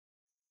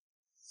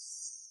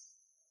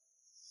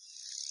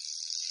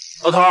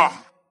老头，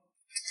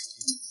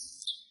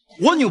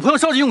我女朋友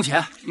着急用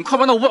钱，你快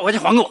把那500块钱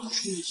还给我。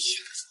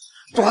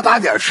多大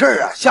点事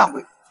儿啊！下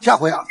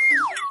回啊，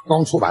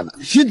刚出版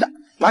的新的，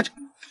拿去。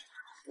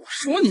我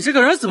说你这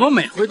个人怎么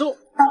每回都……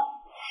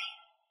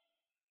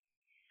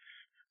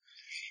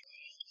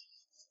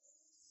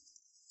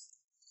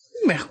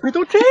每回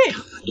都这样。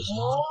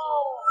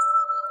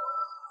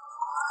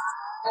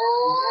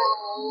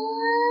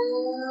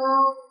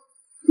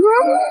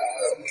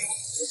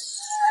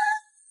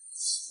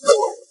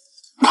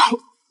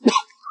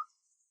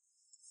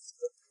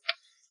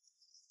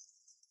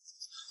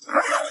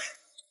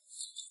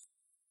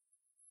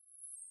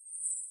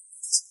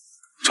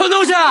臭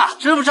东西，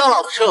知不知道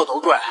老子车有多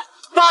贵？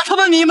把他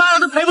们你卖了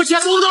都赔不起，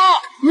懂不懂？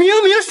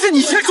明明是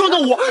你先撞的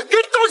我，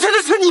该道歉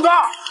的是你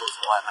吧？我送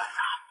外卖的，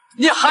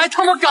你还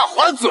他妈敢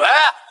还嘴？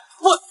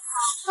我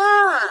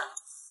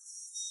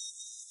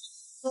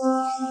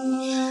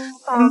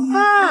宝贝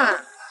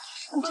儿，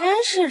你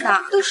真是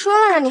的，都说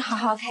了让你好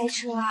好开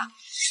车，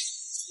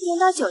先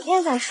到酒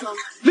店再说嘛。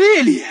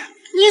丽丽，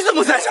你怎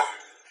么在这儿？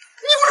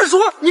你不是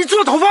说你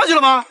做头发去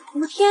了吗？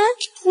吴天，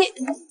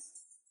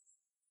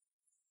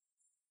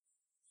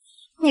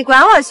你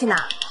管我去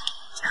哪？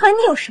和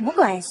你有什么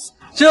关系？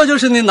这就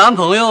是你男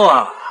朋友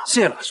啊！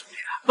谢了，兄弟，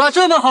把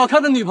这么好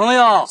看的女朋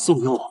友送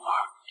给我玩。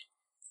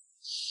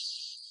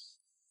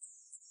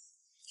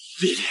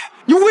丽丽，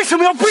你为什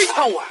么要背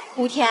叛我呀？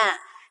吴天，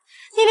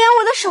你连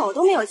我的手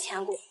都没有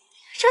牵过，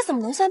这怎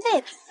么能算背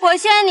叛？我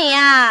劝你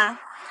呀，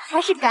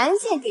还是赶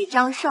紧给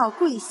张少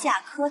跪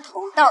下磕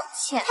头道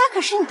歉，他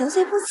可是你得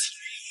罪不起。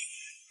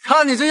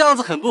看你这样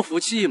子很不服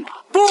气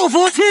嘛，不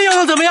服气又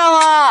能怎么样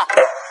啊？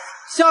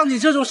像你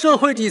这种社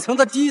会底层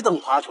的低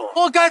等爬虫，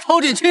活该头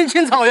顶青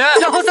青草原，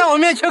然后在我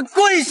面前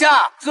跪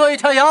下，做一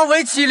条扬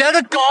尾乞怜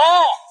的狗！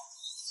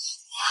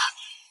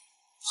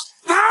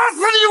打死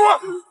你！我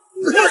说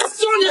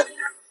你！你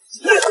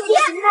个疯子！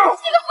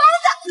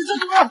住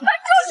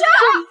手！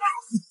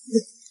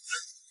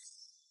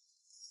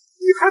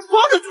你还帮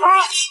着他！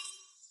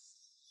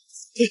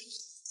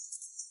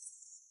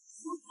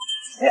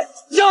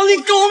要你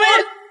狗命！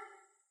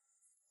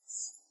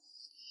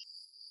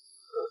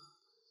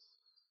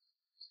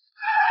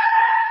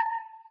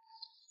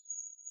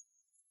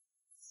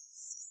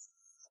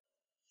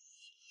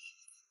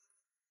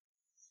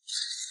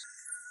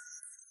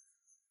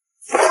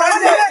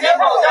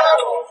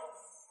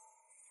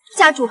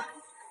家主，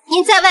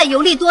您在外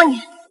游历多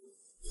年，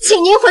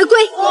请您回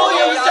归。欢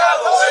迎家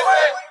主回归。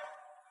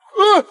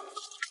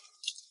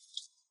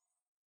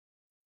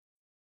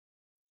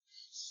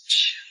天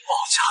宝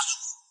家主，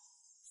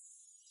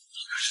他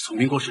可是从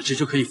民国时期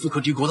就可以富可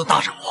敌国的大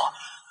人物。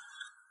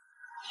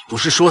你不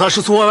是说他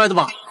是做外卖的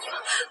吗？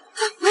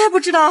我也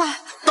不知道啊。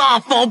大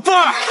宝贝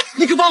儿，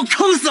你可把我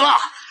坑死了！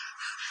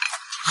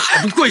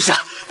还不跪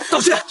下道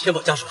歉！天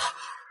宝家主，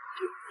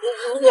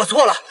我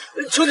错了，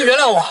求你原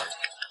谅我。我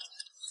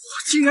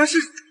竟然是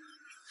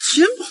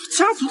天宝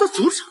家族的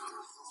族长，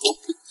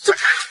这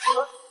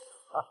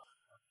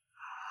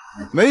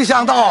没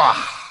想到啊，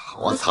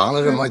我藏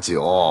了这么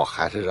久，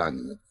还是让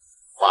你们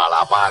罢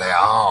了罢了。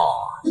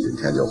今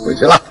天就回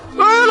去了。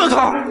哎，老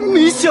头，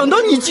没想到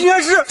你竟然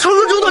是传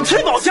说中的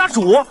天宝家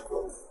主！你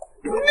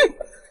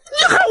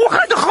害我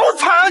害得好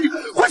惨啊！你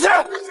快去！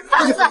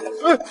放肆！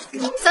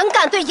怎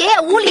敢对爷爷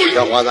无礼？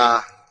小伙子，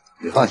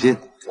你放心，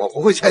我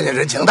不会欠你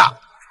人情的。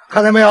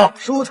看到没有，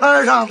书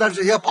摊上的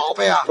这些宝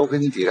贝啊，都给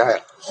你抵债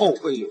了，后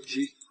会有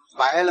期，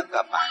白了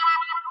个白。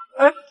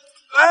哎，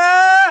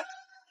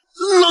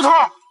老头，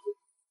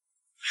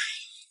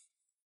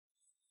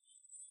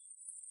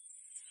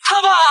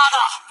他妈的，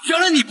原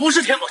来你不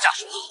是天宝家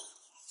主，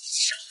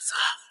小子，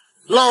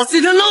老子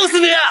今天弄死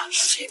你！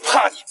谁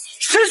怕你？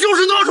谁就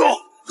是孬种！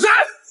来，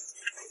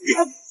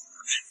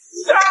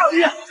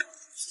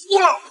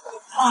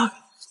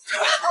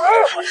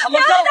我他妈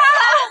干我！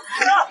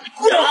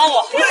别打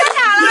我！别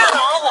打了！别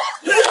打我！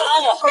别打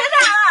我！别打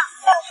了！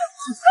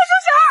快住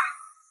手！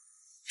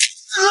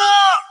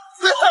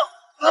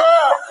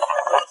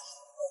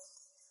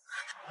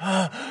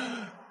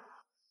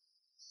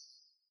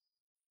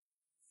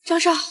张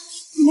少，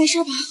你没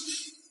事吧？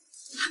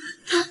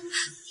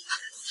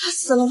他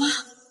死了吗？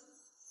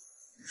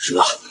是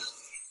的。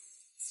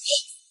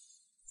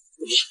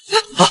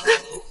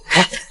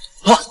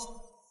好。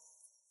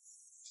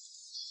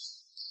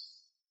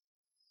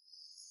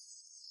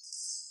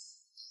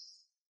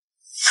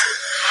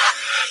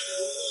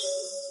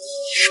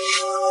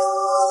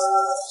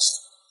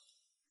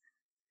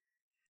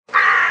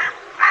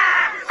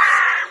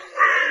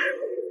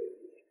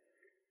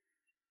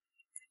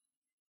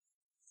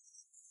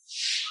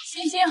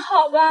行行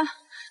好吧，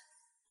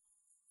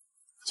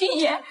俊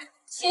爷，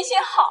行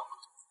行好，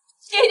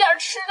给点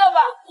吃的吧，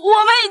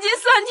我们已经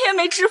3天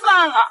没吃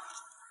饭了。娘，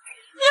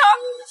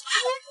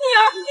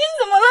你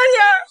怎么了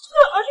娘？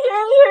老天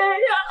爷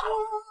呀，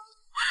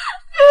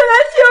快来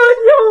救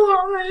救我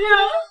们呀！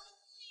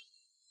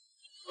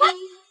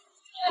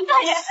大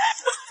爷，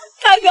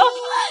大哥，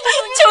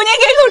求您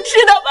给口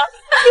吃的吧，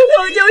一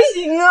口就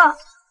行啊。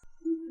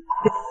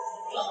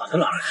老子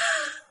哪来？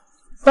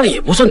但也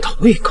不算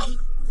头一口，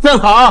正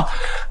好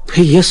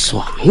陪爷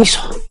爽一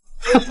爽。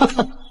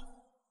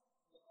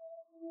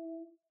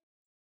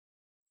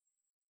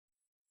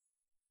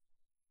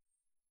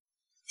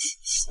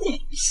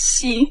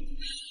行，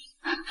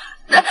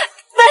但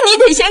你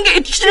得先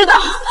给吃的。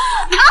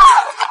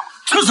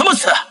吃什么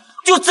吃？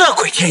就这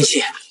鬼天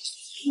蝎，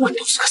我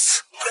都是个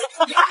死。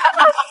不要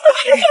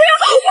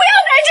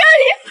在这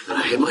里！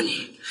哎妈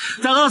你，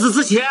在饿死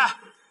之前，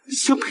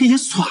先陪爷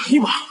爽一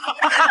把。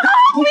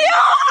不要！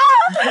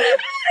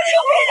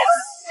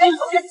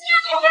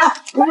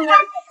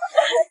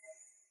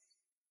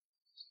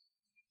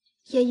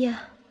爷爷，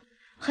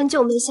很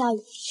久没下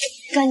雨，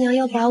干娘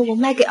要把我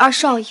卖给二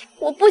少爷，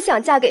我不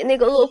想嫁给那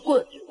个恶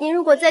棍。您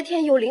如果在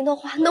天有灵的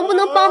话，能不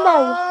能帮帮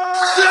我？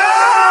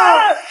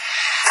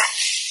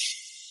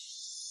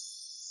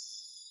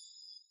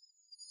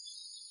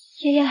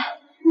爷爷，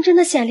您真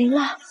的显灵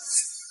了。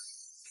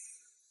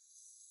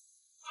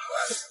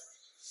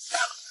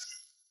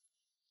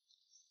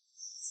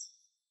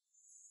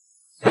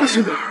这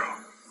是哪儿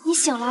啊？你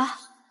醒了，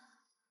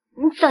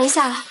你等一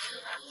下啊。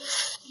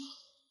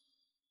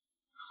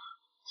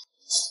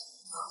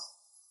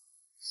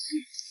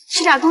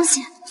吃点东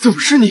西。怎么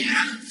是你？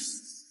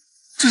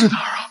这是哪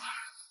儿啊？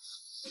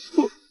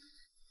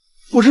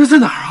我这是在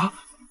哪儿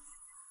啊？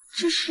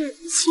这是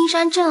青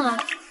山镇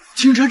啊。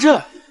青山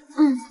镇？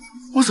嗯。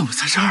我怎么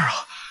在这儿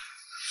啊？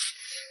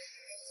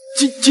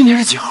今天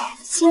是几号？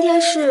今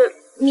天是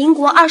民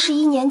国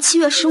21年7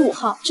月15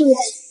号。这位，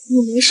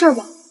你没事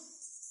吧？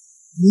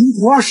民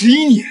国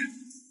21年，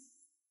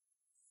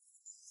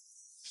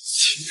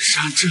青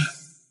山镇，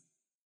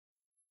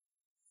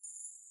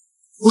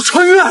我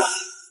穿越了。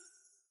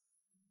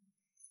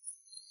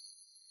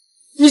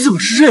你怎么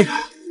吃这个？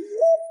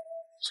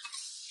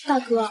大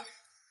哥，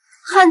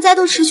旱灾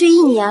都持续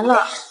1年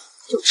了，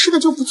有吃的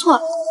就不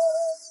错。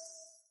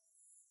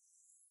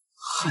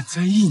旱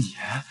灾1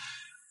年，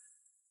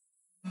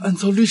按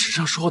照历史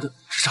上说的，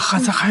这场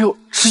旱灾还要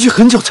持续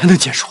很久才能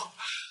结束。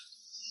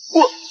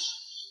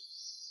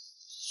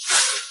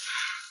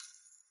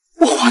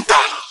我完蛋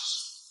了！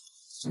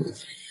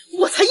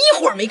我才一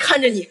会儿没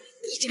看着你，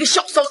你这个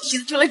小骚蹄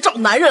子就来找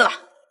男人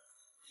了，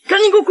赶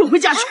紧给我滚回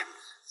家去！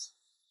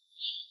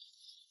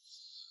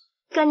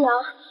干娘，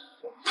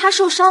他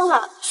受伤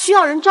了，需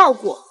要人照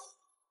顾。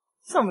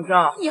怎么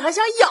着？你还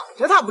想养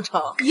着他不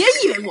成？别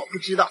以为我不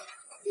知道，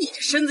你这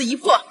身子一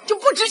破就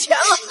不值钱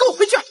了。给我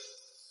回去，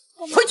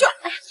回去！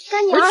哎，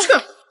干娘，回去！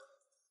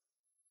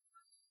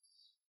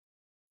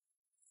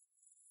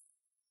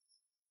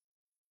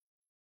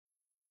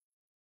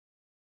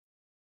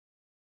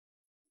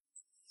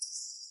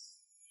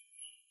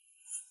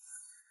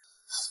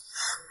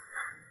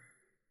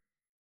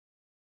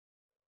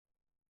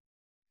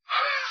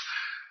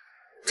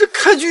这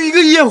开局一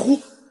个夜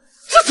壶，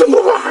这怎么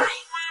玩啊？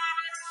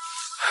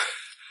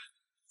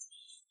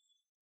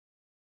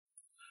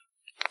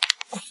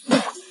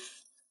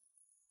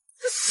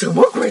这什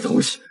么鬼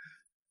东西？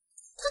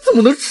这怎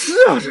么能吃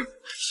啊？这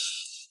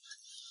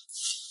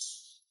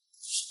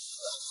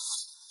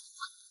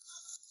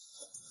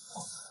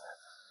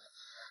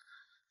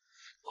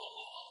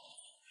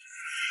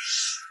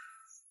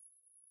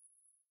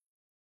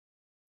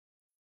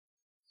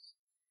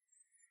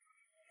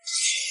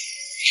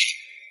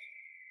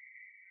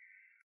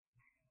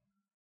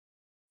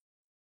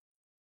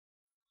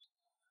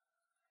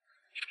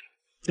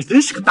这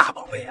真是个大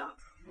宝贝啊！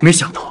没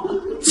想到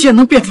竟然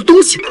能变出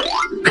东西来。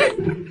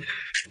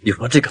有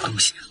了这个东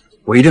西，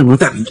我一定能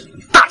在本土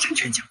大展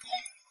拳脚。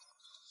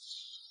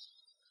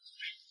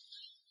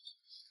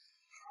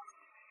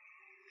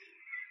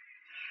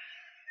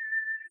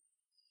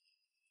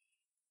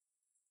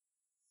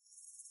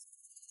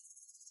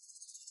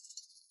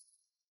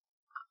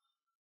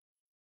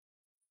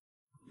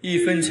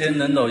1分钱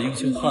难倒英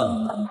雄汉，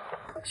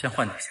先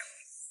换点钱。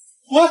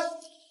我掌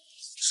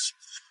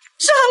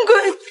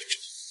柜，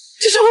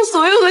这是我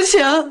所有的钱，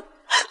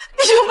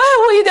你就卖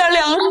我一点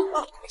粮食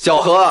吧。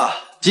小何，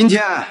今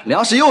天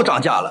粮食又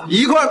涨价了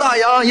，1块大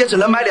洋也只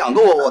能买2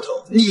个窝窝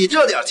头，你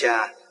这点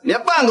钱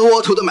连半个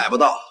窝头都买不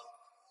到。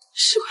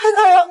10块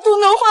大洋都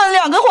能换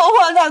2个黄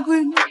花大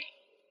闺女，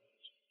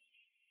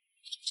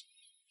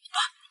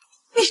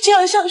你这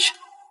样下去，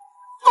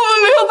我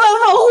们没有办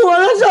法活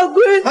了，掌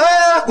柜。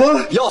哎，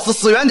滚！要死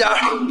死远点，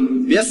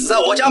别死在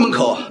我家门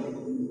口。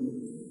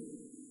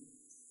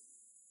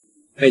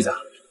妹子，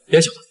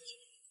别想了，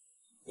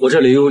我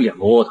这里有2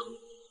个窝头，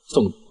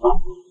送你。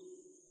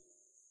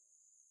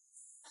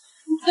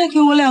你再给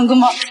我2个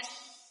嘛，我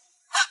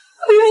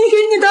愿意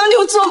给你当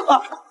牛做马。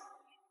好，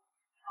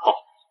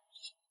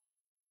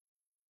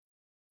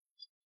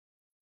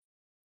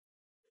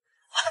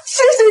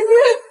谢谢你，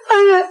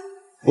恩人。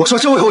我说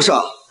这位后生，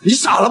你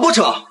傻了不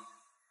成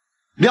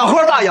？2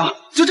块大洋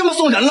就这么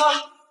送人了？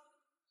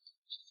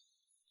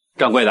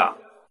掌柜的，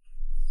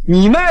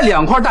你卖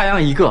2块大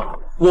洋一个，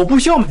我不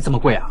需要买这么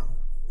贵啊，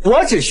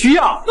我只需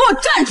要……给我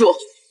站住！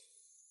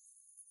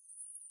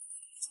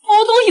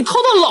偷东西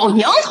偷到老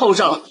娘头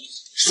上了，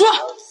说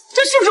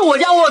这是不是我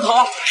家窝头？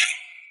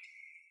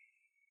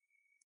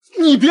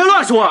你别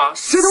乱说啊！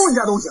谁偷你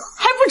家东西了？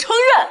还不承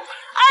认？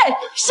哎，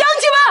乡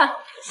亲们，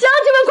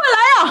快来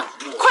呀！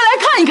快来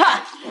看一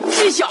看，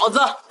这小子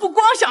不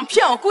光想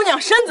骗我姑娘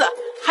身子，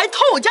还偷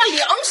我家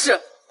粮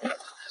食。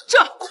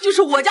这就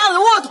是我家的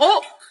窝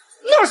头。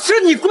那是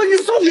你闺女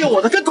送给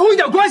我的，跟偷一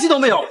点关系都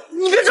没有。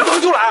你别整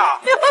出来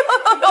啊！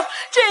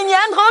这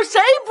年头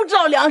谁不知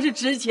道粮食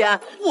值钱？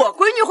我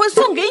闺女会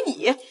送给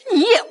你，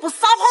你也不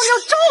撒泡尿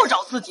照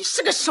照自己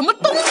是个什么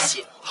东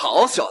西。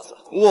好小子，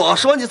我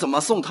说你怎么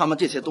送他们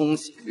这些东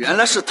西，原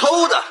来是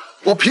偷的。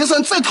我平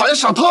生最讨厌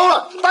小偷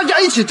了，大家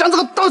一起将这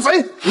个盗贼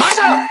拿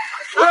下来。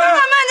慢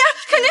点，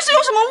肯定是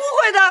有什么误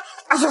会的。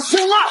哎呀，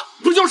行了，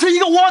不就是一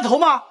个窝头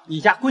吗？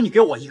你家闺女给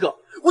我一个，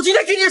我今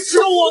天给你10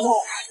个窝头。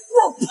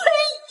我呸！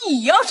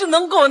你要是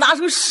能给我拿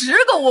出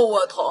10个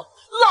窝头，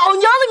老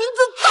娘的名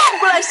字倒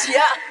过来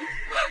写。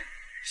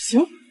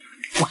行，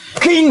我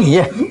给你，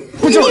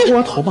不就是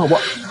窝头吗？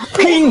我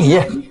给你，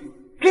够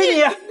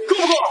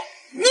不够？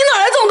你哪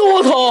来这么多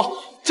窝头？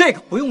这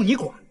个不用你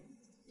管。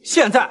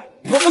现在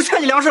我不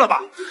欠你粮食了吧？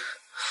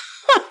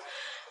哼，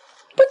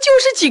不就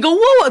是几个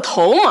窝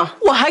头吗？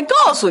我还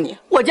告诉你，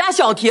我家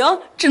小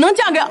婷只能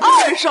嫁给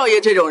2少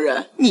爷这种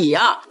人。你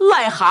呀，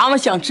癞蛤蟆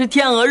想吃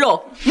天鹅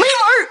肉，没门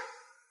儿！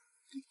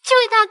这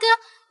位大哥，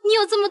你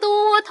有这么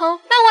多窝头，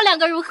卖我2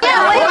个如何？我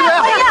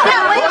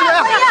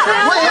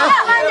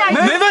要，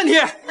没问题，一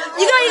个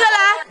一个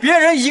来。别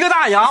人1个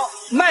大洋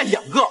卖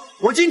2个，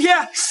我今天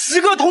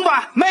10个铜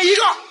板卖1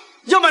个，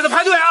要买的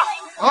排队啊！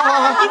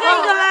好，一个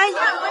一个来。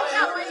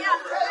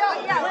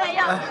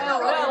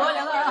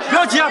不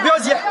要急啊，不要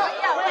急。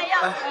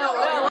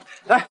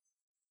来，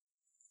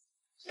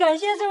感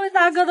谢这位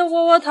大哥的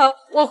窝头，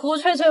我胡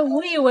翠翠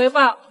无以为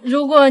报。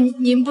如果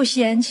您不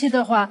嫌弃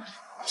的话，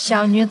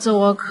小女子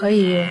我可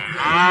以。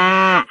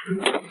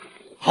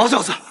好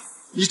小子，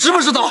你知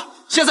不知道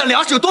现在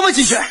粮食有多么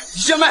紧缺？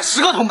你先卖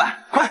10个铜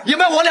板，快也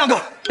卖我2个。2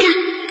个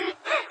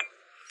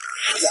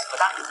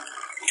大，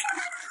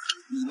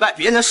你卖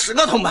别人10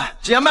个铜板，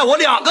竟然卖我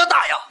2个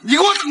大洋，你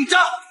给我等着！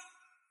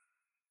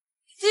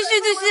继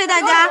续，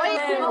大家。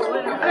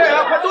对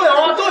啊，快都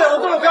有，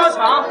不要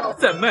抢。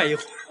再卖一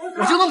会儿，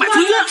我就能买出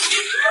去。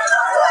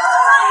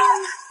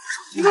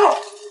别动，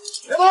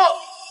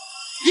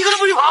一个都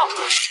不许跑！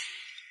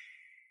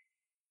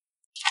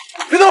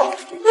别动！我就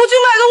买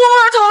个窝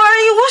头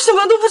而已，我什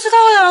么都不知道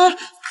呀。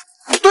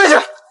对去，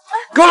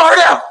给我老实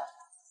点。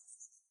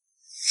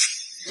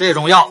这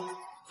种药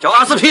叫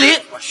阿司匹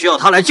林，我需要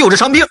它来救治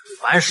伤病。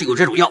凡是有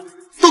这种药，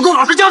都给我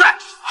老实交代。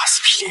阿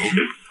司匹林，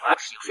凡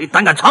是有谁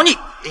胆敢藏匿，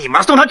立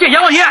马送他见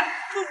阎王爷。我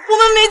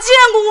们没见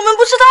过，我们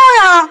不知道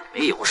呀。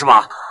没有是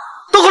吧？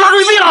都给我拉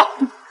出去毙了！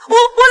我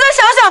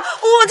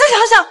再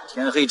想想。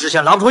天黑之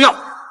前拿不出药，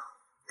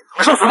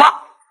受死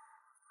吧！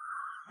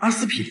阿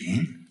司匹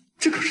林，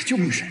这可是救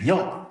命神药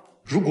啊！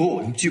如果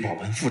我用聚宝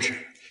盆复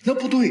制，那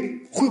部队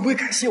会不会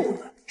感谢我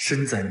们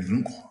身在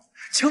民国，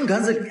枪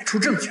杆子里面出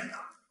政权呢？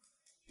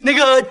那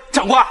个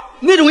长官，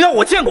那种药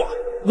我见过，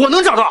我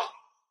能找到。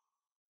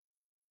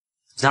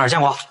在哪儿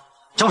见过？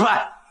交出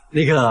来！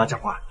那个长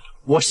官，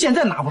我现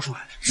在拿不出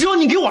来，只要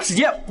你给我时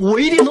间，我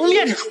一定能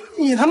炼制出来。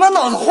你他妈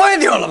脑子坏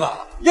掉了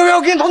吧？要不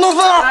要给你统统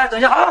分啊？哎，等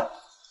一下啊！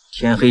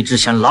天黑之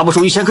前拿不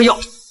出1000颗药，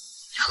你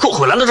后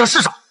悔来到这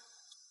世上。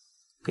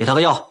给他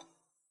个药。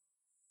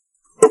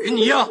给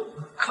你呀，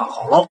看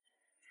好了，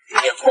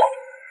别错。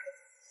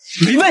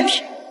没问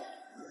题。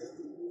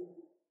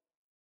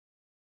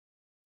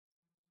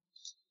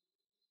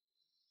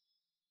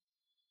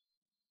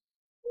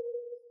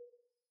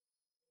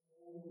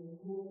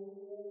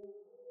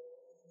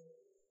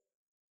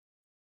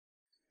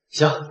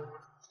行，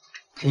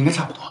这应该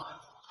差不多。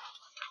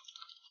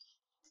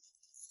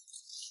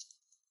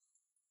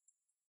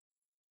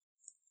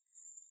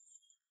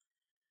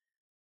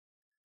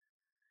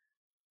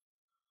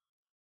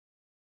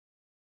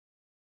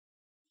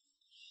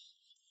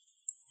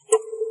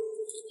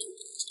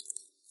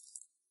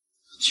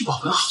聚宝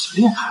盆好像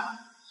裂开了，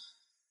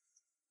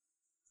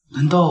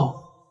难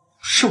道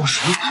是我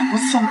手里太过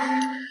骚？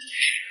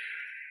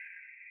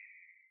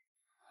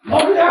老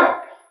实点！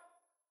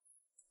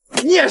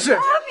你也是！别打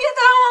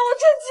我，我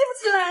真记不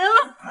起来了。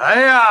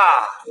哎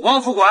呀，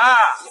王副官，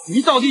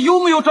你到底有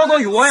没有找到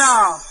药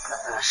呀？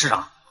市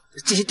长，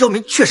这些刁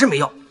民确实没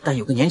药，但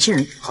有个年轻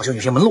人好像有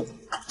些门路，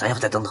咱要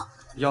不再等等？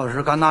要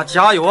是敢拿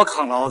假药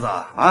坑老子，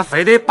俺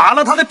非得扒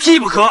了他的皮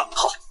不可。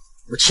好，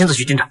我亲自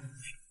去侦查。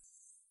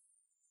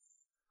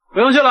不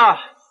用去了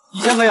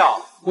，1000颗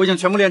药我已经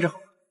全部炼制好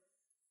了，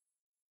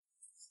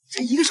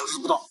才1个小时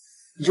不到，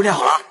你就炼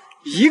好了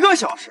？1个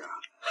小时？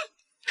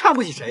看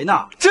不起谁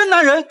呢？真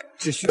男人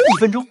只需1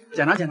分钟。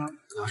检查检查。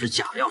要是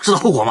假药，知道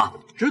后果吗？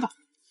知道。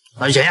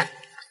那就检验。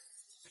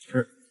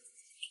是。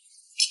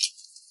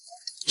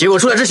结果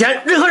出来之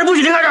前，任何人不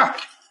许离开这儿。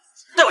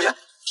带我去。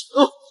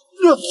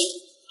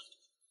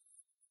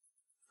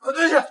快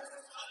对去。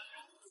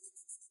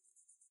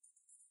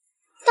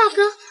大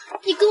哥，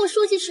你跟我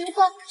说句实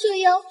话，这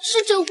药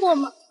是真货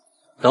吗？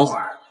等会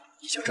儿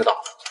你就知道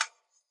了。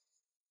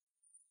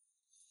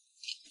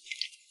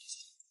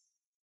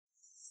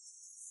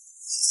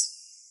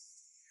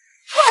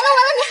完了完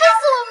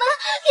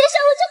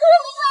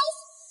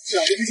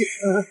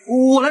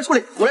我来处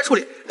理，我来处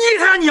理。你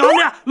看娘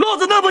的，老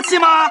子能不气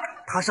吗？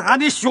他是俺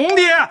的兄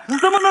弟，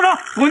怎么能让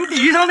蹲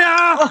地上呢？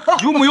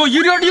有没有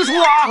一点礼数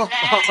啊？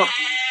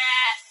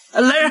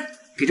来人，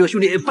给这个兄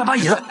弟搬把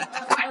椅子，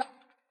快！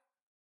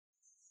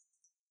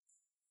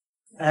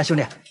哎，兄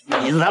弟，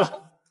椅子来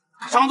了，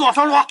上座，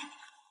上座。好。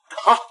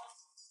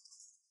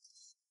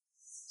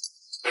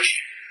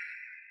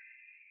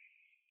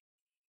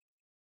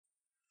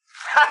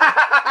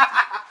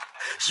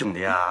兄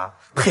弟啊，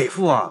佩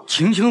服啊，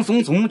轻轻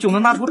松松就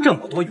能拿出这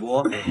么多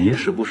药，你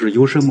是不是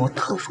有什么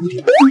特殊的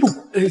路？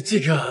这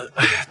个，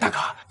大哥，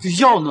这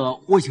药呢，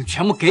我已经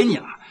全部给你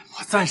了，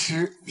我暂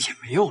时也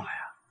没有了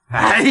呀。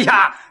哎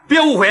呀，别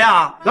误会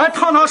啊，俺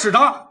堂堂师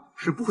长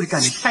是不会占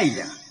你便宜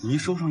的。你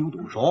手上有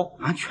多少，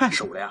俺全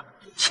收了呀，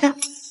钱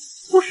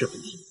不是问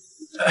题。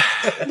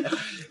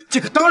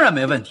这个当然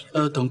没问题。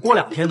等过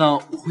2天呢，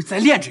我会再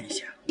炼制一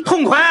些。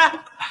痛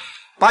快，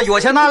把药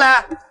钱拿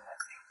来。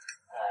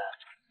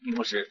一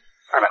共是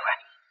200块，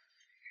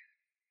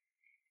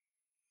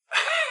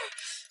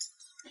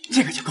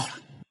这个就够了。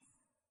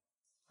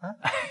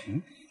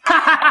哈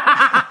哈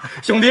哈哈！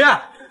兄弟，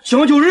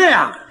兄救人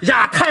呀！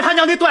呀，太他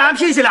娘的断俺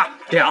脾气了！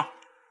这样，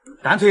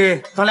干脆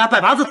咱俩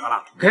拜把子得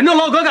了，跟着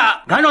老哥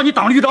干，俺让你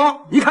当旅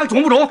长，你看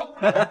中不中？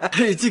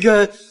这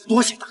个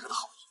多谢大哥的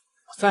好意，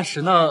我暂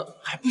时呢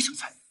还不想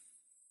参与。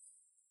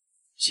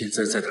现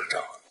在在打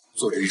仗，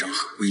做旅长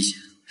很危险，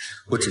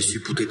我只需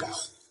部队保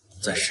护，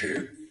暂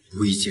时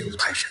不宜介入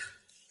太深。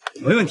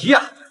没问题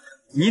呀、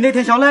你哪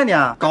天想来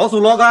呢？告诉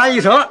老哥俺一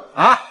声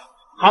啊！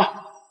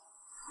好，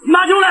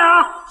那就来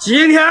啊！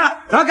今天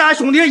咱跟俺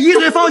兄弟一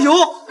醉方休。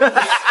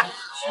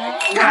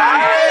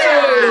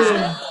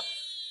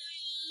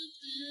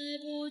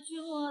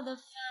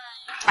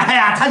哎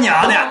呀，他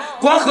娘的，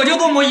光喝酒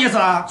多没意思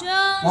啊！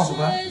王副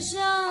官啊！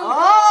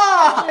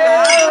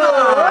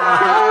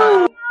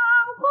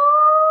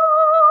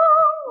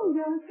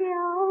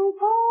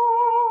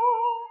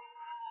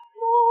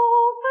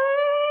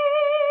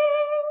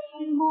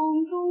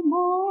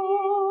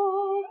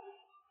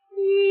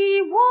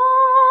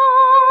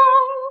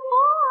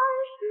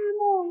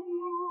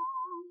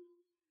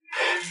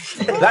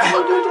来，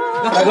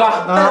大哥，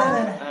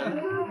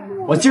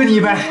我敬你一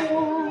杯，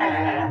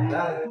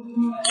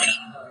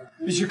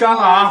必须干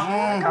了啊！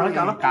干了，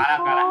干了，干了，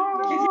干了。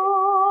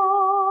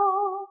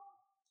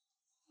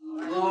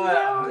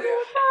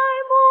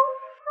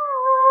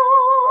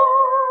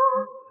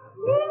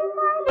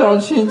小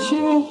亲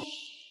亲，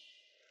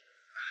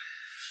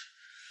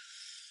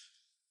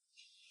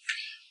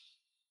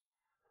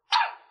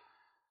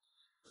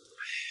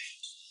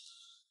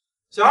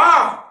小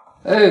二，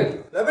哎，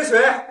来杯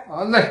水。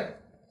好嘞。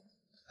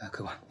哎，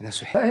客官，你的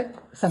水。哎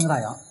，3个大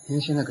洋，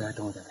您现在搁这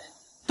等我再来。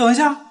等一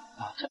下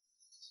啊，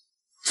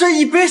这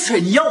一杯水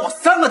你要我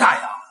3个大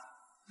洋？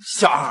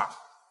小二，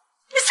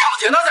你抢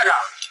劫呢在这儿？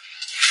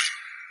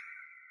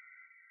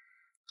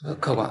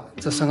客官，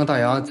这3个大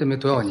洋真没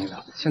多要您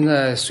了。现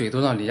在水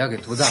都让李家给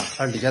独占了，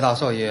而李家大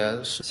少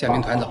爷是县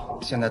民团长，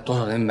现在多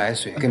少人买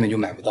水根本就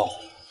买不到。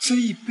这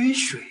一杯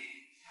水要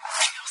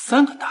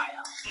3个大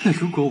洋，那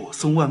如果我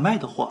送外卖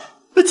的话，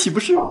那岂不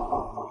是？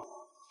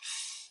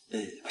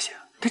不行，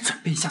得转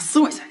变一下思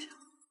维才行。有了，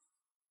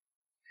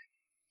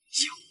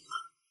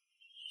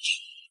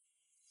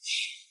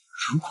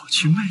如果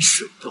去卖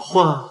水的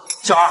话，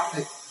小二，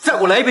再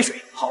给我来一杯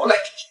水。好嘞。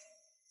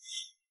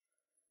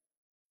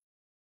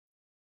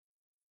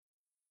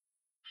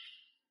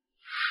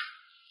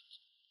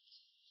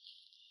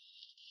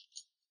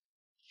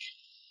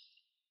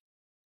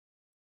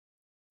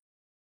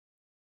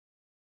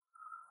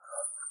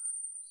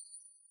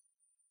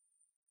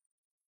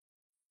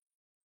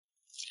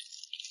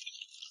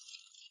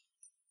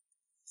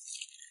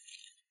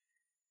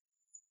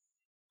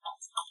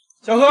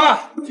小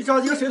何，去找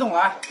几个水桶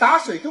来，打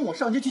水跟我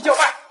上街去叫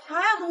卖。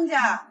啥呀，东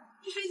家？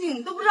这水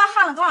井都不知道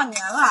焊了多少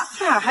年了，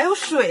哪还有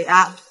水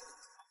啊？哦，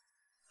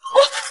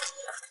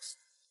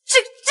这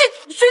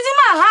水井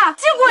满了，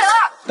见鬼了！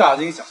大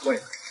惊小怪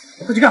的，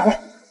快去干活。是，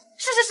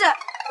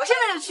我现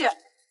在就去。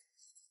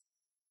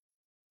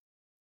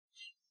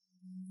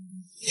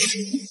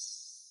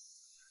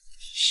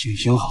行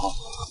行好，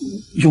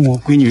用我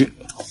闺女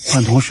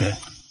换桶水。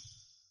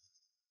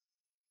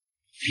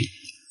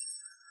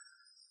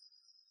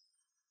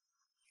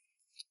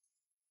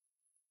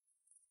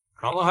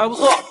长得还不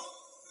错，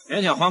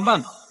勉强换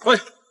半桶，快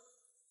去。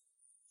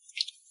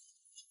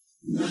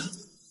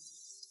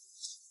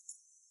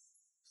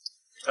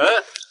哎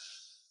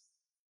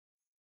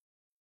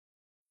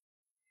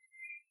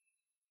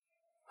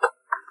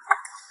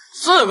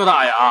，4个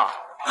大洋，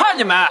看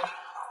见没？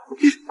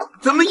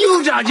怎么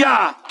又涨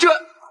价？这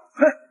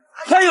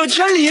还有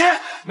1000里？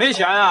没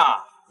钱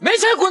啊？没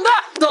钱滚蛋！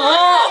走！放过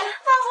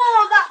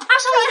我吧，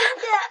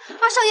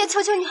二少爷，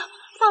求求你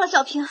放了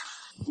小平，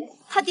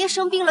他爹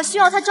生病了，需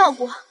要他照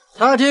顾。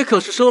他爹可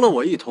是收了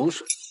我1桶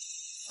水，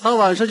他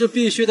晚上就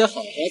必须得好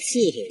好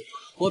伺候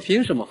我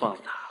凭什么放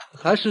他？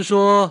还是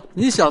说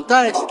你想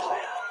代替他呀？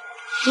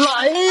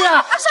来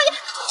呀！二少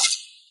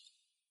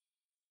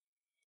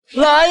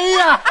爷，来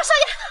呀！二少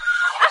爷，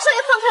爷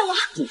放开我！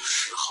不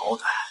识好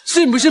歹，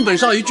信不信本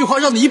少爷一句话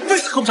让你一辈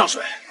子喝不上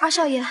水？二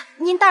少爷，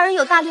您大人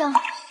有大量，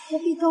何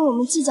必跟我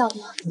们计较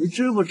呢？你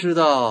知不知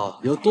道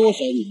有多少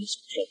女人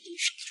想上你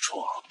手的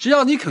床？只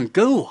要你肯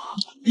跟我，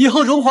以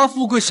后荣华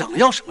富贵想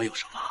要什么有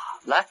什么。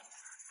来，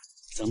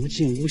咱们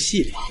进屋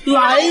细聊。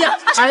来呀！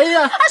哎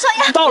呀，二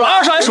少爷，到了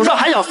二少爷手上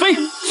还想飞，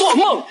做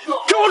梦！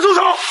给我住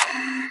手！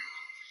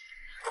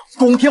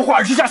光天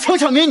化日之下强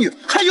抢民女，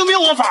还有没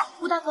有王法？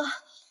吴大哥，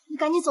你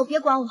赶紧走，别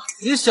管我。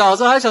你小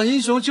子还想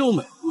英雄救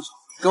美不成？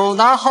狗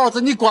拿耗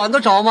子，你管得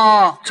着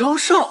吗？张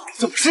少，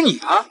怎么是你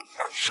啊？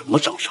什么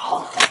张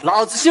少？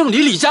老子姓李，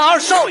李家二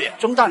少爷，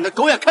睁大你的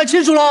狗眼看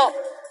清楚喽！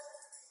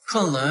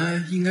看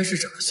来应该是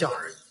长相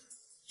而已，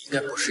应该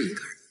不是一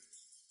个人。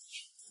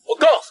我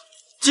告诉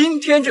你，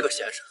今天这个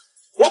先生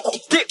我搞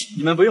定。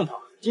你们不用怕，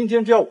今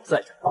天只要我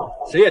在这，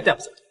谁也带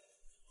不走。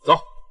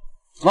走，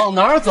往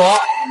哪儿走？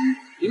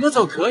你们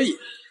走可以，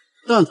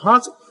但他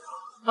走不了。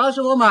他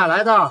是我买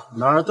来的，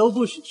哪儿都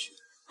不许去。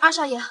二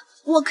少爷，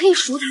我可以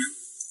赎他。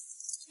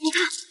你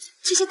看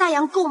这些大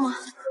洋够吗？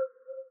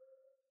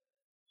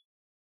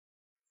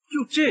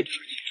就这点钱，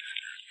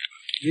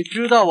你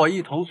知道我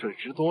一桶水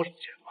值多少钱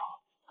吗？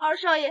二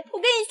少爷，我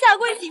给你下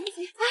跪行不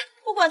行？哎，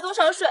不管多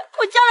少水，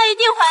我将来一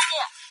定还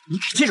你。你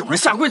给这种人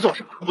下跪做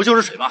什么？不就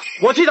是水吗？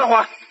我替他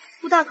还。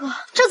吴大哥，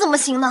这怎么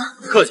行呢？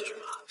客气什么？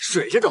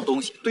水这种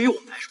东西对于我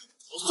们来说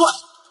不算，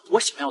我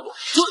想要多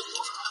就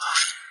多少。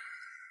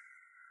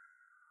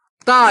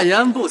大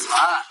言不惭，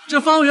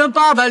这方圆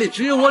800里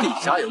只有我李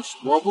家有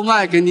水，我不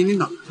卖给你，你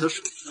哪来的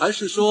水？还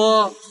是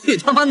说你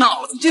他妈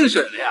脑子进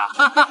水了呀？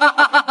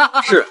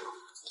是，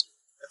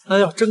那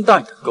要睁大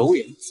你的狗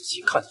眼，仔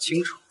细看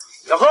清楚。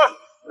小何，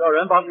让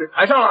人把水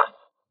抬上来。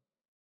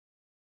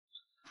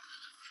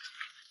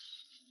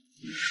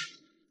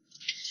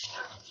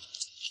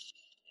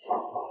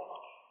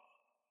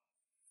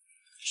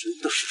真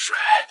的是水？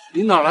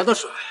你哪来的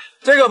水？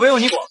这个不用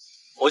你管，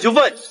我就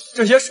问你，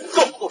这些水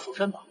够不够赎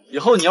身吧？以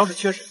后你要是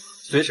缺水，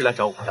随时来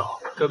找我要，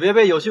可别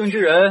被有幸之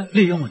人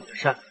利用了你的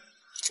善良。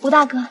吴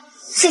大哥，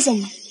谢谢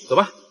你。走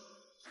吧。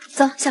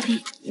走，小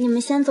平，你们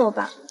先走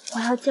吧，我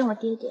还要见我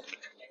爹爹。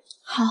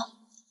好。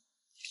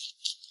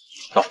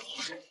走。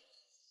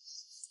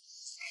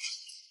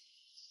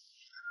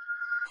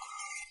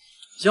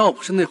要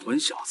不是那混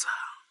小子，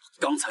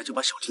刚才就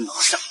把小婷拿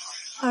下了。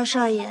二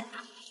少爷，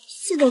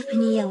戏都陪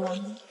你演完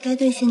了，该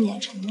兑现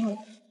点承诺了。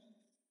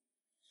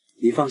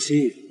你放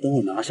心，等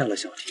我拿下了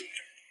小婷，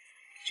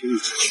就一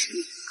起去。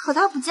可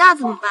他不嫁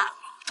怎么办？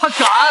他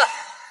敢！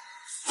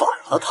反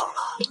了他了！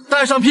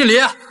带上聘礼，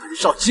本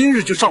少今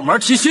日就上门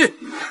提亲。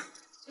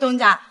东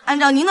家，按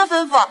照您的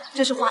吩咐，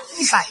这是花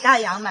100大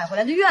洋买回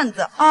来的院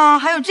子啊，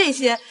还有这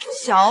些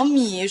小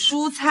米、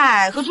蔬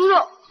菜和猪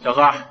肉。小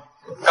何，干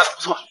得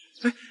不错。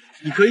哎，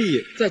你可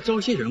以再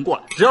招些人过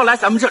来，只要来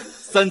咱们这里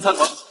，3餐管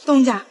饱。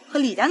东家和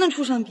李家的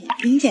出身比，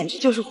您简直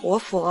就是活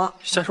佛。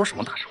瞎说什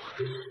么大实话？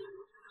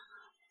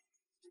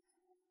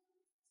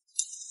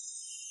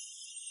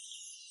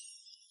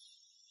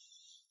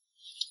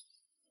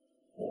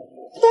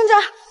东家，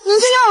您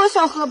就要了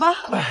小何吧。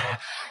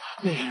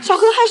小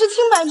何还是清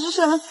白之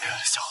身。小何，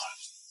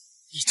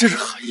你这是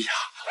何意啊？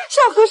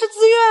小何是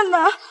自愿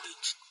的。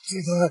这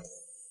个，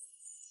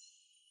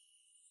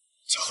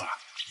小何，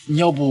你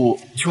要不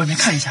去外面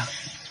看一下？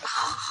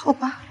好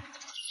吧。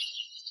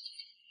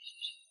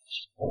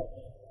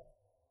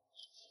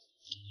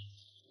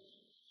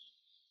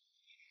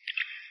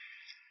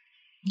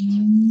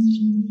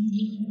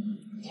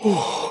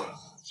哦，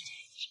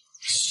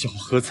小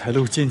荷才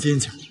露尖尖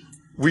角，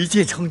唯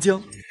见长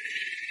江，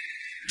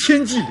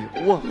天际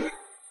流啊！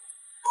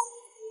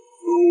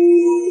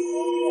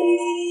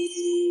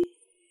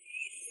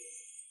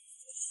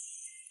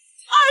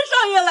二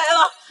少爷来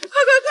了，快，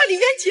里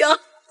面请。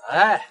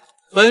哎，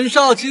本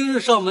少今日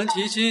上门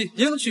提亲，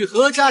迎娶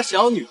何家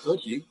小女何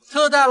婷，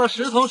特带了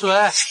10桶水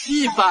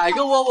，100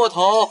个窝窝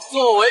头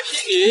作为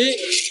聘礼。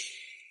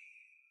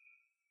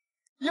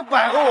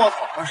100个窝头，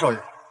二少爷，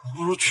你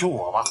不如娶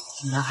我吧。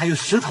竟然还有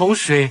10桶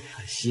水，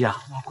可惜啊，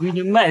我闺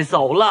女卖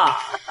走了。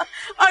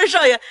二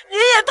少爷，您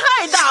也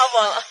太大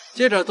方了。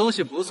这点东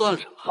西不算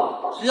什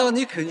么，只要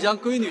你肯将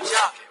闺女嫁给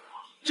我，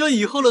这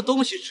以后的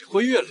东西只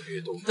会越来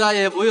越多，再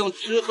也不用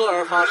吃喝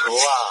而发愁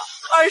啊。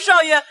二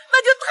少爷，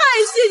那就太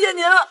谢谢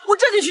您了，我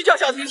这就去叫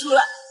小婷出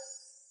来。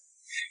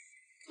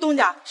东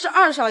家，是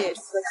二少爷提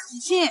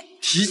亲。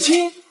提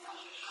亲？他娘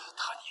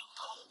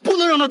的，不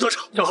能让他得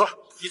逞。小何，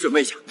你准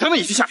备一下，咱们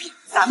也去下聘。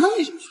咱们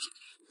为什么去？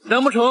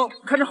难不成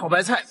看着好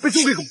白菜被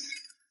送给公主？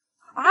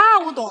啊，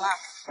我懂了，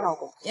老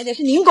公也得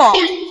是您公。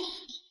对，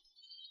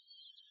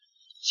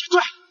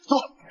走。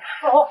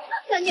好，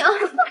大娘，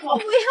我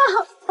不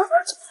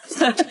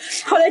要。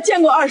后来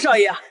见过二少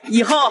爷，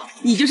以后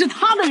你就是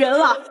他的人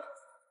了。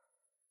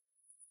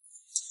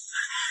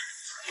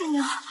大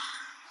娘，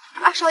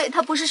二少爷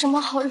他不是什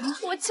么好人，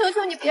我求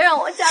求你别让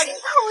我嫁给他，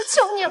我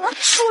求你了。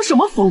说什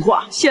么疯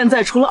话！现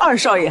在除了二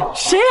少爷，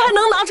谁还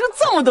能拿出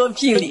这么多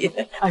聘礼？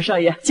二少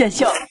爷见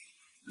笑了。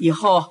以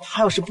后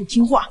他要是不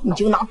听话，你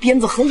就拿鞭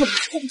子狠狠地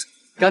抽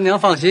他。干娘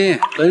放心，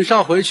本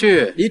少回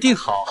去一定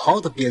好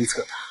好的鞭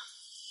策他。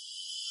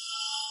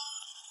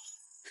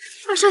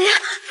二少爷，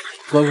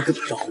乖乖跟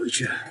本少回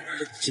去，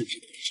禁止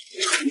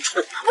惩处。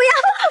不要，干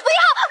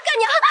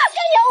娘，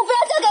我不要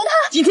嫁给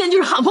他。今天就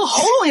是喊破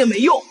喉咙也没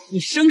用，你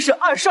生是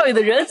二少爷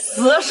的人，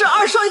死是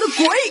二少爷的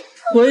鬼。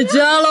回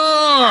家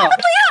了！不要！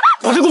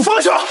把他给我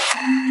放下！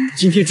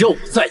今天只要我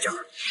在这儿，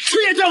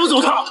谁也带不走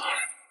他。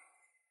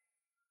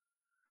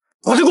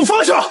把他给我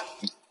放下！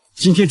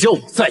今天只要我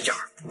在这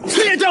儿，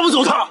谁也带不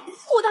走他。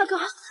吴大哥，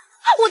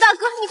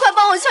你快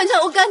帮我劝劝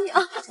我干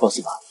娘。放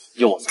心吧，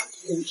有我在。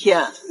今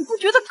天你不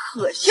觉得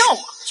可笑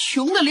吗？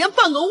穷的连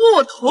半个窝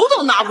窝头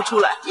都拿不出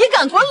来，也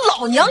敢管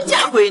老娘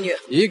家闺女？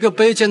一个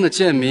卑贱的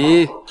贱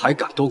民还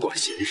敢多管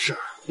闲事？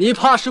你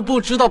怕是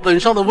不知道本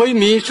少的威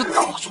名是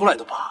打出来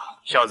的吧？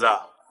小子，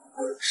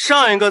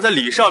上一个在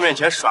李少面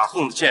前耍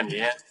横的贱民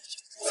在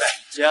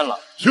你间了，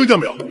听见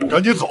没有？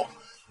赶紧走！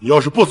你要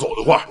是不走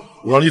的话，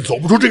我让你走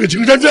不出这个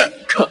青山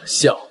镇。可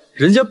笑，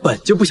人家本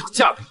就不想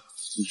嫁给你，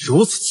你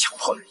如此强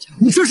迫人家，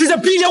你这是在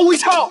逼良为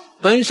娼！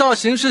本少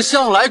行事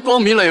向来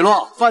光明磊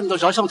落，犯得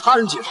着向他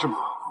人解释吗？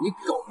你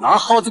狗拿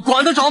耗子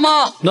管得着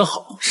吗？那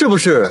好，是不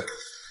是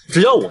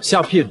只要我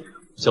下聘礼，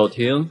小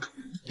婷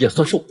也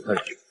算是我的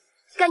人？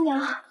干娘，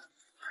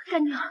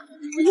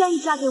我愿意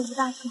嫁给吴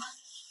大哥。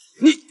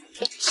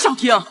小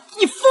婷，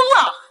你疯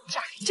了！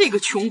嫁给这个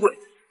穷鬼，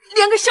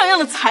连个像样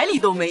的彩礼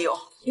都没有，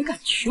也敢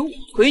娶我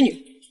闺女，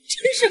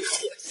真是可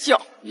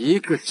笑！一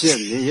个贱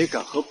民也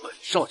敢和本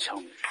少抢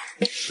女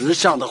人，识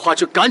相的话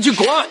就赶紧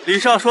滚！李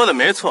少说的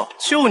没错，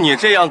就你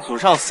这样祖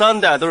上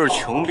3代都是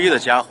穷逼的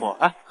家伙，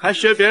哎，还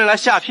学别人来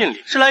下聘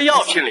礼，是来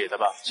要聘礼的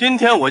吧？今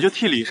天我就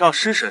替李少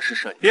施舍施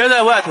舍你，别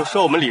在外头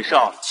说我们李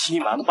少欺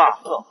瞒霸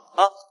横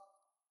啊！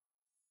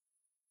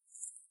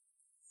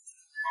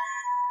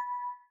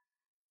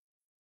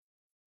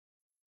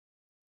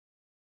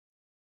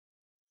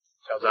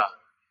小子，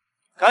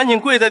赶紧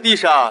跪在地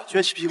上，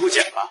撅起屁股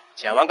捡吧，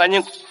捡完赶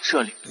紧滚，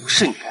这里不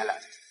是你该来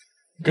的。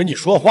跟你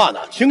说话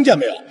呢，听见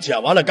没有？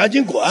捡完了赶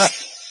紧滚！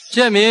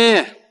贱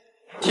民，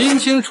听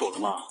清楚了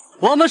吗？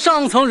我们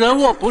上层人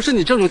物不是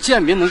你这种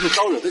贱民能够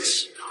招惹得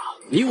起的，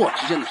你我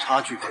之间的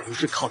差距不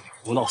是靠你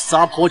胡闹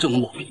撒泼就能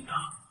抹平的。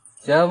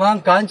捡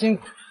完赶紧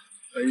滚，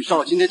本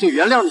少今天就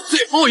原谅你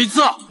最后一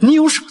次。你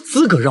有什么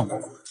资格让我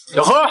滚？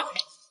小何，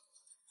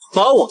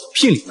把我的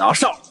聘礼拿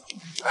上。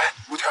哎，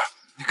吴天，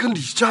你跟李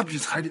家比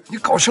彩礼，你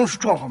搞清楚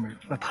状况没有？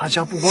那他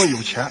家不光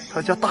有钱，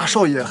他家大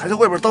少爷还在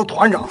外边当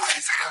团长。哎，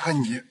再看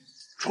看你，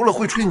除了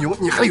会吹牛，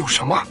你还有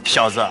什么？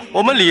小子，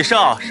我们李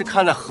少是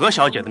看在何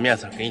小姐的面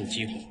子上给你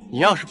机会，你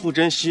要是不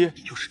珍惜，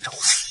就是找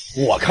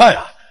死。我看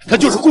呀，他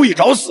就是故意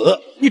找死。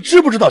你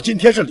知不知道今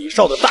天是李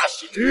少的大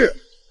喜之日，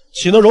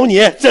岂能容你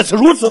在此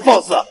如此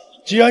放肆？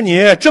既然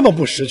你这么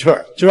不识趣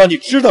儿，就让你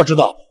知道我们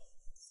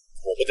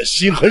的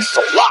心狠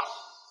手辣。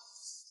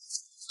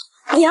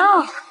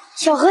娘，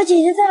小何姐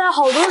姐带来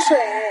好多水。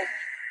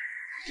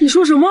你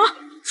说什么？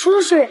除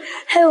了水，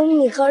还有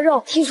米和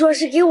肉，听说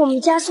是给我们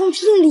家送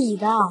聘礼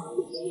的。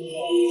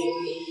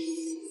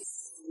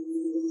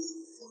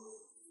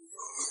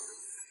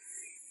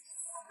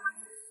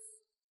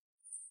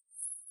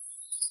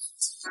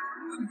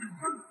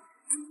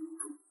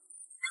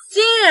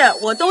今日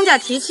我东家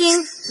提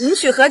亲，迎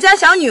娶何家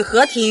小女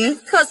何婷，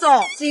特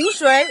送井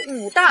水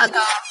5大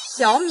缸，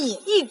小米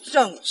1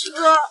整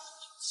车。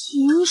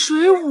井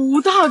水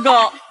5大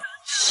缸，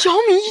小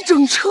米1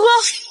整车。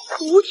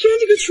吴天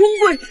这个穷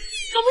鬼，怎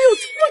么有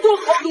这么多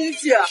好东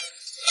西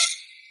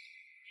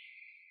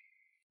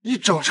？1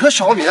整车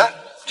小米，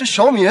这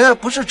小米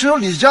不是只有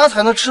李家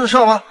才能吃得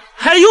上吗？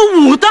还有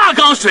5大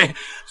缸水，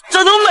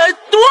这能买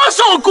多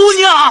少姑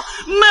娘？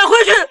买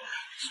回去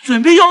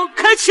准备要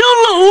开青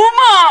楼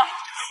吗？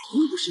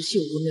真不是姓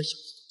吴那小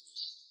子，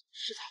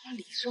是他把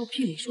李少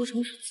聘礼说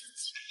成是自己。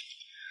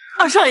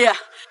二少爷，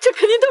这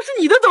肯定都是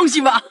你的东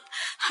西吧？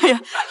哎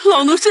呀，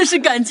老奴甚是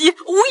感激，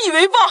无以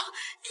为报。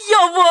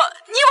要不你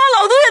把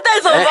老奴也带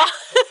走吧？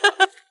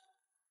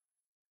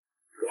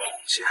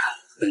姐，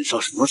本少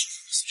什么时候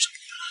送上米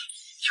了？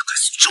应该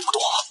送这么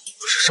多。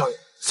不是少爷，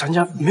咱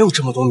家没有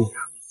这么多米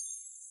啊。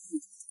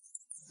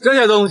这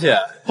些东西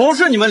不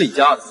是你们李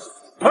家的，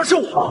而是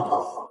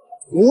我。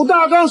5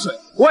大缸水，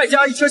外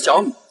加1车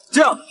小米，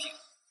这样的聘礼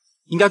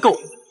应该够了。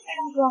大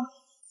哥，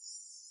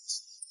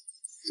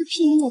这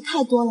聘礼也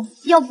太多了，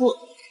要不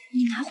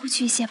你拿回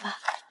去一些吧。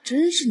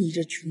真是你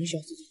这穷小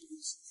子的东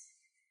西！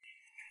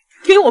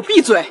给我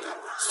闭嘴！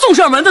送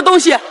上门的东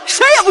西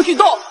谁也不许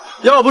动。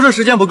要不是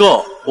时间不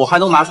够，我还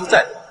能拿出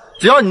再多。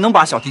只要你能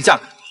把小婷嫁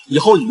给我，以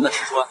后你们的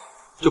吃穿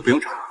就不用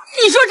查了。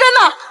你说真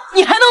的？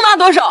你还能拿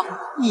多少？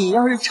你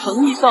要是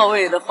诚意到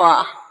位的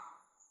话，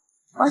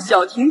把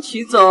小婷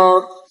娶走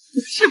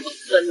是不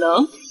可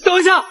能。等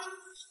一下，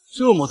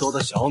这么多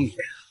的小米，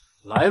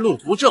来路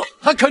不正，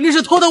他肯定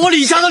是偷的我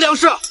李家的粮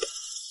食。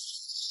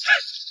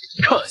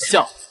可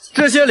笑，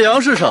这些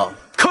粮食上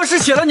可是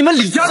写了你们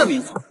李家的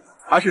名字，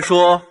还是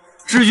说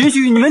只允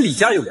许你们李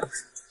家有粮食，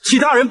其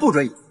他人不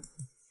准有？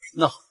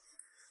那好，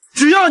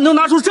只要你能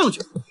拿出证据，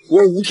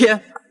我吴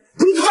天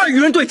不怕与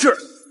人对峙。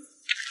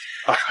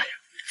二少爷，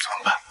怎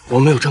么办？我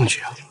没有证据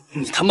啊！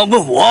你他妈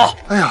问我？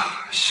哎呀，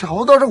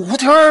小道这吴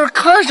天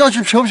看上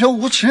去平平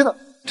无奇的，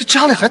这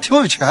家里还挺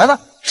有钱的。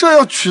这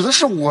要娶的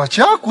是我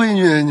家闺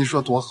女，你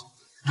说多好？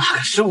那可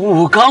是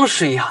5缸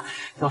水呀，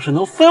要是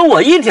能分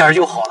我一点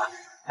就好了。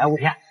哎，吴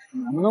天，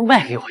你能不能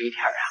卖给我一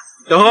点啊？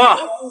小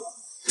何，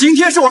今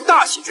天是我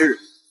大喜之日，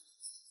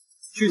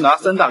去拿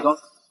3大缸，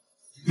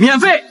免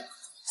费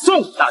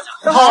送大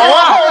家。好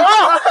啊，好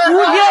啊！吴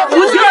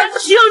天，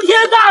青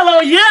天大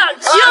老爷，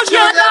青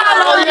天大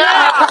老爷！你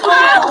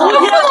不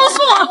能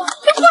送，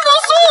你不能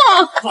送！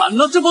反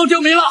了这帮刁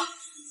民了！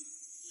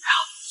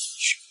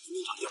去，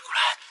要不然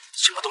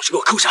先把东西给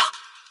我扣上。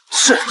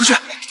是，快去。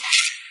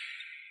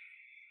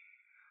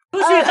出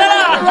去喝了！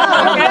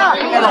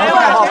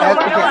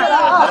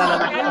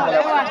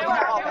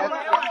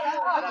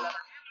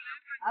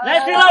来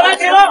请了，来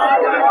请了！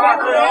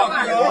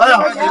哎呀，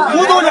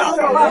胡东家，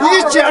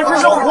你简直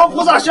是活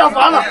菩萨下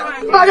凡了！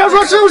大家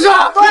说是不是？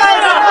对。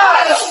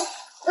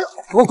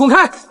给我滚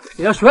开！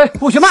这些水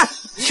不许卖！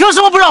凭什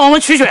么不让我们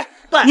取水？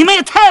你们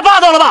也太霸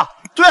道了吧！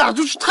对啊，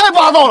就是太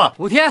霸道了。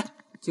5天，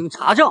经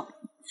查证，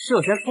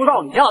涉嫌偷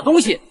盗你家的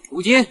东西，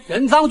如今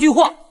人赃俱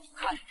获，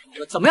看你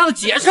有怎么样的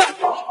解释？怎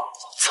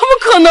么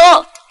可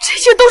能？这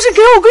些都是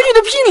给我闺女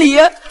的聘礼，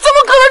怎么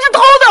可能是偷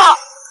的？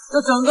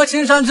这整个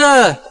青山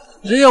镇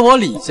只有我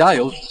李家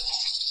有水，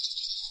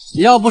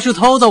你要不是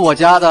偷的我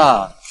家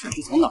的，水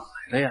是从哪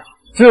来的呀？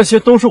这些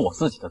都是我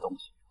自己的东西，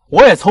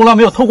我也从来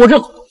没有偷过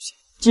任何东西。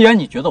既然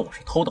你觉得我是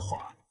偷的话，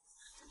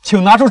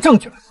请拿出证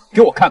据来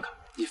给我看看。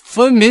你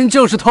分明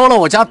就是偷了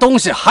我家东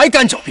西，还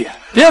敢狡辩！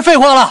别废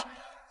话了，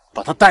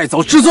把他带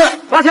走治罪。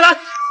拉起来！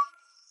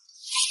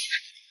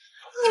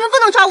你们不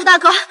能抓吴大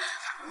哥，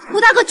吴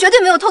大哥绝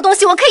对没有偷东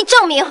西，我可以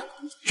证明。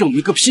证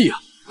明个屁呀！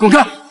滚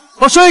开！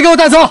把水给我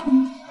带走！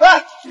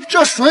哎，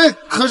这水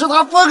可是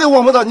他分给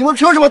我们的，你们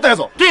凭什么带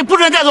走？对，不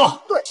准带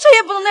走！对，谁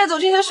也不能带走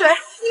这些水！你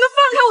们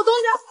放开我东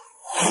家！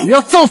你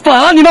要造反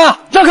啊！你们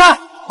让开！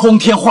光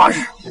天化日，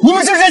你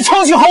们这些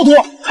强取豪夺，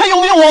还有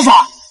没有王法？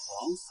王法？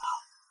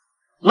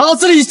老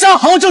子李家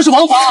豪就是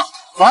王法！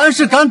凡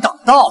是敢挡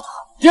道的，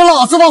给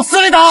老子往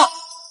死里打！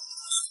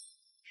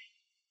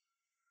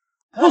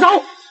住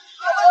手！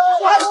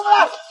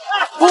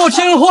不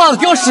听话的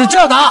给我使劲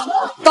打，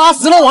打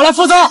死了我来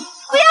负责！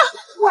不要！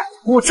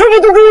我全部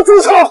都给我住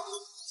手！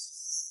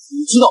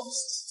你知道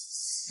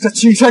这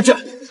青山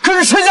镇可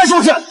是陈家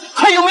重镇，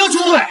还有没有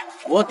军队？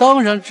我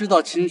当然知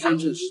道青山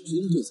镇是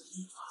军队在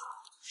军阀。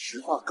实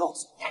话告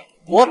诉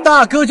你，我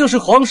大哥就是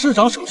黄师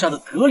长手下的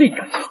得力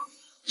干将，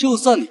就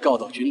算你告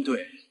到军队，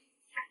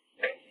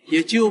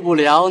也救不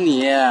了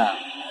你。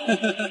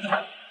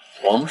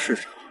黄师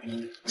长，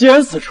既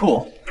然此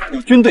处有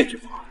军队之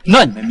法，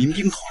那你们民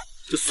兵团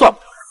就算不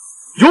了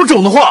什么。有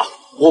种的话，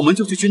我们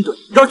就去军队，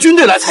让军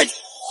队来裁决。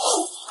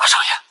大少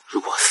爷，如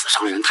果死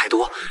伤人太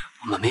多，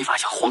我们没法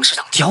向黄师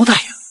长交代呀。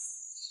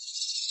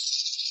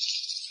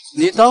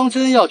你当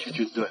真要去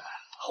军队？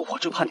我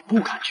就怕你不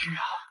敢去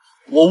啊！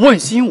我问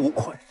心无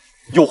愧，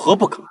有何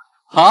不可？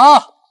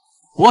好，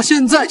我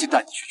现在就带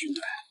你去军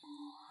队，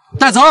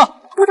带走。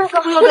吴大哥，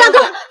吴大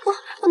哥，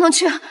不能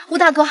去，吴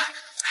大哥。哎呀，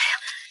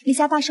李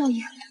家大少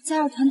爷在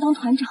2团当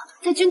团长，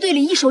在军队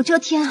里一手遮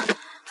天啊。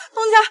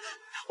东家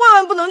万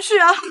万不能去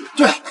啊！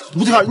对，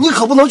吴天，你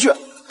可不能去。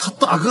他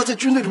大哥在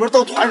军队里面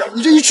当团长，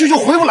你这一去就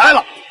回不来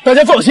了。大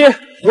家放心，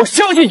我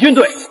相信军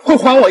队会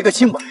还我一个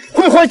清白，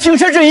会还青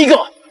山镇一个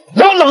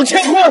朗朗乾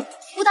坤。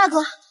吴大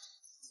哥，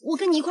我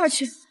跟你一块儿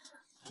去。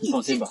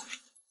放心吧，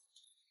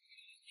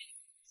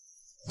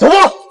走吧。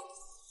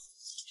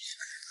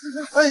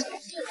哎，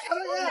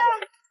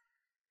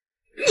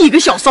你个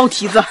小骚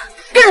蹄子，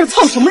跟着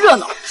凑什么热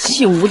闹？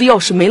姓吴的要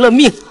是没了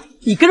命，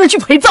你跟着去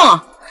陪葬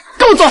啊！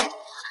跟我走。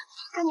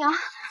干娘，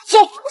走，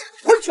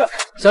回去。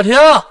小婷，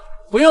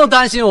不用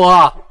担心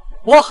我，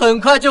我很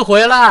快就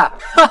回来。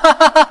哈哈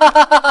哈哈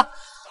哈哈！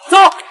走。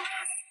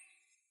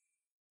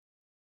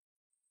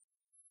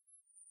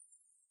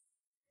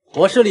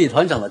我是李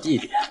团长的弟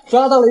弟，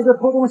抓到了一个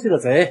偷东西的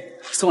贼，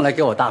送来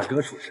给我大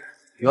哥处置。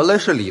原来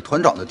是李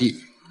团长的弟弟，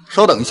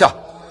稍等一下，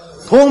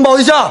通报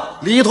一下，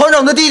李团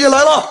长的弟弟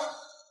来了。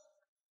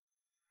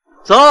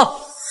走。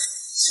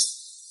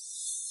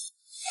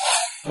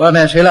外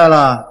面谁来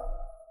了？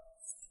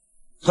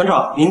团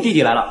长，您弟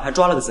弟来了，还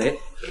抓了个贼。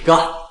哥，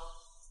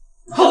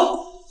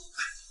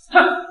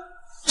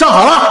站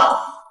好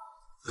了。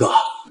哥，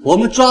我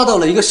们抓到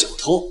了一个小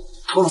偷，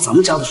偷了咱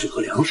们家的水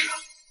和粮食，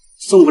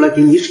送过来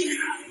给你使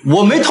用。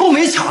我没偷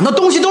没抢，那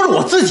东西都是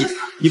我自己的，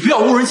你不要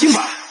误人清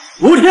白。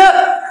吴天，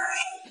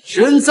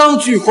人赃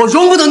俱获，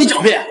容不得你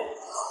狡辩。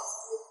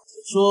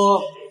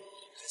说，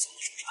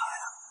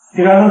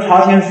既然能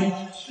查清楚，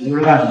你又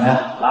是干什么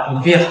呀？拉什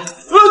么逼了？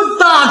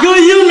大哥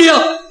英明！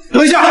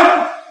等一下，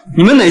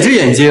你们哪只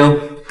眼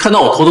睛看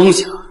到我偷东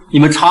西了？你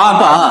们查案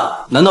办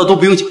案，难道都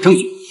不用讲证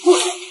据？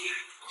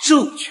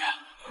证据？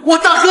我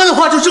大哥的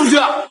话就是证据。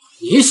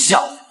你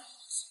小子，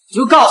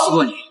就告诉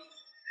过你，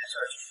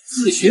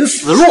自寻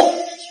死路，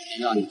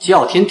让你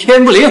叫天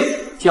天不灵，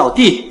叫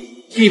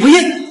地地不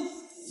应。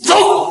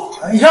走，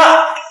等一下。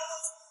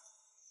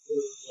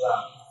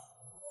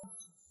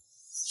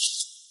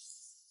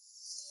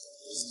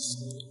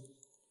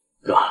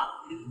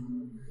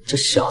这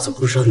小子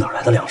不知道哪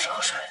来的粮食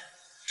和水，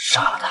杀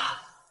了他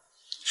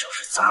就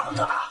是咱们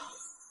的了。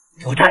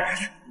给我站着！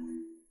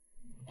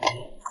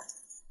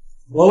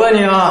我问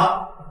你啊，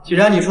既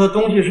然你说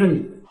东西是你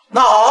的，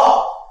那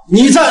好，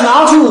你再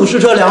拿出50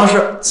车粮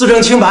食，自证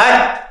清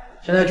白。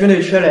现在军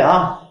队缺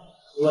粮，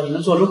如果你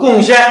能做出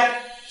贡献，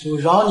就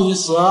饶你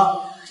死。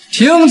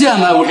听见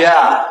没，吴天？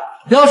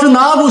要是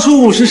拿不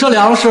出50车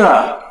粮食，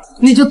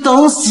你就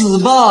等死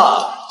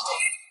吧。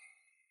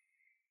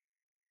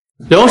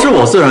粮食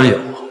我自然有，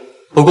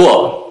不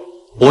过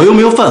我又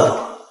没有犯法，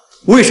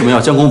为什么要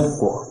将功补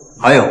过？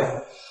还有，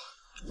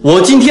我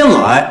今天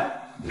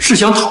来是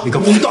想讨一个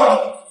公道。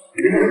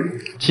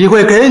机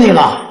会给你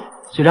了，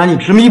既然你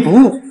执迷不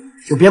悟，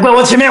就别怪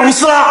我铁面无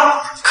私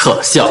了。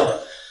可笑！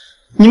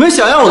你们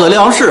想要我的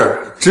粮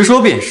食，直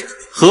说便是，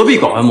何必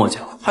拐弯抹角，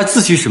还自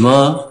诩什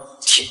么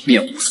铁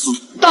面无私？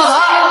大胆！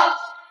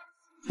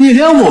你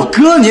连我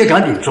哥你也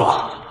敢顶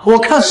撞，我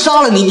看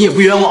杀了你你也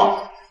不冤枉。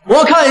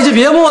我看你就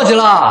别磨叽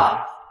了，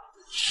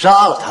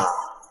杀了他，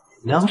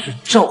粮食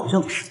照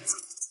样是咱。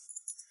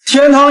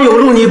天堂有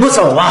路你不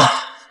走啊！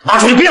拿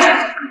出去毙了！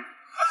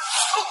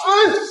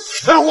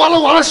哎，完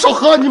了，少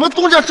河，你们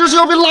东家这是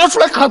要被拉出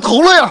来砍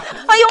头了呀！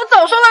哎呦，我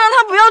早说了让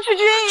他不要去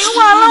军营，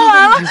完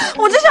了，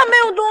我这下没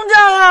有东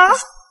家了。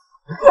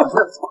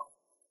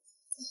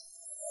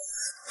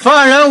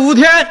犯人吴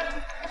天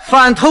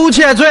犯偷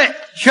窃罪，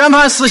宣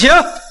判死刑，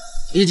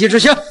立即执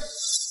行。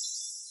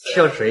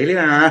叫谁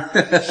了？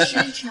师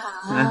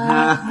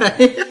长。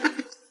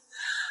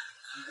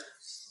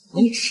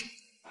你是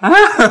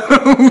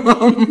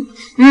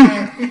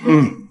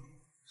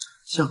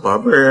小宝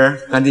贝儿，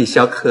俺的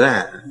小可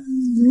爱，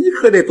你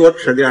可得多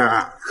吃点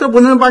儿，可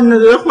不能把你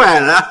饿坏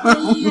了。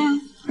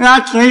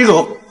俺听一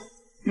口。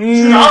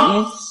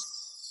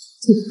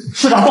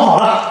市长不好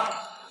了，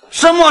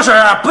什么事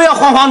儿不要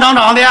慌慌张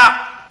张的。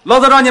老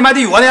子让你买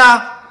的药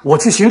呢？我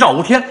去寻找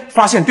吴天，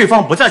发现对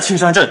方不在青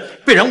山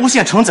镇，被人诬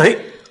陷成贼，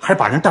还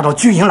把人带到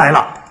军营来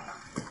了。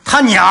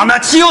他娘的，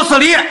岂有此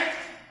理！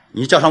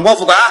你叫上王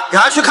副官，给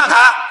俺去看看，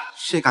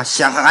谁敢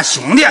陷害俺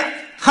兄弟，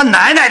他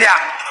奶奶的！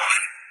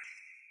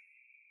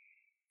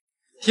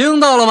听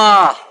到了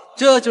吗？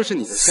这就是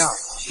你的下场，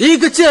一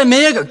个贱民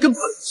也敢跟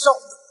本少。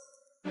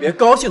别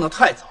高兴得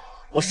太早，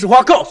我实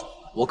话告诉你，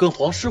我跟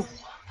黄师傅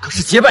可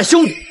是结拜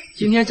兄弟。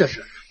今天这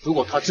事，如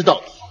果他知道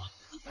的话，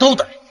都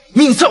得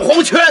命丧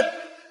黄泉。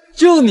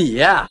就你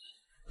呀，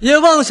也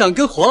妄想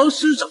跟黄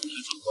师长扯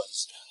上关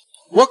系？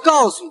我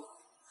告诉你，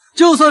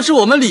就算是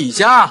我们李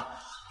家，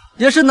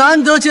也是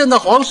难得见到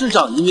黄师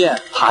长一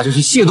面。他就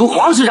是亵渎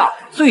黄师长，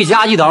罪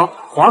加一等。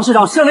黄师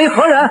长身为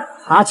何人？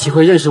他岂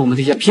会认识我们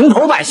这些平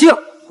头百姓？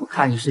我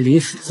看你是临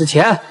死之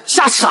前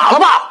吓傻了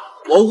吧？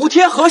我吴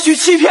天何须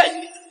欺骗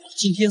你？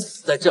今天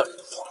死在这里的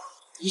话，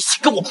一起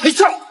跟我陪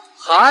葬。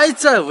还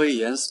在危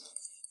言耸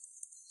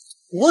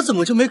听，我怎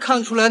么就没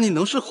看出来你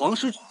能是黄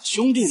师长的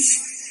兄弟呢？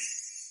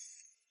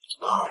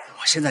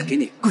我现在给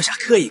你跪下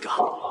磕一个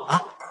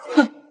啊！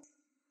哼，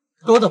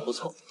说的不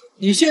错。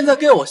你现在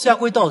给我下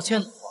跪道歉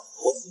的话，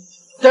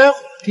我待会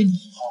儿给你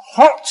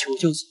好好求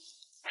求情。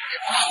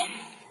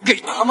给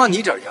他妈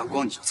你点阳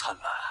光你就灿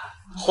烂。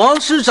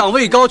黄师长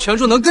位高权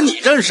重，能跟你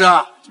认识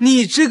啊？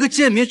你这个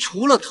贱民，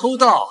除了偷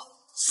盗，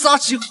撒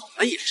起谎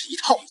来也是一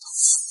套。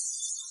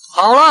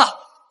好了，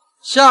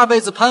下辈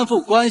子攀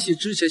附关系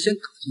之前先搞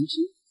清楚。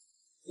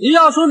你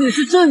要说你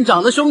是镇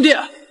长的兄弟，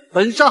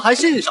本少还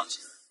信上去；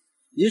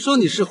你说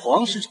你是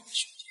黄师长的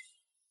兄弟，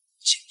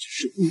简直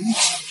是无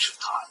稽之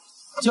谈。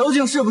究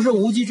竟是不是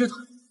无稽之谈，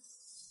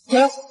待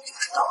会儿就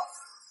知道了。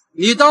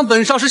你当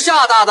本少是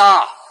吓大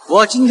的，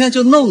我今天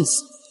就弄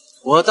死你，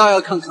我倒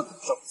要看看本少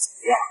怎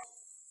么样。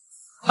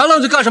还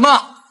愣着干什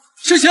么？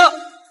实行！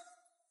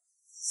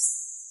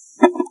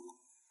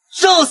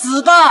受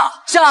死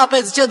吧！下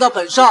辈子见到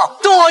本少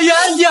躲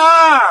远点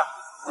儿！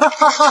哈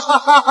哈哈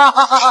哈哈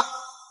哈哈！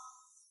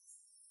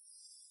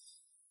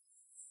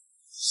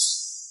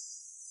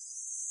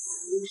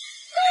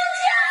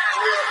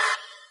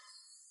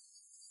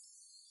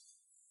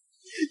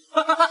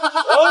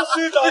黄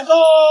师长到！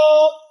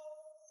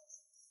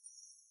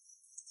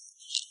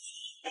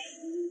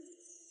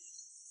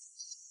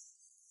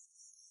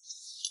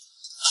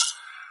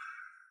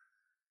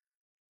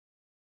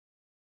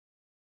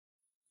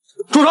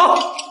住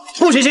手！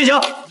不许进行！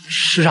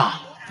师长，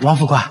王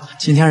副官，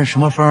今天是什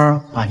么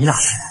风把你俩带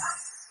来了？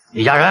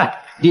李家人，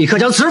立刻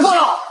将此人放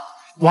了！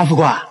王副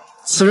官，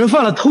此人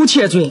犯了偷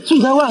窃罪，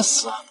罪该万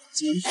死，怎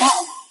么办？偷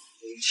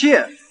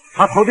窃？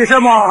他偷的什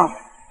么？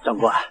长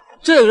官，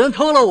这个人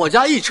偷了我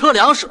家1车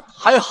粮食，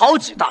还有好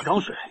几大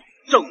缸水，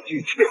证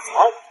据确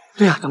凿。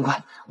对呀，长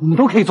官，我们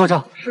都可以作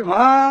证。是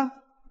吗？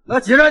那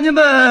既然你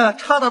们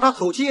查到他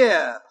偷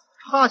窃，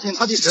查清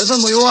他的身份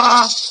没有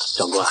啊？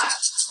长官，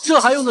这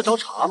还用得着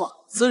查吗？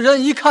此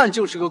人一看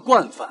就是个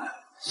惯犯，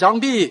想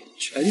必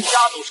全家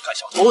都是干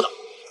小偷的。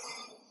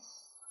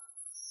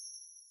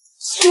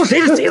说谁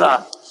是谁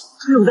了？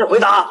还用再回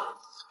答？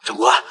长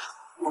官，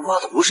我挖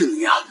的不是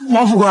你啊！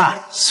王副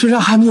官，虽然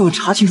还没有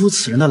查清楚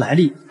此人的来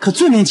历，可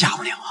罪名假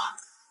不了啊。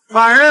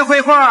犯人回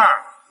话，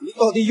你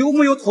到底有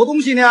没有偷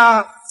东西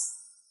呢？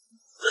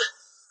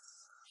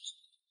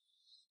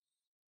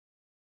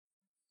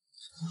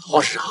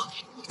皇室长，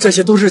这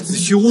些都是子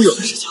虚乌有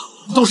的事情，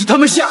都是他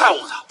们陷害我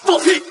的，放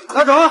屁！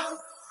老总，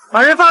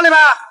把人放了吧。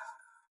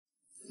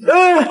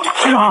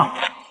师长，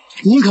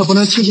您可不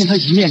能轻信他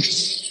一面之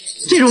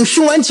词，这种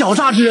凶顽狡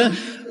诈之人，怎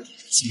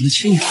么能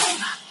轻易放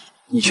呢？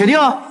你确定？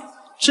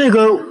这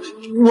个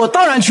我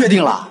当然确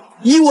定了。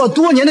以我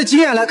多年的经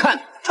验来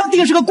看，他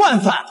定是个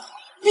惯犯，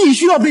必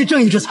须要被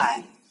正义制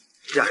裁。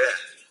家人，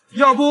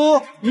要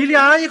不你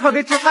俩人一块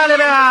给制裁了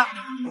呗？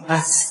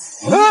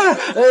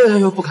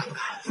不敢。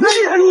你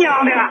他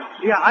娘的！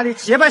俺的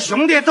结拜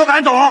兄弟都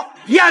敢动，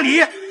眼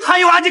里还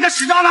有俺这个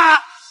师长吗？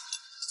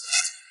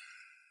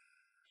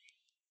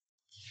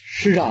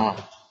师长，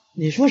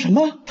你说什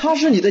么？他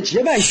是你的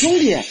结拜兄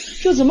弟？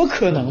这怎么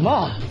可能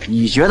嘛？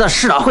你觉得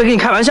师长会跟你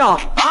开玩笑啊？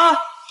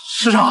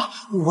师长，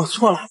我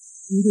错了，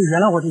您就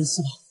原谅我这一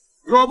次吧。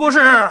若不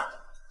是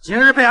今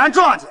日被俺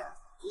撞见，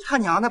你他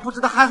娘的不知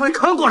道还会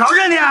坑多少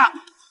人呢！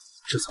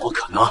这怎么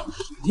可能？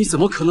你怎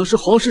么可能是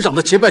黄师长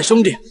的结拜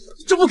兄弟？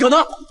这不可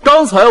能！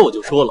刚才我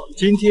就说了，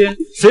今天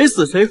谁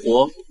死谁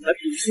活来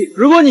比试。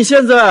如果你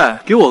现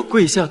在给我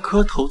跪下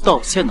磕头道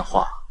歉的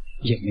话，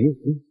也没有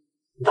用。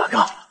大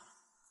哥，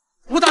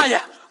吴大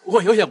爷，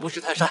我有眼不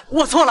识泰山，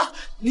我错了，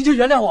您就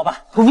原谅我吧。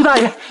吴大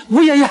爷，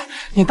吴爷爷，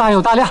你大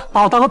有大量，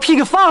把我当个屁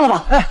给放了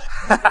吧！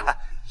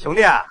兄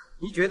弟啊，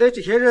你觉得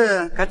这些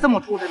人该怎么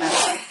处置呢？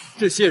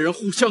这些人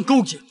互相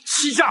勾结，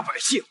欺诈百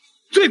姓，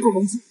罪不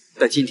容诛。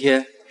但今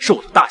天是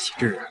我的大喜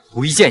之日，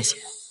不宜见血。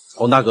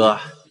黄大哥，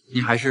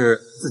您还是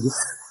自己死。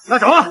那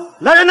走，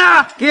来人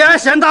呐，给俺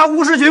先打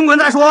50军棍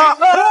再说。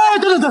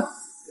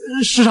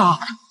对，师长，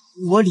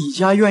我李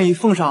家愿意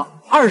奉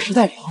上20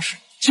袋粮食，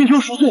请求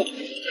赎罪。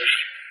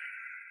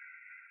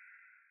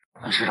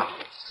师长，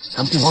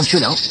咱不光缺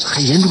粮，还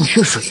严重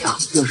缺水啊！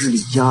要是李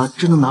家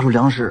真能拿出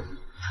粮食，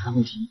那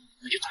问题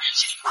那就暂时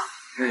解决了。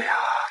哎呀，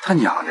他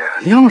娘的，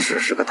粮食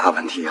是个大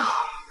问题啊！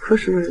可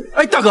是，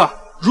大哥，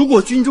如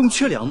果军中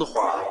缺粮的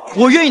话，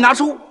我愿意拿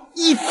出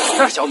100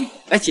袋小米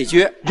来解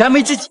决燃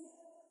眉之急。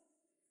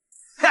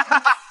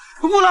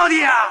吴老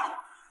弟啊，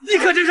你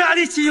可真是俺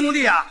的亲兄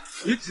弟啊！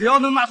你只要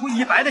能拿出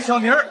100的小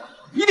米儿，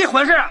你的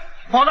婚事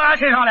包到俺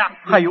身上了。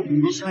还有，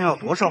你想要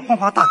多少黄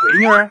花大闺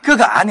女儿，哥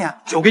哥俺呢，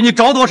就给你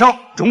找多少，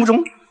中不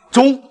中？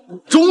中！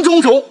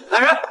来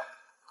人，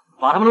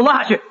把他们都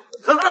拉下去，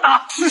狠狠的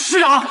打！师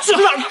长！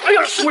哎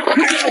呀，师长，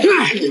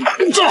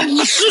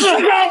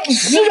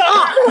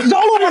饶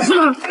了我！师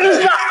长！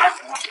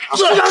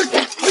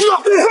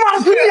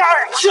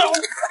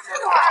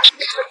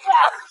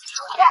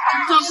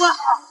长官，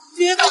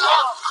别打！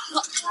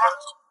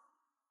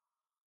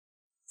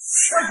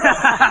行，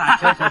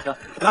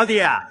老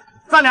弟，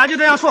咱俩就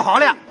这样说好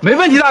了。没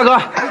问题，大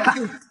哥。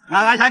那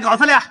俺先告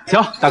辞了。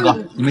行，大哥，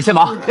你们先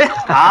忙。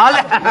好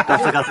嘞，告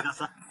辞。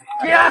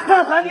别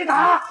狠狠地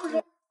打！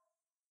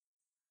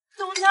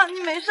东家，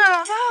你没事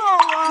了，太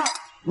好了。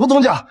吴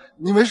东家，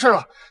你没事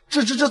了？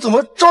这怎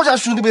么赵家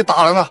兄弟被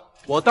打了呢？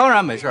我当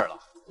然没事了，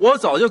我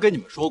早就跟你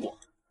们说过，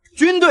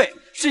军队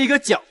是一个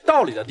讲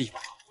道理的地方，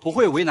不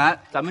会为难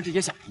咱们这些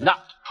小民的。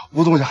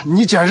吴东家，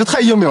你简直太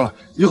英明了！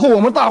以后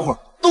我们大伙儿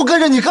都跟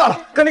着你干了，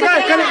跟你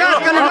干！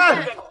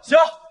行，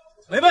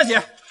没问题，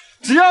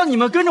只要你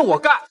们跟着我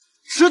干，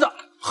吃的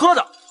喝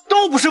的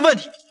都不是问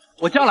题。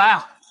我将来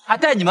还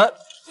带你们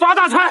发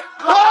大财！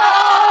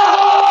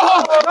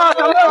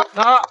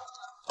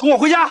跟我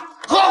回家。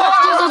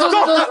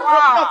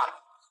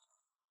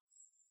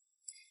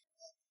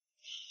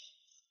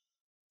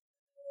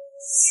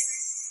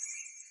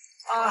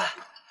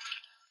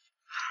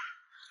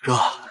走。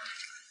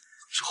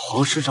这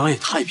黄师长也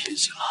太偏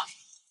心了，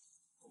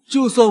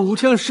就算吴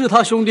天是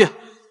他兄弟，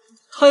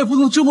他也不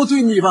能这么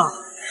对你吧？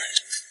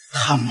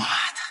他妈的，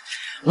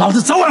老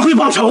子早晚会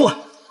报仇啊！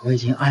我已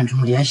经暗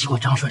中联系过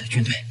张帅的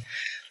军队，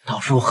到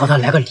时候和他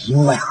来个里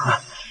应外合，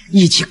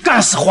一起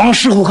干死黄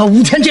师傅和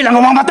吴天这2个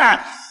王八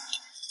蛋！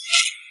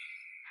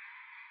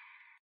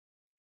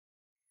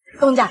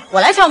东家，我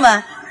来敲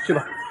门。去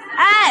吧。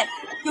哎，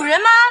有人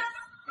吗？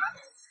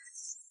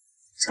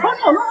吵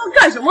闹闹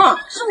干什么？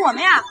是我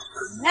们呀，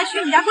来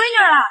娶你家闺女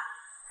了。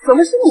怎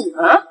么是你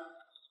们？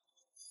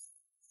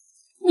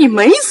你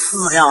没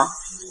死呀？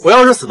我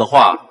要是死的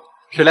话，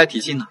谁来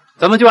提亲呢？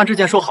咱们就按之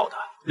前说好的。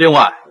另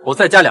外，我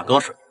再加2缸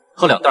水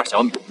和2袋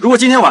小米。如果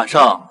今天晚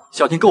上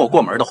小婷跟我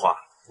过门的话，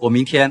我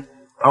明天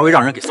还会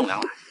让人给送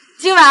粮来。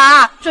今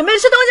晚准备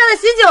吃东家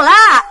的喜酒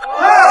啦！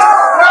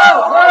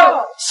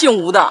姓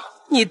吴的，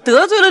你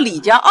得罪了李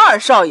家2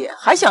少爷，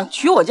还想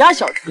娶我家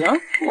小婷？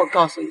我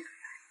告诉你，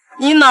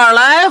你哪儿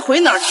来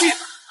回哪儿去，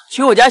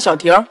娶我家小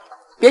婷，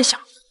别想。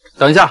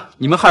等一下，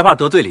你们害怕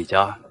得罪李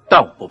家，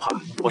但我不怕。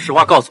我实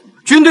话告诉你，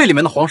军队里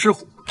面的黄师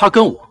傅，他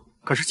跟我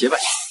可是结拜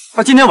兄弟，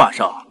他今天晚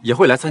上也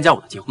会来参加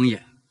我的结婚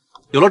宴。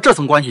有了这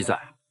层关系在，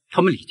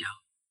他们李家。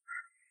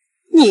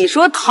你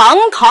说堂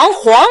堂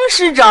黄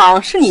师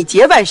长是你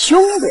结拜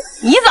兄弟，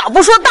你咋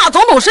不说大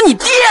总统是你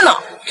爹呢？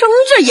睁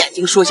着眼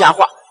睛说瞎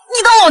话，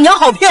你当老娘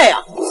好骗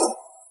呀？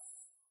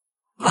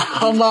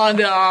慢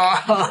点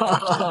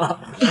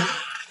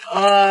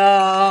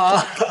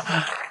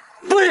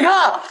对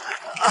看，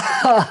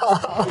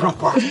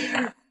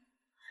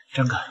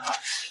张哥，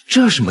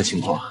这什么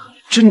情况？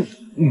这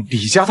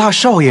李家大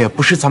少爷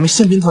不是咱们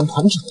宪兵团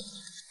团长，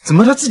怎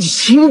么他自己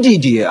亲弟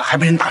弟还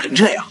被人打成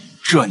这样？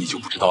这你就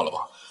不知道了吧？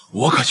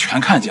我可全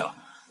看见了。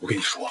我跟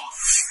你说，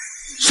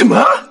什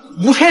么？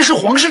吴天是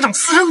黄市长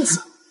私生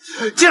子，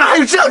竟然还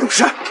有这种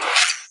事！你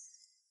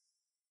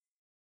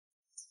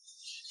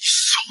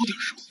小点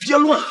声，别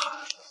乱喊。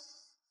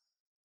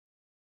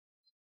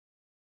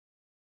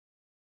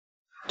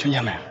听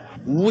见没？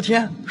吴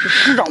天是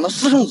师长的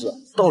私生子，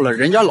到了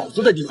人家老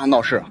子的地盘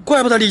闹事，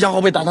怪不得李家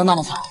豪被打得那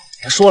么惨。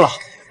别说了，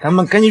咱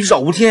们赶紧去找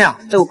吴天呀，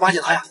再不巴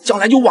结他呀，将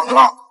来就晚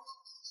了。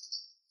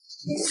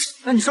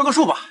那你说个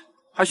数吧，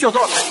还需要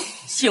多少钱？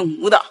姓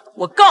吴的，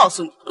我告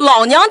诉你，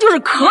老娘就是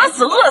渴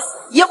死饿死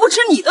也不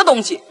吃你的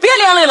东西，别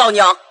连累老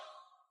娘。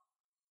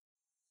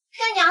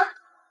干娘，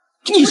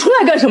你出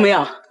来干什么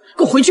呀？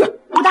给我回去！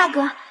吴大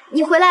哥，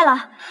你回来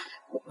了。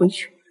我回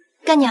去。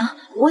干娘，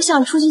我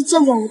想出去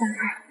见见吴大哥。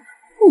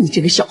你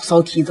这个小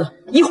骚蹄子，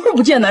一会儿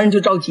不见男人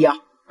就着急啊！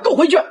给我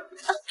回去！吴大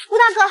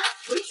哥，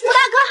吴大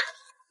哥，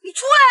你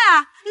出来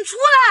啊！你出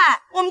来！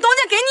我们东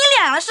家给你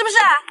脸了是不是？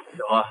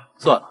有啊，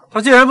算了，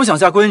他既然不想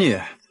嫁闺女，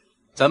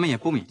咱们也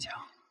不勉强。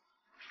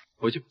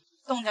回去。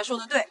东家说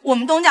的对，我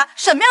们东家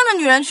什么样的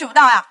女人娶不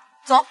到呀？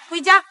走，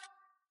回家。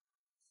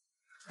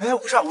哎，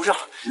吴少，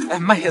哎，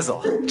慢些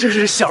走，这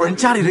是小人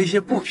家里的一些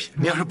布品，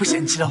你要是不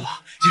嫌弃的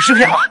话，就收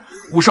下吧。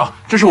吴少，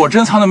这是我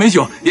珍藏的美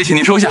酒，也请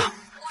您收下。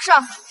吴少，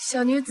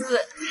小女子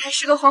还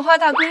是个黄花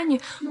大闺女，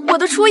我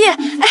的初夜，哎，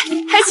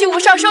还请吴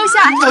少收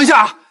下。等一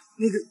下，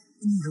那个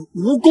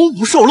无功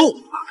不受禄，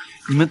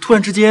你们突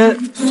然之间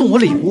送我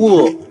礼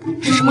物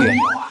是什么缘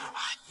由啊？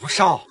吴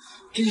少，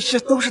这些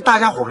都是大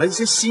家伙的一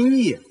些心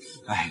意，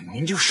哎，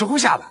您就收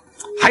下吧，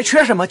还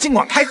缺什么尽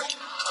管开口。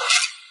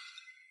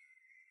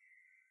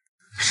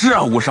是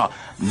啊，吴少，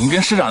您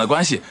跟师长的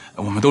关系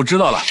我们都知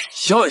道了，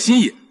小有心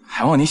意，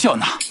还望您笑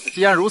纳。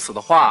既然如此的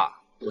话，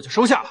我就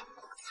收下了。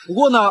不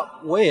过呢，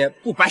我也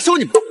不白收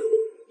你们。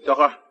小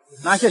何，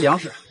拿一些粮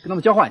食跟他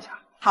们交换一下。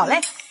好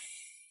嘞。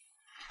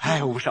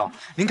哎，吴少，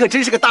您可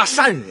真是个大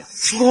善人呀！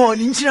不过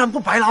您既然不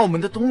白拿我们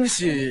的东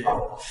西，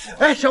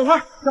哎，小花，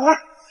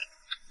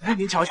哎，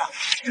您瞧瞧，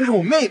这是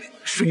我妹妹，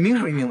水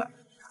灵的，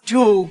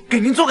就给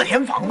您做个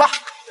填房吧。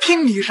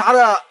聘礼啥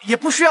的也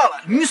不需要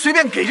了，您随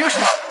便给就是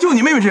了。就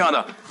你妹妹这样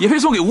的，也配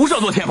送给吴少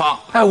做填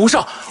房？哎，吴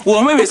少，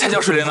我妹妹才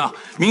叫水灵呢，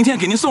明天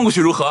给您送过去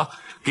如何？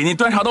给您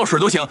端茶倒水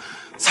都行，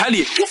彩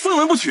礼我分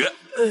文不取。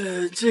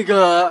这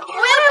个我也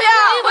不要！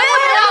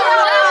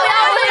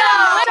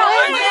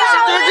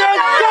姐姐，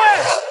对，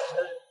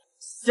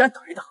先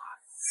等一等啊，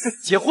这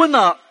结婚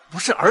呢不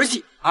是儿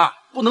戏啊，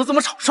不能这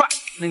么草率。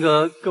那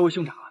个各位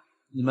兄长，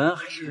你们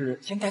还是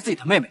先带自己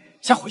的妹妹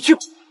先回去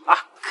吧。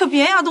啊，可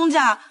别呀，东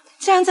家。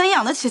既然咱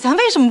养得起，咱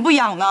为什么不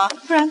养呢？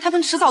不然他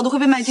们迟早都会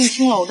被卖进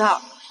青楼的。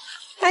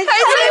还请吴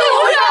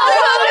少可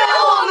怜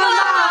我们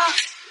吧！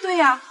对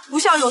呀，无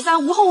孝有三，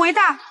无后为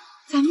大，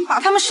咱们把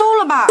他们收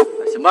了吧。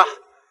行吧，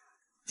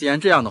既然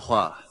这样的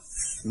话，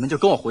你们就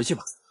跟我回去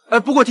吧。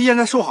不过提前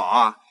再说好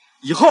啊，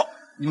以后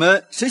你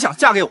们谁想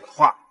嫁给我的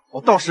话，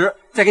我到时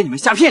再给你们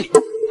下聘礼啊。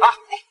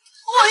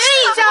我愿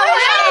意嫁，我愿意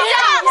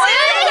嫁，我愿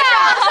意嫁，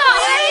我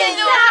愿意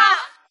嫁。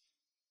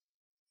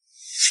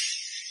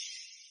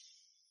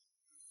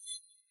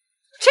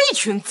这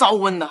群糟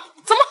瘟的，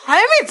怎么还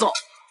没走？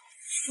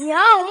娘，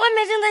外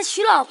面正在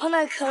娶老婆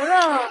呢，可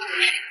乐。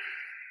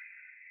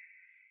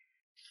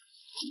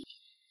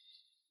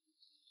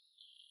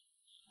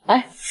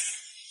哎，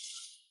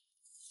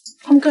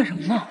他们干什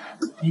么呢？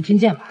没听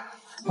见吧？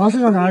王市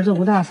长的儿子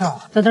吴大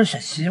少在这儿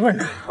选媳妇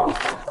呢。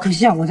可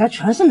惜啊，我家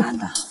全是男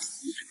的。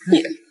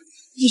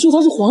你说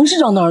他是黄市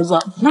长的儿子？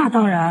那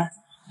当然，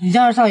李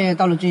家二少爷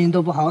到了军营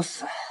都不好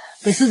使，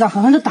被市长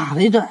狠狠地打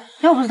了一顿。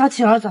要不是他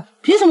亲儿子，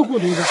凭什么护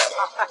犊子？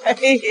哎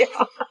呀，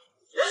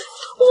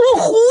我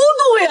糊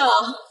涂呀！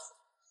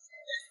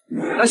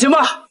那行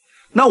吧，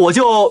那我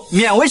就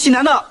勉为其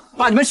难的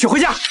把你们娶回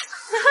家。好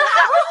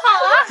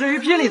啊。至于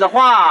聘礼的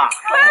话，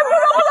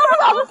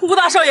不走！吴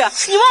大少爷，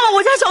你忘了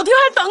我家小婷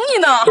还等你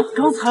呢。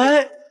刚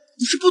才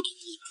你是不同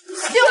意？就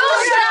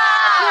是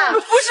啊。不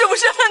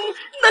是，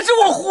那是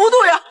我糊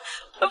涂呀。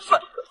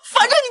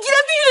反正你今天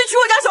必须得娶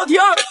我家小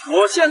婷。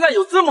我现在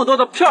有这么多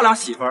的漂亮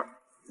媳妇儿，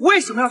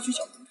为什么要娶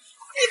小婷？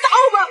你打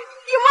我吧，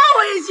你骂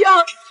我也行。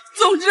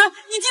总之，你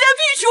今天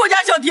必须娶我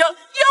家小婷，你让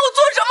我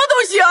做什么都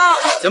行。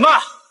行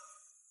吧，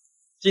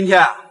今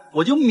天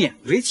我就勉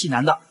为其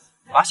难的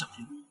把小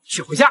婷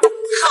娶回家。好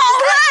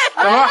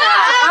嘞！小花，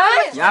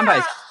你安排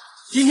一下，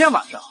今天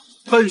晚上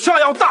本少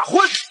要大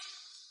婚。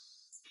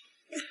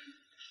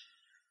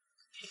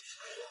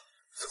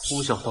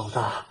从小到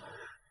大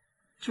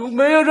就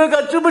没有人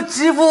敢这么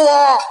欺负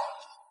我。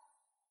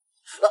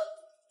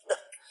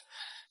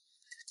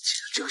既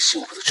然这个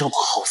幸福的这么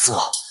好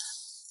色，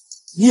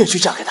你也去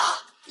嫁给他？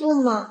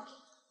不嘛，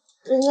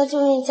人家就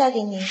愿意嫁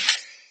给你。听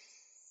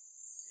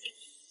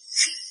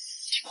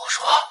我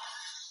说，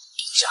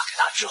嫁给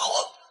他之后，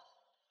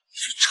你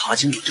去查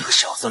清楚这个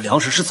小子粮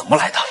食是怎么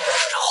来的，然后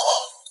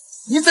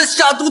你再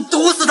下毒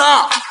毒死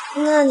他。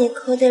那你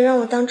可得让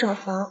我当长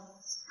房。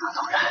那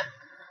当然，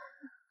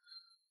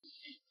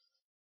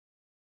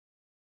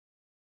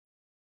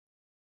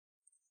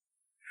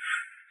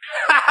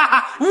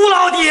吴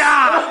老弟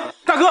啊，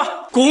大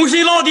哥，恭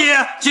喜老弟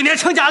今天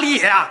成家立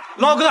业啊！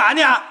老哥俺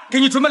呢给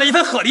你准备了一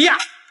份贺礼呀，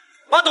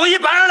把东西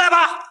搬上来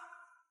吧。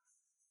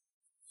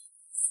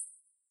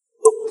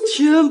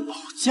天宝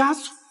家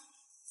族，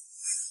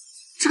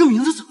这个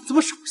名字怎么这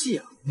么熟悉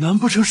啊？难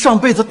不成上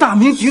辈子大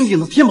名鼎鼎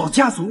的天宝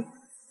家族，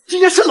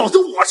竟然是老子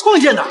我创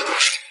建的？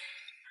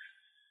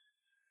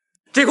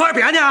这块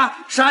匾呢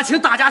是俺请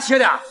大家写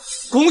的，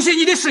恭喜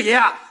你的事业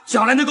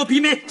将来能够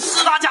媲美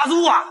4大家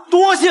族啊！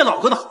多谢老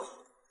哥的好，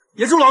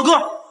也祝老哥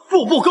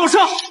步步高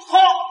升。好，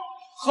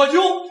喝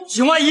酒，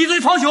今晚一醉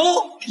方休，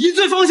一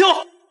醉方休。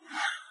行。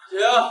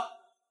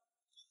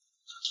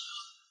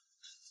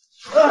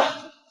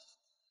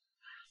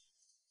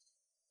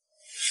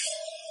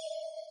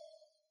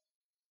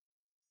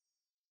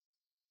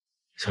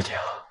小姐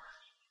啊，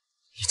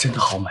你真的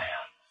好美啊！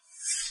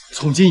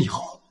从今以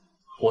后，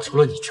我除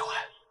了你之外，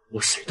我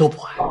谁都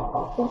不爱。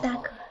吴大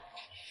哥，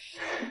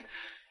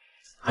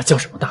还叫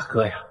什么大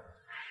哥呀？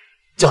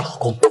叫老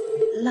公。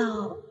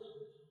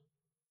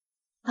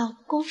老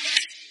公。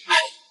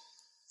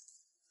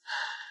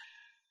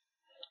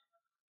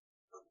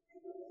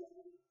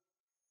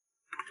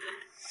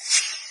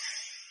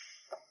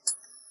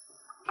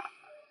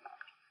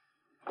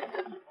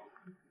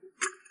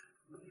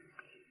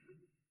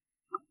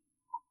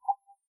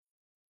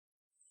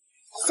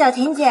小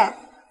婷姐，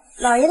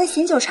老爷的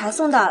醒酒茶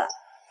送到了。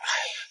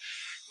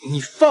你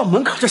放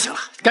门口就行了，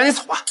赶紧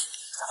走吧。咱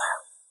们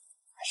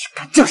还是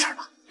干正事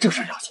吧，正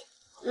事要紧。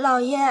老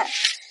爷，哎呀，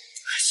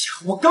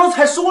我刚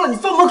才说了，你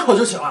放门口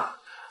就行了。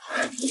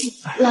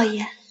老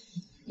爷，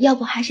要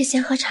不还是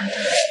先喝茶吧。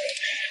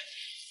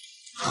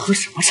喝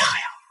什么茶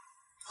呀？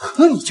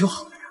喝你就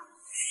好了呀。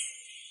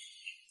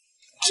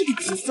这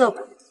个急色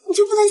鬼，你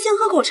就不能先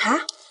喝口茶？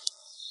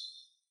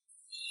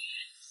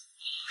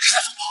实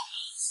在走不好，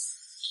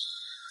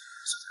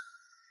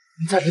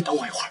你在这等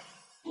我一会儿，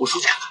我出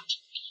去看看。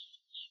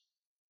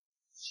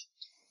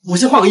我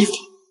先换个衣服。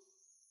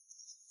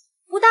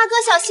吴大哥，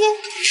小心！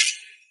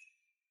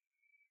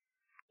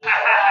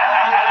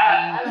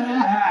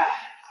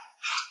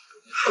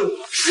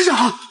师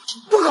长，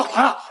不好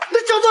啊！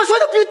那张大帅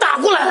的兵打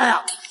过来了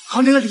呀！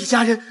他那个李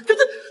家人，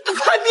他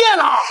叛变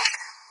了！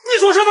你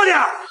说什么呢？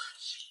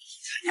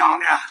娘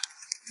的，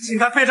竟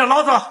敢背着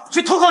老子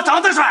去投靠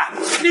张大帅！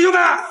弟兄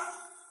们，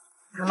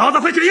老子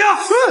会这样！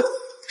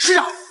师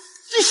长，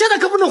你现在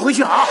可不能回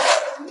去啊！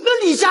那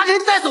李家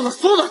人带走了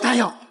所有的弹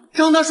药，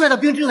张大帅的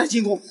兵正在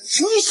进攻。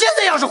你现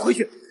在要是回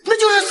去，那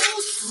就是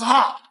送死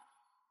啊！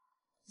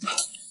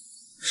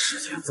事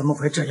情怎么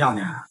会这样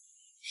呢？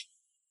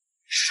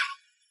是啊，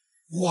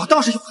我倒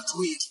是有个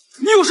主意。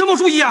你有什么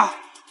主意啊？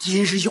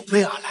今日有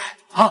备而来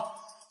啊，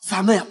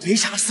咱们呀没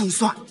啥胜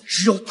算，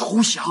只有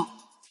投降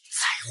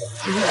才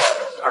还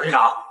我。二队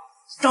长，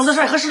张德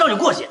帅和师长有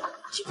过节，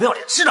你不要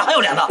脸，师长还有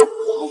脸呢。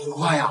黄副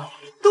官呀，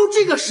都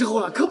这个时候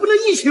了，可不能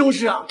意气用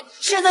事啊！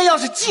现在要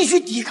是继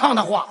续抵抗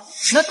的话，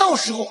那到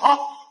时候啊，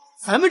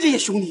咱们这些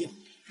兄弟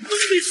都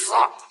得死。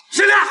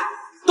行了，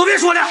都别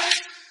说了，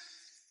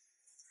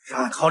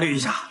让俺考虑一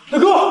下。大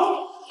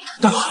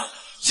哥，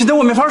现在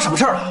外面发生什么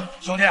事了？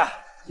兄弟，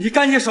你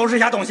赶紧收拾一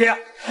下东西，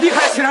离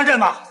开青山镇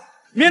吧，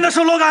免得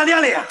受老干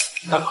连累。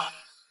大哥，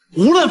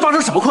无论发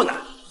生什么困难，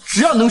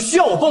只要能需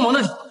要我帮忙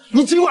的地方，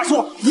你尽管说，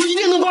我一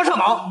定能帮上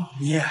忙。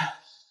你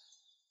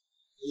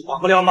帮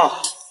不了忙，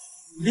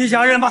李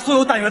家人把所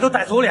有弹药都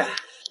带走了，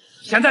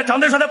现在张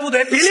德帅的部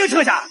队兵临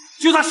城下，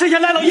就算神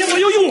仙来了也没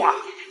有用啊！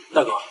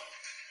大哥，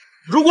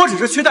如果只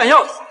是缺弹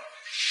药的话，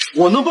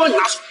我能帮你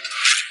拿出来。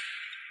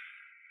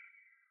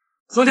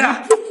兄弟，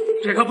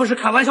这可不是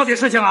开玩笑的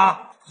事情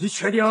啊！你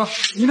确定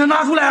你能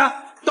拿出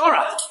来？当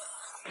然，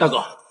大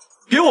哥，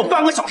给我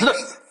半个小时的时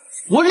间，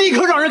我立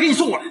刻让人给你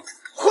送过来。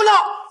胡闹！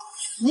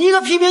你一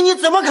个平民，你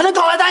怎么可能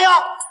搞来弹药？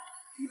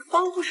你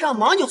帮不上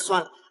忙就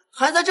算了，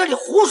还在这里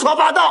胡说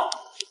八道，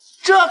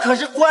这可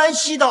是关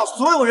系到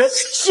所有人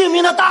性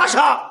命的大事，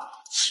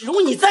岂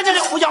容你在这里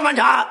胡搅蛮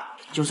缠？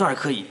就算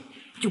是可以，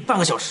就半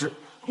个小时，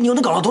你又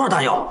能搞到多少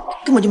弹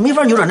药？根本就没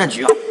法扭转战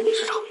局啊！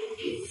师长，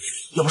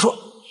要不说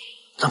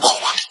咱跑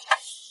吧。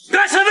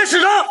俺身为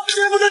师长，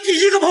绝不能第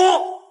一个跑。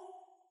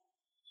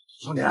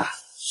兄弟，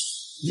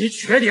你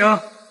确定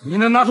你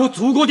能拿出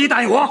足够的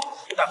弹药？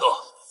大哥，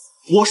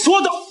我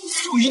说到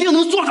就一定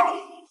能做到。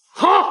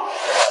好，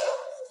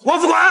王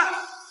副官，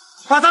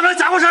把咱们的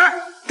家伙事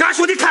给俺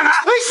兄弟看看。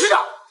哎，师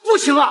长，不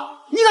行啊！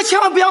你可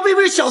千万不要被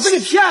这小子给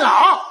骗了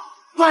啊！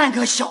半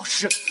个小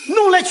时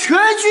弄来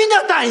全军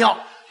的弹药，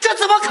这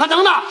怎么可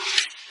能呢？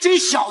这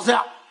小子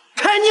呀，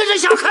肯定是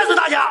想害死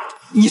大家。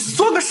你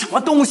说个什么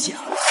东西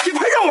啊？你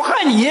配让我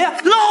害你？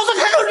老子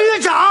可是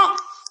旅长，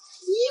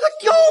你一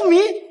个刁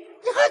民，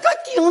你还敢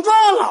顶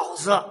撞老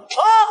子啊？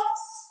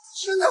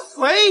现在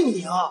怀疑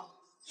你啊，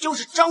就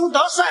是张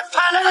德帅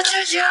派来的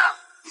奸细。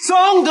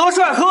张德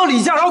帅和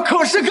李家饶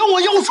可是跟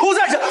我有仇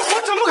在身，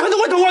我怎么可能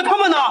会等过他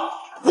们呢？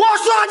我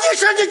说你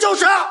是你就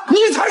是，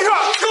你才是！够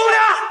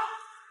了！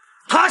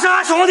他是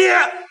俺兄弟，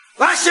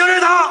俺信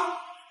任他，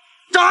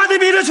让俺的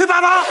兵人去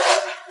帮忙。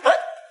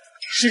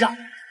师长，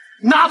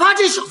哪怕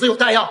这小子有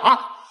弹药啊，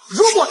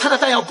如果他的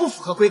弹药不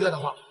符合规格的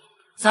话，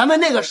咱们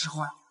那个时候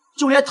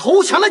就连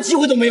投降的机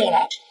会都没有了。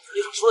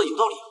李少说的有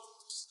道理，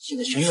现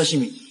在玄月的性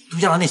命都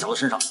压在那小子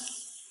身上，快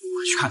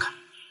去看看，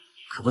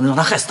可不能让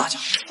他害死大家。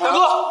大哥，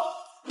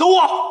等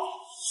我。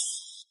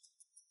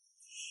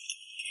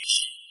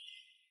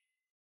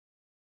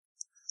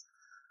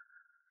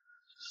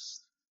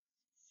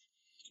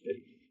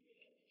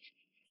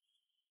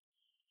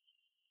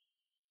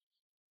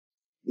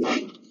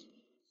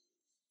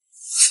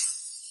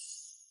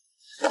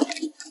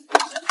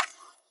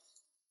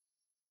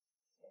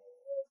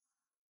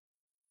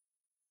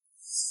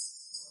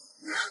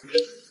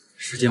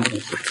时间不能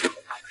快进，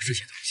这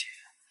些东西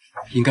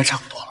应该差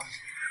不多了。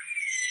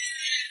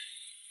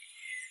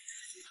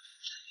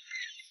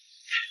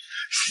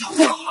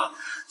不好了，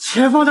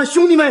前方的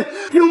兄弟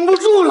们顶不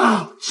住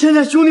了，现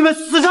在兄弟们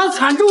死伤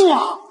惨重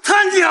啊！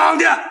他娘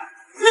的，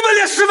你们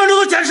连10分钟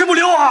都坚持不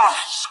了啊！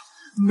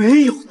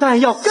没有弹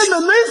药，根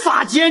本没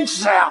法坚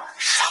持呀！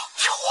是啊，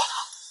别活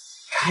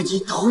了，赶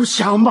紧投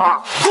降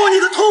吧！投你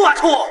个头啊！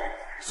投！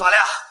算了，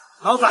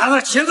老子还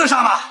是亲自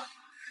上吧，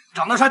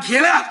长得算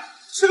拼了。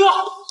师哥，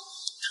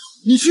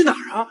你去哪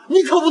儿啊？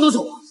你可不能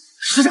走啊！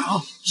师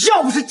长，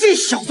要不是这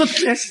小子拖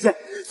延时间，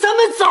咱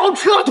们早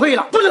撤退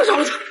了。不能饶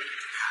了他！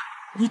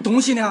你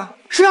东西呢？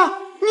是啊，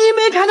你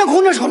没看他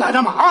空着手来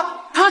的吗？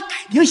啊，他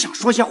肯定想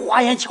说些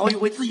花言巧语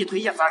为自己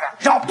推卸责任，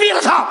让毙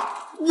了他！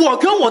我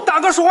跟我大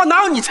哥说话，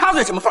哪有你插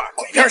嘴什么份儿？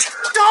滚一边去！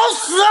找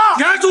死啊！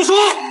给俺住手！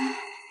兄弟，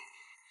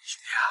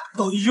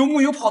到底有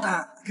没有炮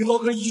弹？给老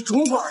哥一句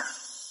准话。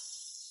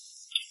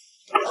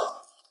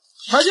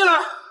快进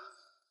来！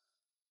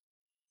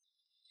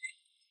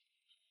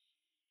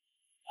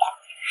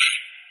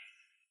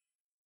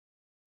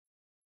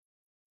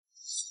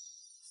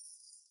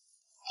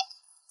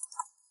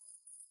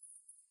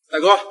大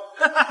哥，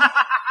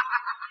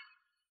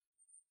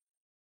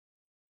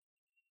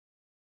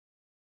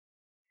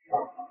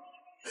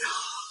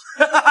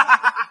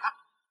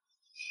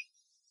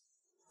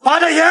把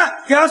这些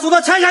给俺送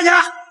到前线去。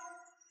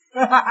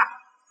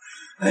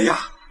哎呀，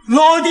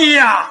老弟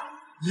呀，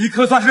你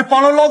可算是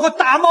帮了老哥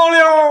大忙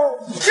了。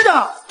是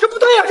的，这不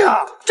对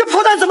呀，这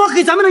炮弹怎么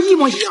和咱们的一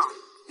模一样，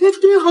连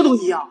编号都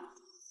一样？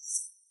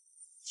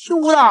姓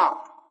吴的，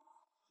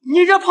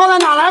你这炮弹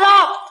哪来的？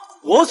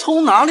我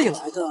从哪里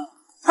来的？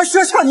还需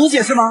要向你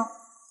解释吗？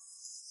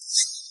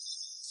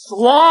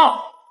说，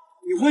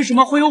你为什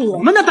么会有我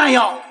们的弹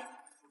药？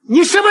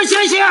你是不是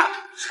奸细？是啊，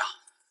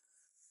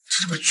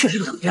这不是确实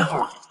有他的编号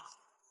吗？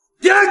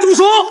别住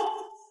手！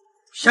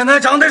现在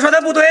张队说的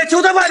部队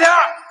就在外边，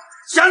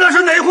现在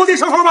是内讧的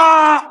时候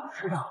吗？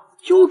是的，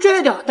就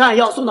这点弹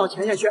药送到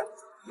前线去，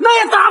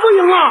那也打不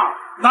赢啊！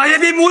那也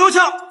比木有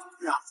强。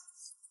是啊，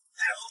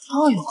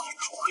倒有个主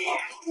意，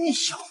那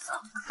小子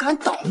敢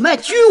倒卖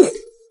军火，说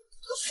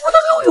的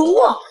都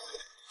有啊！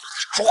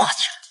抓起来！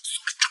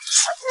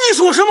你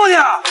说什么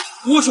呢？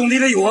我兄弟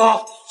的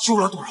药救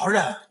了多少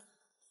人？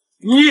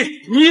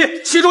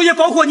你其中也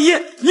包括你，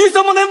你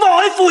怎么能忘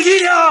恩负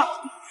义呢？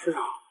是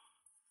啊，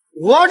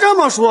我这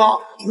么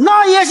说，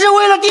那也是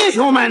为了弟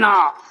兄们呢。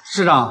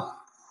师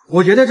长，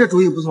我觉得这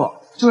主意不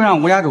错，就让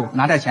吴家主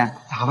拿点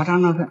钱打发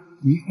张振奋，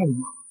离开人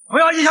嘛。不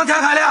要异想天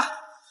开了，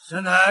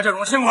现在这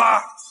种情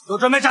况，都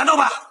准备战斗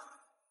吧。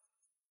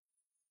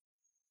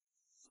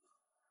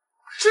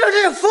师长，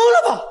这是疯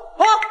了吧？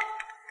啊！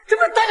这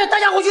不是带着大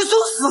家伙去送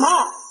死吗？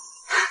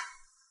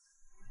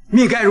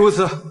命该如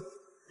此，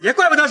也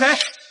怪不得谁。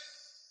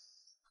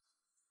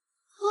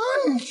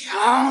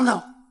娘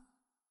的！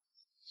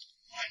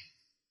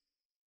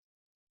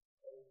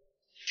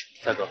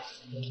大哥，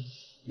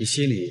你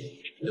心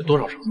里有多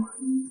少伤怀？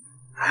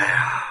哎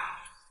呀，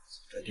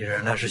这敌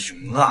人那是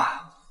凶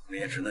啊，我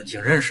也只能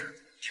尽人事，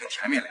听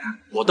天命了。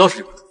我倒是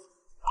有个主意，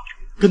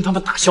跟他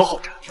们打消耗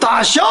战。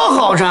打消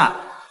耗战？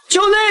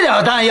就那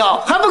点弹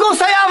药还不够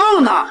塞牙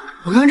缝呢！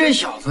我看这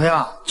小子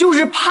呀，就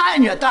是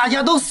盼着大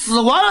家都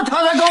死完了，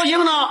他才高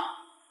兴呢。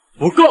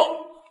不够，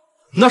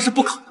那是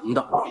不可能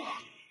的。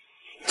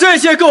这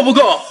些够不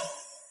够？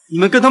你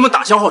们跟他们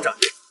打消耗战。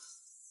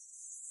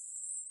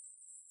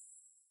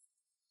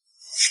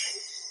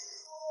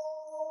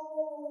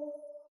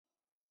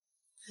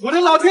我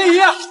的老天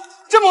爷，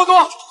这么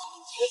多！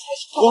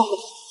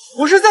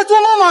我是在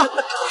做梦吗？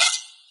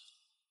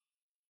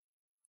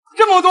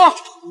这么多！我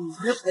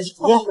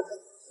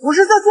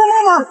是在做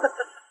梦吗？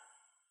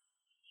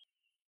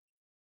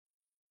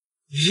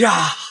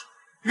呀，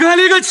俺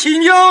那个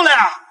亲娘了！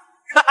哈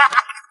哈哈！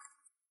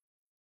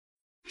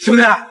兄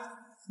弟，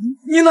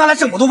你拿来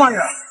这么多玩意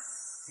儿，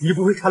你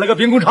不会开了个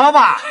兵工厂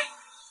吧？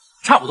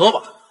差不多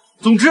吧。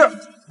总之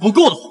不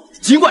够的话，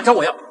尽管找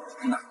我要。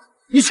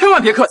你千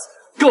万别客气。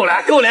够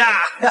了，够了！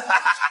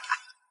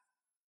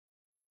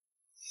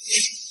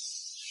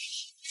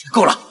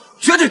够了，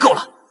绝对够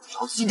了！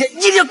老子今天一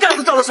定要干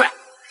死赵德帅！感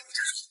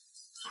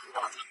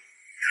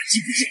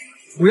激不尽，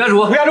吴家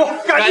主，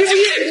感激不尽！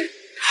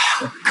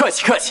客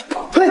气客气。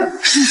嘿，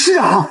师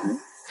长，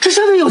这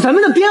上面有咱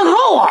们的编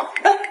号啊！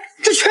哎，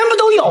这全部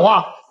都有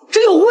啊！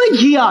这有问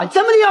题啊！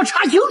咱们得要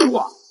查清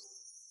楚。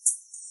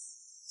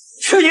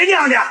去你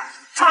娘的！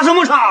查什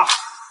么查？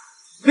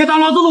别挡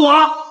老子路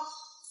啊！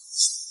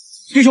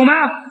弟兄们，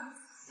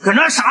跟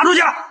着杀出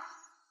去！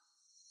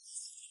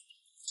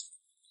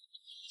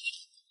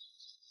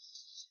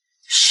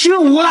姓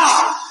吴的，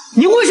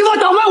你为什么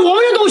倒卖我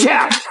们的东西？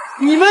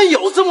你们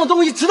有这么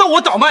东西值得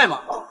我倒卖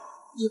吗？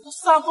你们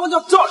撒谎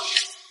叫赵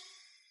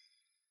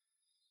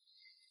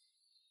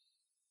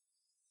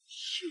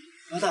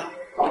老大，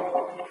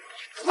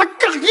我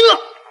长定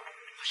了，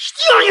一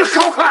定让你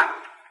好看！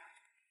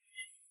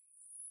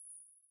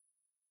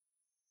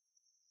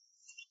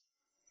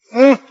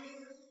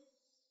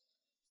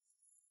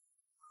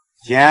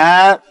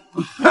钱，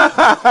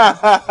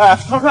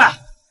少帅，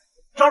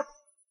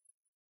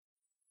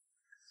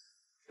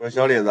说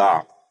小李子，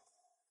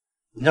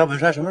你找本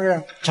帅什么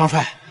事？张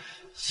帅，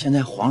现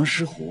在黄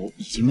狮虎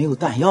已经没有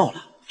弹药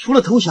了，除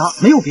了投降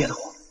没有别的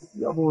活，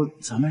要不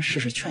咱们试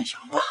试劝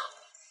降吧？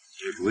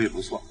这主意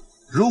不错，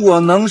如果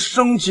能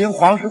生擒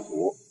黄狮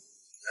虎，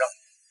让你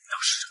当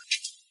市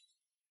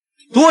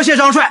长。多谢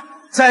张帅，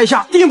在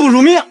下定不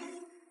辱命。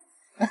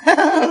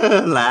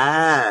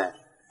来，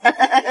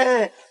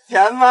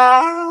钱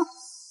吗？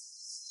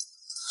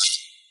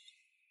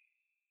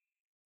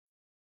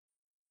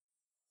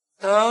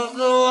等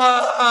着我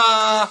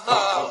啊！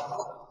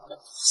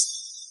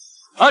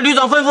旅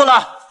长吩咐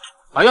了，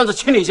把院子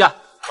清理一下，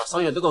把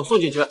伤员都给我送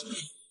进去。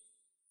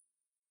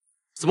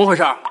怎么回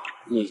事？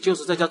你就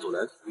是这家主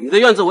人，你的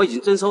院子我已经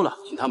征收了，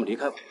请他们离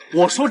开吧。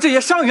我说这些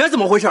伤员怎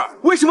么回事？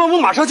为什么不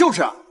马上救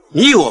治？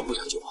你以为我不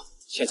想救啊？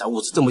现在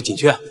物资这么紧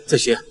缺，这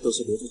些都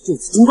是留着救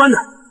治军官的，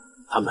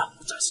他们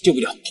暂时救不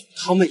了。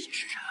他们也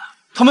是人啊，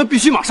他们必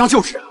须马上救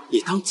治啊！你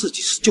当自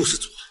己是救世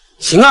主？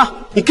行啊，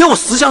你给我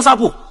10箱纱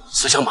布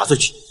，10箱麻醉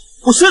剂，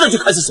我现在就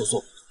开始手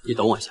术。你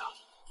等我一下，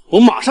我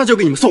马上就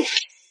给你们送。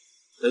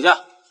等一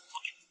下，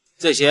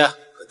这些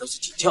可都是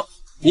紧俏，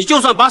你就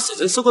算把死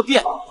人收个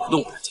遍，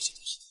弄回来这些东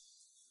西，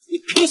你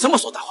凭什么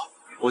说大话？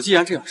我既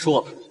然这样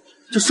说了，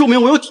就说明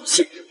我有底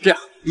气。这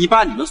样，你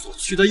把你们所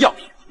需的药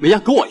品每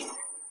样给我一份，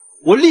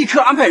我立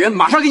刻安排人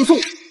马上给你送。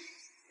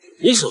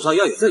你手上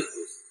要有这个东西，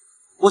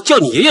我叫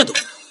你爷爷都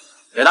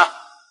给他。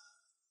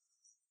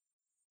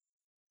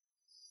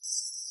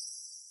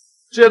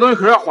这些东西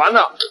可是要还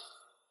的，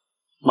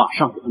马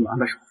上给他们安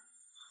排手续，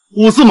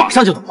物资马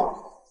上就能到。长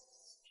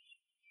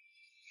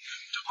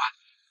官，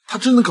他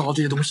真能搞到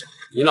这些东西？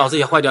你脑子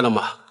也坏掉了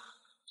吗？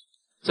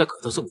这可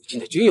都是武进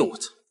的军用物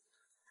资，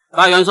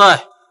大元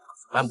帅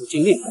颁布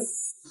禁令，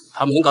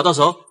他们能搞到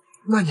手？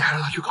那你还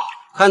让他去搞？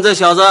看这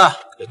小子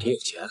也挺有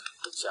钱，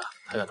等下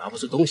他要拿不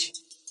出东西，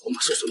我们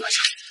速速拿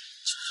下。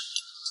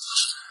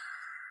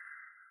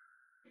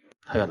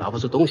他要拿不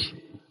出东西，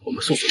我们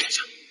速速拿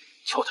下，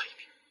敲他一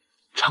遍。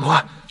长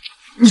官，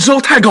你招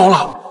太高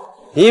了。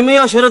你们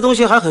要学的东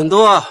西还很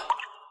多啊，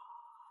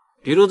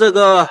比如这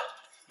个。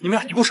你们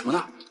俩嘀咕什么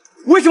呢？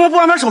为什么不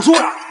安排手术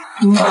啊？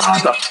妈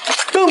的，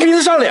蹬鼻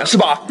子上脸是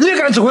吧？你也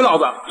敢指挥老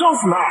子？找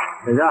死呢！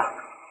等着，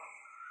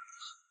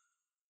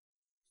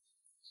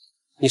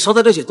你收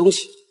的这些东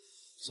西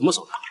什么时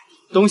候拿？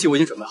东西我已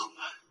经准备好了，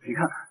你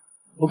看看，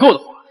不够的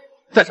话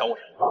再找我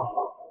人。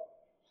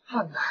他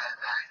奶奶，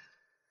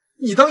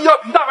你当药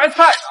品大白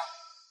菜呢？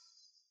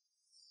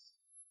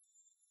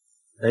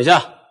等一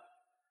下，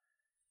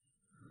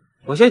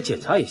我先检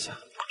查一下，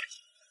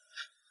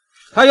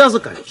他要是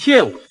敢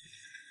骗我，这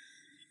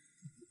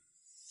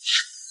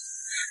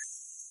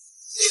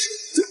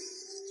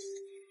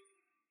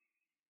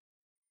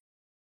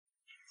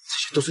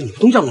些都是你们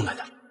东家弄来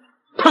的，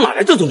他哪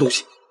来这种东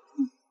西？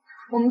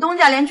我们东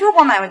家连军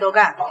火买卖都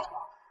干，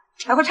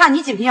还会差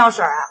你几瓶药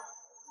水啊？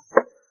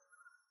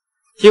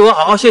替我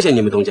好好谢谢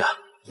你们东家。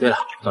对了，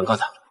转告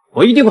他，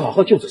我一定会好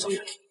好救治伤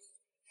员。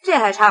这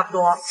还差不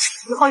多，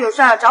以后有事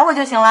找我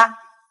就行了。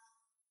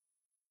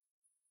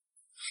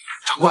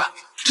长官，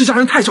这家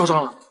人太嚣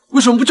张了，为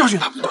什么不教训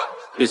他们一顿？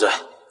闭嘴！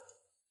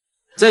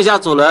这家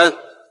主人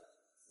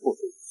不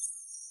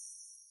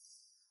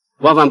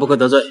万万不可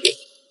得罪，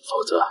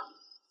否则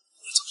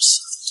你就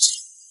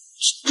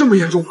是这么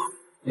严重吗？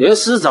连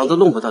师长都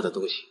弄不到的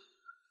东西，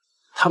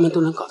他们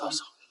都能搞到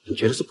手，你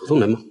觉得是普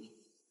通人吗？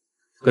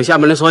跟下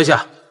面人说一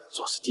下，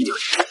做事低调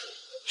点。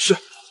是。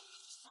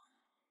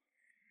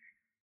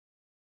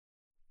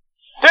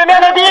对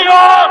面的弟兄，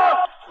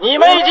你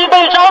们已经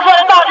被张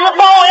帅的大军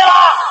包围了，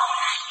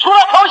除了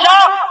投降，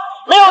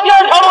没有第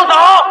二条路走。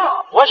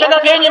我现在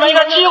给你们一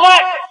个机会，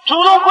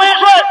主动归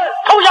顺，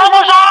投降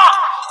不杀。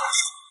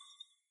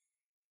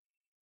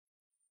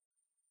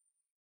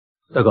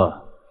大哥，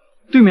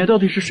对面到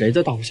底是谁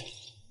在大呼小叫？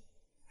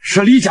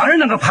是李家人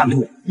那个叛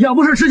徒，要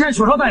不是之前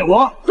血烧带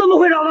我，怎么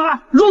会让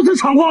他如此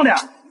猖狂的？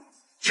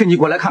请你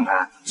过来看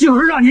看，就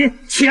是让你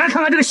亲眼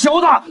看看这个小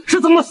子是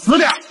怎么死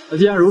的。那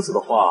既然如此的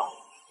话，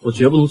我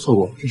绝不能错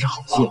过这场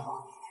好戏。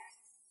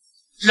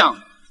让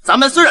咱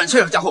们虽然缺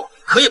少家伙，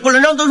可也不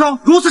能让对方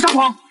如此猖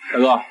狂。大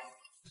哥，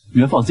你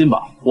们放心吧，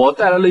我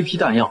带来了一批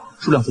弹药，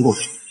数量足够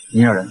多，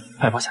您让人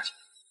派发下去。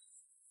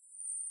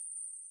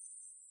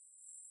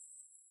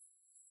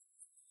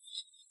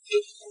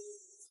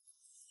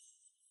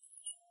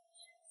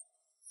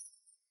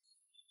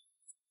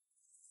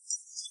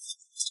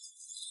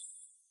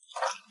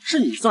是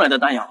你送来的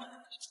弹药。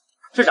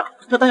市长，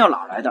这弹药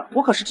哪来的？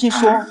我可是听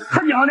说。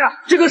他娘的，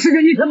这个事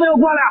情一天没有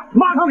过来，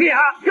马上给俺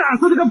干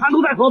死这个叛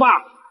徒再说吧。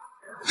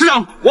市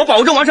长，我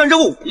保证完成任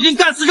务，一定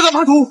干死这个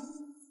叛徒。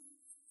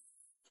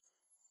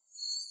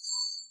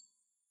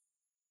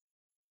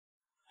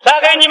再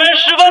给你们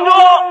10分钟，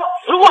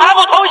如果还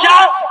不投降，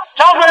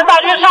张主任大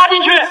军杀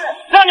进去，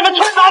让你们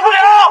寸草不留。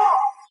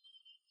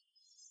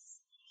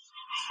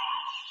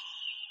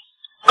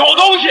狗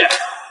东西，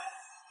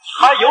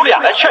还有脸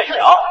来劝降？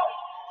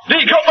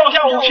立刻放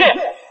下武器，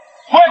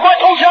乖乖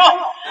投降！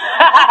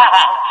哈哈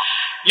哈！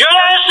原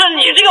来是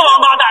你这个王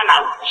八蛋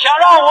呐！想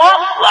让我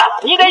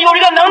死，你得有这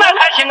个能耐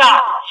才行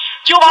啊！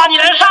就怕你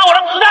连杀我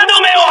的子弹都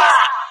没有啊！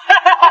哈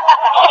哈哈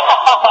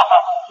哈哈！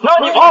那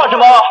你怕什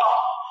么？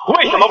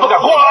为什么不敢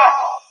过来？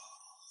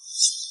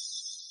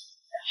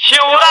姓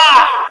吴的，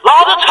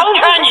老子成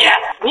全你！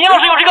你要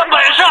是有这个本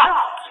事，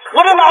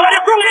我这脑袋就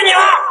送给你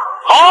了。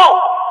好，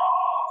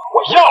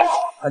我要。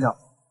排长，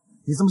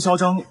你这么嚣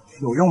张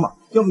有用吗？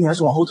要不你还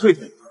是往后退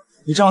退，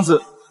你这样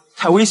子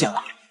太危险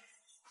了。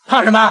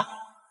怕什么？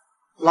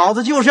老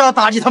子就是要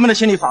打击他们的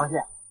心理防线。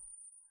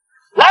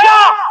来呀，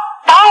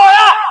打我呀！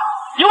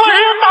有本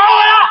事就打我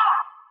呀！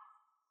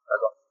大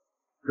哥，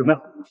准备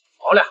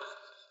好了。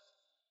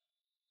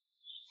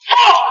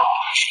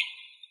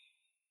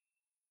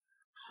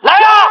来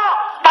呀，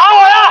打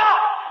我呀！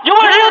有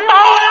本事就打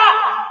我呀！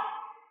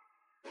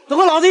都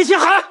跟老子一起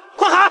喊，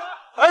快喊！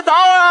来打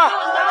我呀！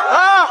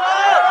啊！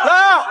来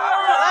呀！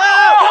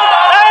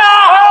来呀！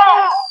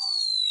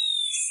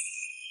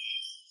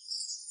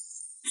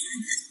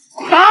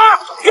打！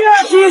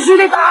继续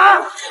的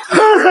打，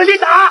狠狠的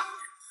打！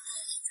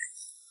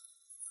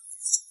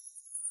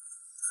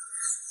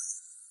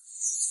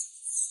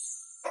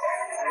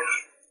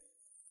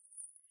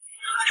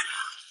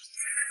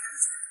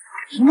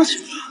什么情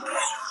况？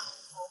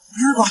你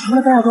把他们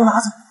的弹药都拿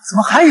走，怎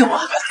么还有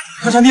啊？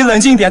团长，你冷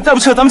静一点，再不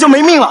撤咱们就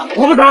没命了。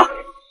我不走。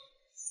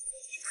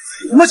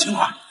什么情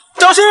况？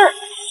小心！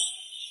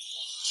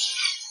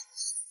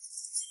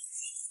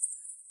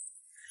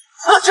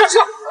撤！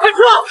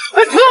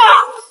快撤！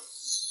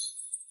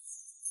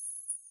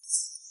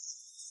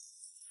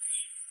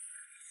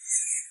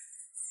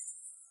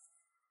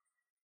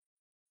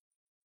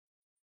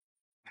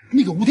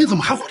那个吴天怎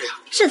么还活着呀？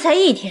这才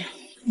1天，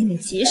你们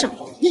急什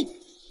么？你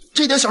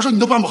这点小事你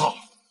都办不好。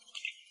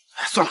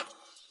哎，算了，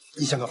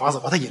你想个法子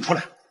把他引出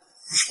来，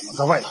我们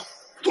在外头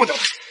剁掉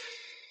他。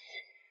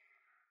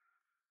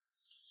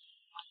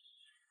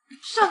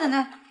少奶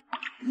奶，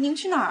您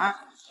去哪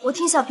儿？我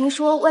听小平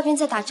说外边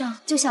在打仗，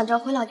就想着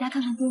回老家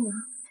看看爹娘。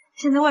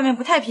现在外面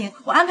不太平，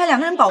我安排2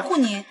个人保护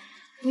您。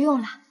不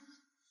用了，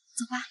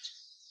走吧。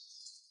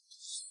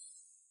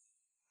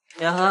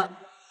严恒，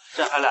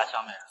这还俩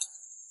小美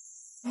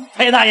人，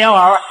陪大爷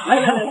玩玩。来。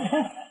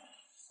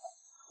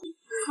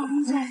小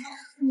平仔，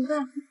怎么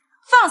办？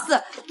放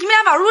肆！你们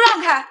俩把路让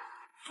开！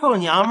臭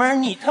娘们儿，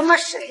你他妈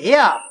谁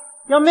呀？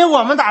要没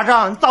我们打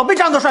仗，你早被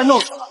张德帅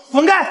弄死了！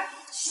滚开！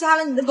瞎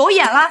了你的狗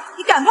眼了！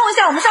你敢碰一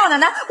下我们少奶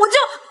奶，我就……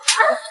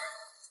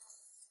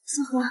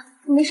思和，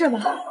你没事吧？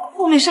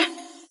我没事。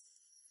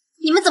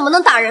你们怎么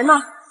能打人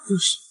呢？就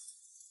是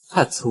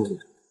太粗鲁，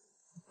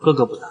哥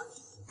哥不打，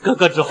哥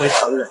哥只会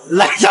承认。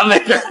来，小美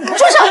人，住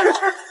手！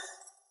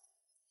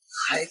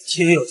还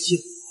挺有兴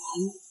趣，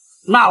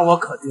那我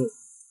可就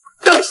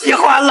更喜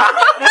欢了。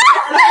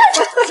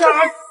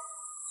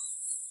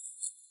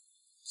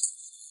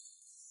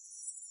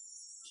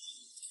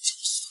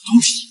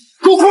东西，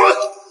给我滚！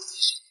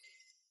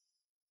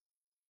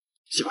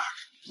媳妇儿，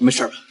你没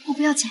事吧？我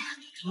不要紧。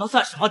这能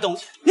算什么东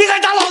西？你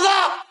敢打老子？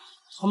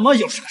他妈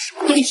又是个什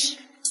么东西？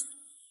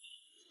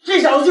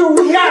这小子就是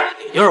吴天，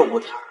又是吴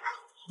天。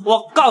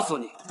我告诉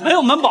你，没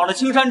有门堡的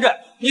青山镇，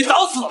你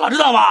早死了，知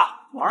道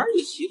吗？玩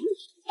一行。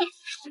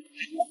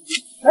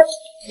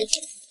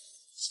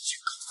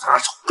撒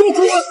手，给我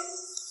滚！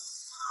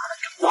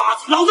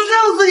老子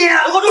弄死你！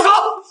给我住手！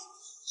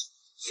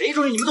谁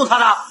说你们动他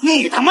的？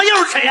你他妈又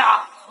是谁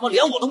呀？我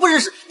连我都不认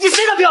识，你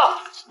谁的兵？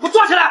给我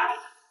抓起来！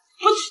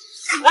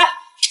来，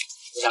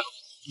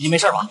你没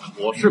事吧？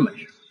我是没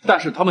事，但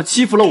是他们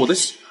欺负了我的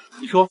喜儿，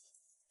你说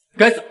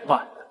该怎么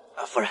办？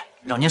夫人，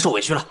让您受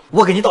委屈了，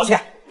我给您道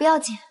歉。不要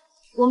紧，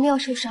我没有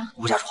受伤。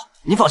吴家主，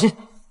您放心，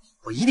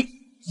我一定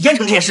严惩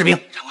这些士兵。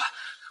长官，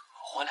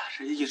我俩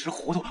是一时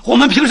糊涂，我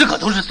们平时可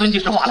都是孙技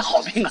师画的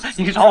好兵啊！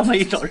你饶我们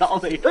一手，饶我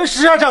们一手。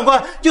是啊，长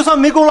官，就算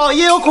没功劳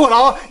也有苦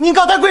劳，您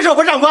高抬贵手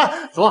吧，长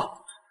官。说，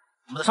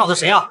我们的上司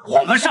谁啊？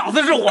我们上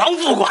司是王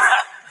副官。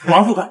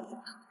王副官，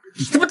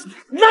你他妈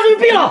那是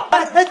病了！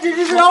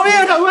这是饶命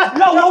啊，长官，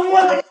饶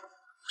我！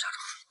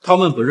他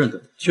们不认得，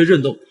却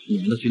认斗，你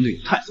们的军队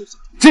也太粗糙，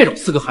这种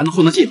4个还能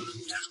混得进吗？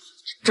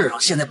这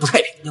让现在不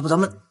太平，要不咱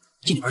们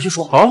进里边去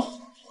说？好，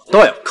我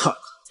倒要看看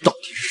到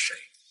底是谁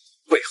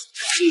背后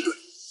在敌对。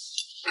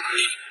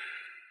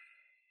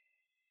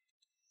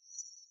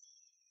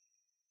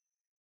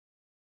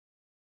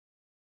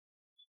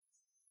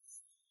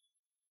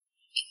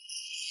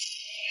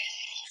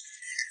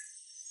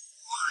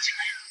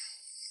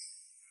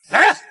来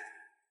人！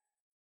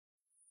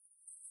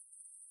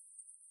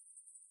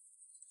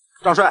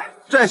张帅，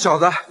这小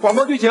子谎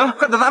报剧情，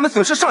害得咱们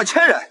损失上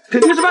千人，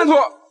肯定是犯错。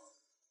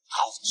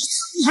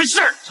没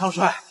事，张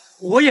帅，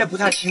我也不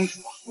太清楚，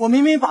我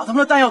明明把他们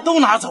的弹药都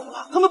拿走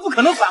了，他们不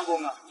可能反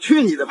攻啊！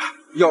去你的吧！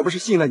要不是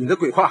信了你的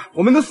鬼话，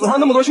我们能死上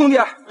那么多兄弟。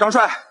张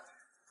帅，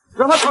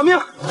让他偿命！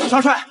张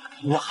帅，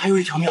我还有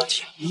一条妙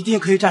计，一定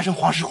可以战胜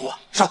黄石虎。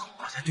上，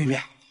我在对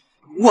面，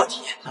卧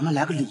底，咱们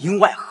来个里应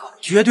外合，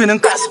绝对能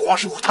干死黄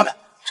石虎他们。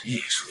这主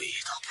意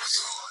倒不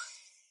错。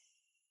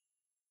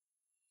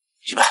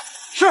去办。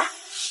是。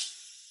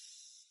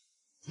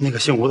那个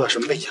姓吴的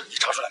什么背景？你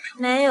查出来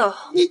没有？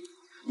没有。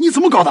你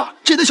怎么搞的？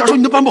这点小事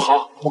你都办不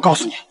好？我告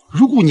诉你，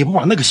如果你不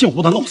把那个姓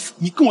吴的弄死，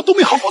你跟我都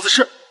没好果子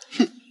吃。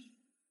哼！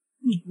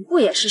你不过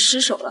也是失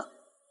手了，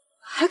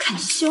还敢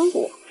凶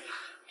我？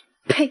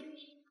呸！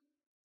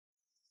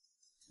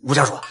吴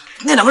家主，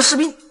那两个士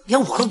兵连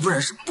我都不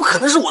认识，不可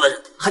能是我的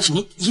人，还请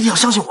您一定要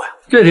相信我呀。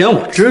这点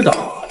我知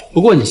道，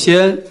不过你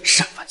先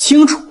审问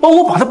清楚，帮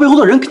我把他背后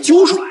的人给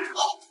揪出来。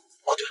好。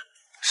哦，对了，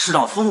市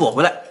长封我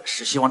回来，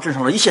是希望镇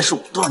上的一切事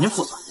务都让您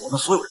负责，我们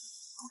所有人都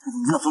注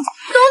重您的吩咐。东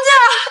家，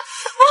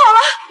不好了，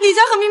李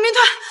家和民兵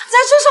团在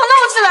车上闹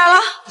起来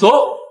了。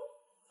走，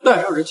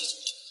带上人去。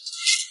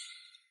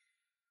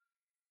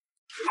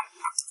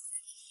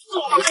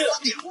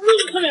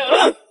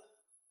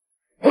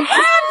哎，别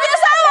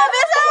杀我！别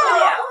杀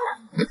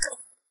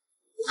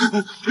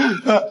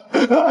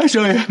我！少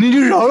爷，您就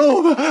饶了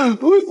我吧，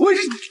我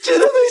是真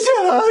的没钱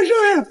了，少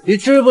爷。你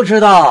知不知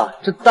道，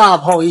这大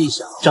炮一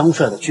响，张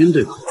帅的军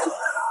队可就来了。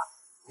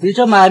你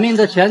这买命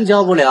的钱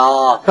交不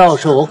了，到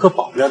时候我可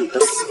保不了你的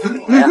死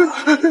活呀！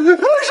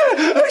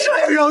少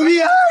爷饶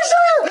命啊！少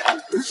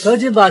爷，赶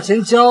紧把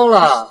钱交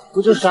了，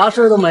不就啥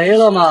事都没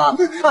了吗？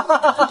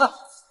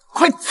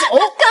快走！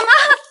干嘛？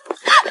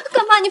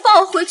干嘛？你放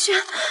我回去？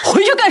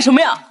回去干什么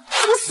呀？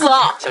等死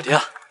啊！小婷，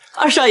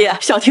二少爷，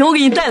小婷我给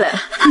你带来了，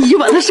你就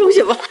把它收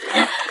下吧。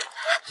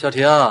小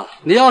婷，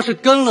你要是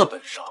跟了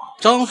本少，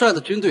张帅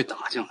的军队打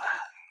进来，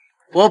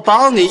我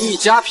保你一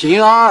家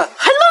平安。还愣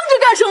着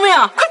干什么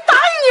呀？快答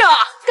应呀！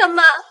干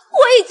嘛？我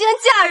已经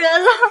嫁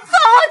人了，放我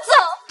走！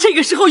这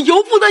个时候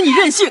由不得你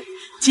任性，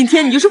今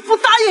天你就是不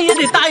答应也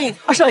得答应。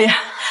二少爷，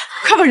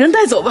快把人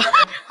带走吧。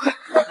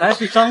还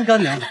是张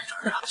干娘在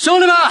这儿啊！兄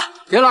弟们，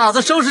给老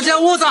子收拾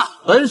间屋子，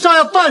本少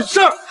要办事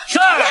儿。是。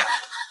不要，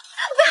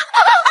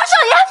二少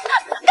爷，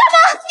干嘛？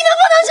你们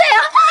不能这样！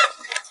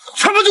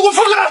全部都给我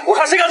放下来，我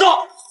看谁敢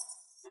动！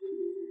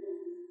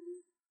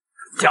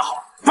架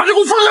好，把这给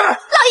我放下来！老爷，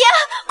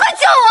快救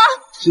我！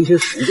今天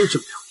谁都救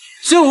不了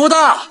你。姓吴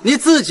的，你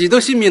自己都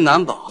性命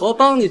难保，我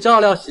帮你照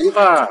料媳妇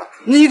儿，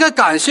你应该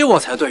感谢我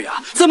才对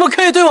呀，怎么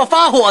可以对我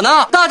发火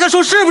呢？大家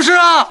说是不是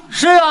啊？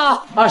是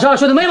啊，22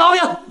说的没毛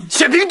病。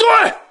宪兵队，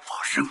把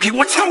人给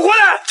我抢回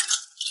来！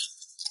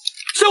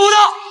姓吴的，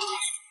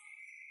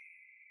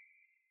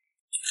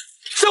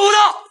姓吴的，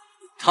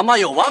他妈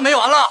有完没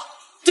完了？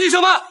弟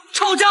兄们，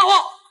臭家伙，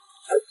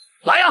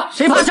来呀，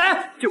谁怕谁？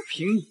就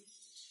凭你，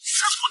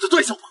是我的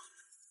对手吗？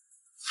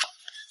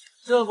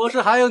这不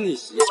是还有你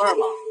媳妇儿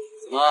吗？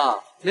怎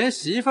么连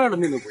媳妇儿的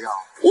命都不要？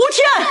吴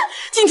天，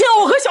今天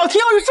我和小婷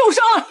要是受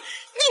伤了，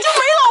你就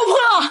没老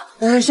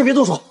婆了。先别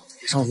动手，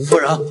别伤吴夫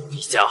人。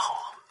李家豪，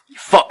你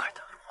放开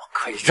他，我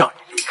可以让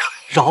你离开。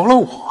饶了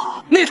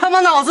我！你他妈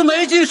脑子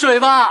没进水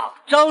吧？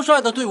张帅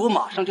的队伍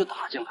马上就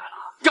打进来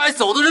了，该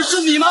走的人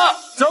是你们。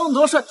张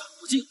德帅打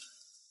不进，你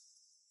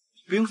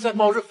不用再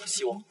抱任何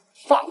希望。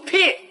放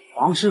屁！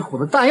黄石虎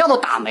的弹药都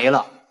打没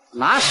了，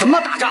拿什么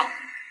打仗？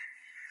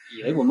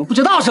以为我们不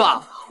知道是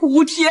吧？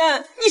吴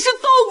天，你是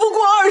斗不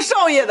过二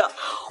少爷的，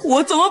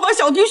我怎么把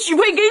小婷许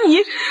配给你？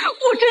我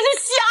真是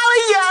瞎了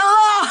眼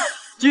了！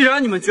既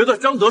然你们觉得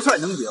张德帅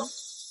能赢，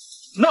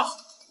那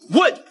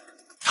问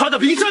他的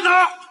兵在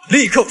哪？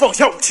立刻放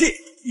下武器！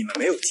你们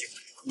没有机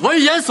会。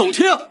危言耸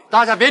听，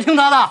大家别听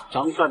他的。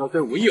张帅的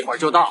队伍一会儿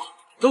就到，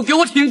都给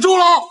我挺住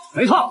喽！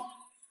没错，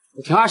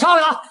我挺二少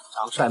爷了。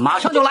张帅马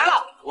上就来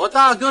了。我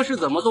大哥是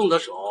怎么动的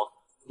手，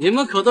你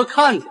们可都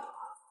看见了，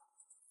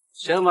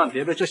千万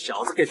别被这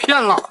小子给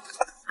骗了。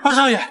二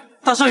少爷，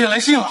大少爷来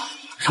信了。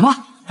什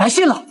么？来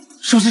信了？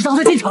是不是张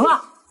帅进城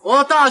了？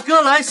我大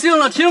哥来信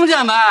了，听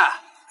见没？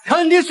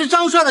肯定是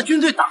张帅的军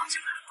队打进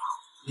来了。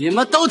你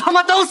们都他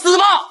妈等死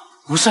吧！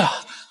不是，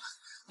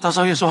大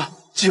少爷说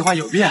计划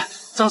有变，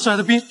张帅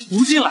的兵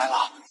不进来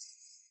了。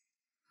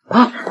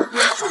啊！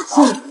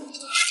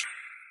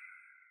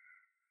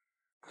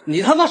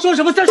你他妈说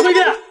什么？再说一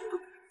遍！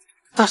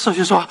大少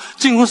爷说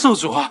进攻受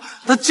阻，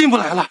他进不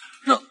来了，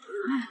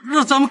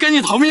让咱们赶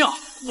紧逃命。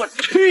我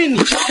去你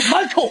的！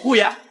满口胡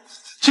言！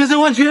千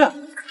真万确。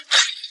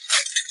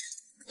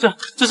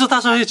这是大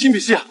少爷亲笔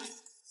信。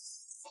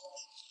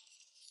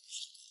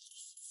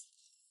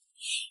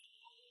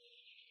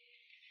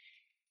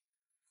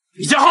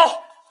李家豪，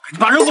赶紧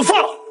把人给我放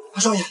了！大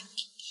少爷，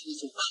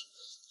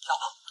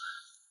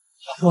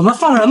我们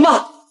放人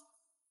吧。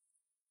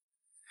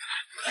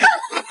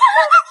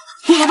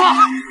不可怕！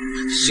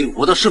姓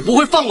吴的是不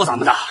会放过咱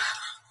们的，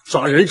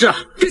抓人质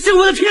跟姓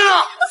吴的拼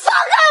了！放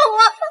开我！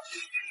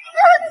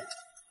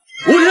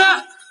吴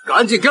天，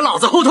赶紧给老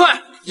子后退，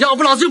要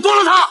不老子就剥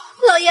了他！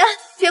老爷，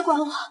别管。管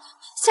我，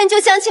先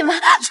救乡亲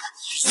们！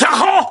瞎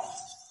吼！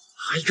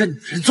还跟女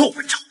人做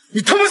文章，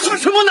你他妈算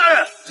什么男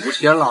人？昨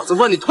天老子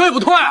问你退不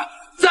退，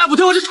再不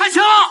退我就开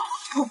枪！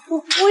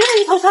我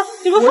愿意投降，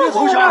你们放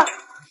过我！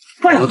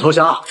不能投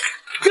降，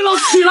给老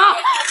子起来！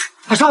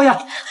大少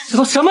爷，这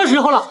都什么时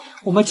候了？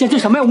我们坚持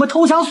什么呀？我们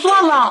投降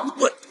算了！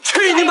我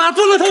去你妈！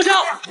不能投降，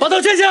把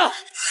刀切下！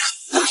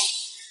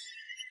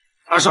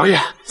二少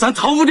爷，咱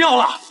逃不掉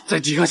了，再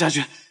抵抗下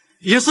去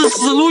也是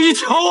死路一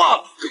条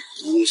啊！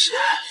东西，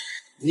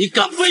你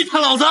敢背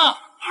叛老子？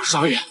二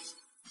少爷，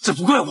这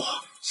不怪我，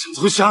想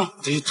投降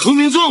得投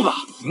名状吧？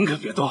您可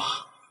别动，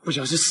不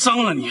小心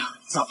伤了你啊！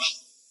走吧，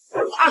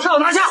二少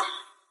拿下！老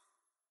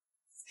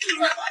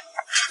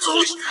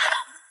子，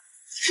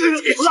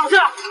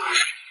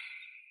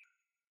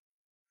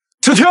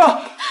停停！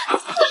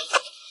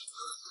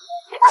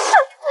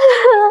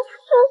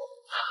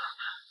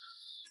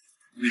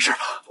没事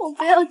吧？我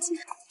不要紧。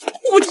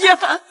吴天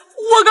寒，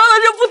我刚才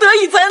是不得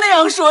已才那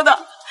样说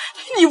的，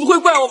你不会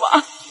怪我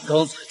吧？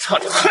刚才差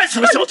点害死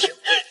了小婷，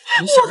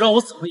你想让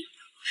我怎么样？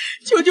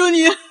求求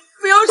你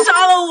不要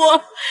杀了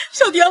我，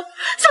小婷，小婷救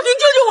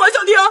救我，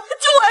小婷，救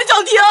我呀，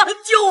小婷，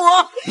救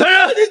我！男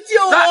人，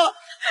救我！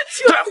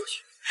带回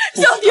去！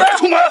小婷，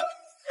出门！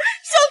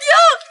小婷，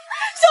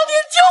小婷，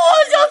救我！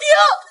小婷！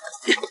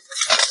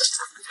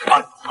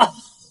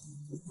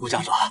吴家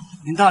主，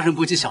您大人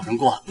不计小人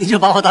过，您就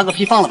把我当个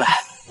屁放了呗。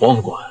王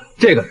副官，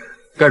这个人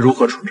该如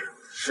何处置？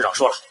市长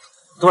说了，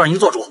都让您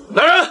做主。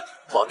来人，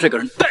把这个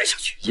人带下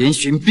去，严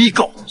刑逼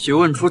告，询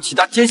问出其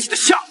他奸细的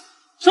下落。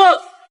是。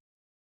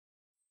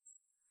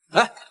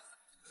哎，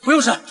不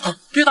用审，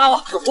别打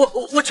我，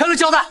我全力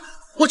交代，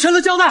我全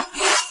力交代。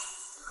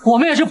我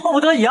们也是迫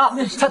不得已啊，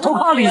才投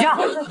靠李家，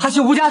还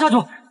请吴家家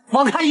主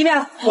网开一面。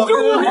网开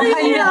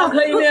一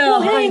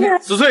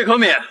面，此罪可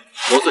免，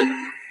夺罪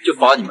就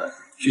罚你们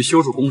去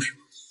修筑工事。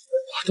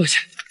多谢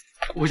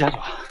吴家主，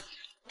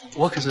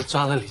我可是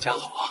抓了李家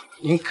好，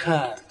您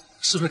看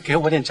是不是给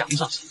我点奖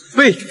赏？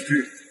被举之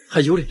人还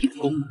有脸成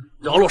功呢？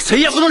饶了谁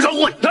也不能饶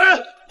过你！来人，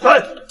来，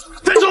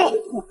带走！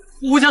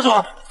吴家主，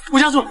吴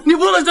家主，你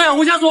不能这样！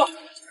吴家主，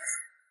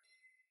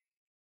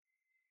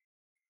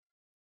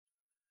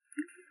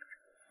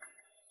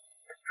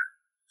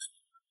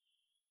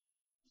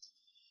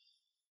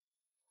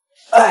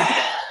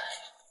哎，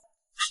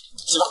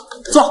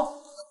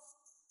坐。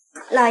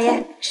老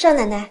爷，少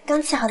奶奶刚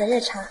沏好的热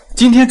茶。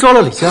今天招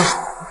了李家，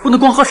不能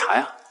光喝茶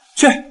呀！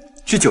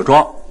去酒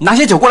庄拿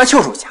些酒过来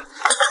庆祝一下。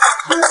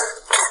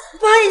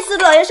不好意思，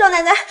老爷少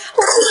奶奶，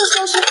我不能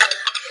收拾。二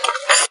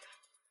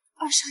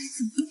少爷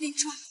怎么会被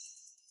抓？二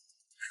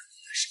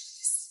少爷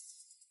死，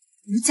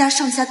吴家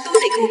上下都得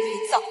给我陪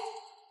葬。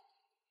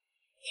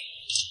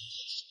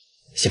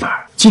媳妇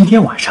儿，今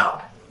天晚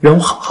上让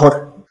我好好的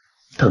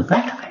疼爱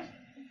疼爱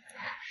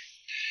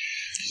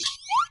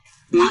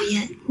你。老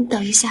爷，你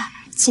等一下，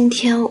今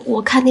天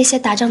我看那些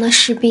打仗的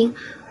士兵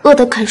饿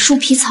得啃树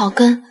皮草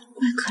根，怪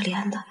可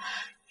怜的。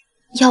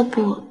要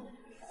不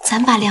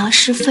咱把粮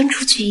食分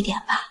出去一点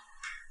吧？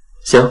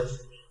行，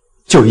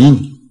就依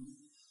你。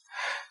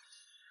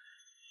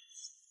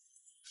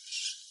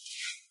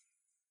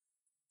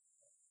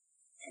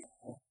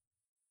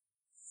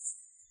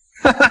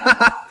哈哈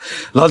哈！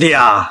老弟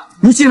啊，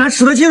你竟然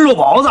吃得进肉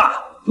包子，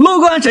老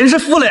官真是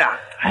服了呀！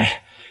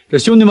哎，这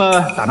兄弟们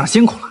打仗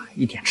辛苦了，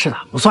一点吃的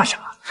不算什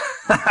么。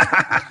哈哈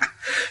哈！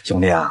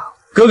兄弟啊，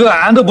哥哥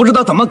俺都不知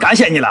道怎么感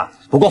谢你了。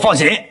不过放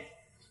心，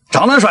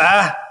张大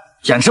帅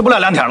坚持不了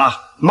2天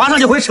了，马上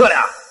就回撤了，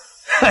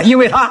因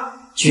为他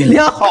军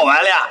粮好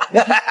完了。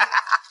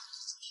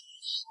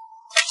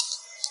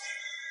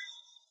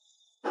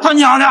他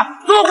娘的，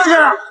怎么回事？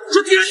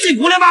是敌人进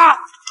攻了吗？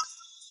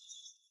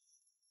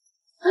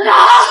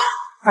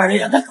二队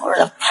长的狗日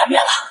的叛变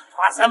了，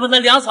把咱们的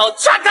粮草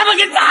全他妈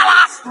给砸了！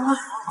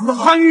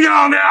他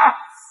娘的，俺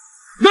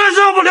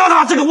饶不了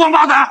他这个王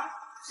八蛋，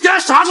给他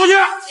杀出去！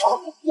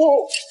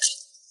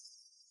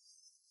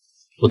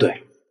不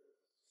对，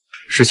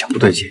事情不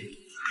对劲。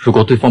如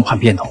果对方叛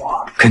变的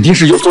话，肯定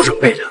是有所准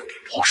备的。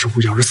黄师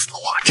傅要是死的话，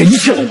这一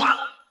切都完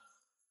了。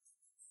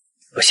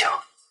不行，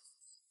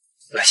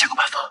我来想个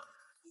办法。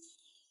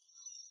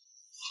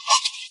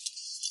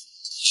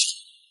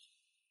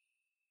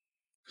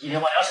今天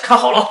把粮食看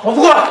好了，王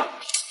副官。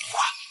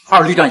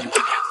二旅长已叛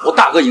变，我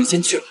大哥已经先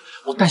去了，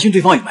我担心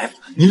对方有埋伏，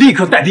你立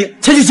刻带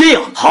兵前去接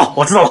应。好，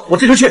我知道了，我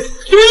这就去。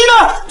注意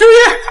呢，注意！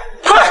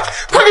快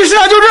给师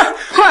长救治！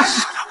快！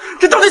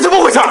这到底怎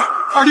么回事？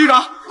二旅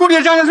长，攻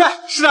略张元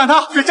帅，师长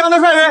他被张大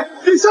帅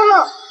给伤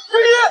了。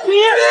注意！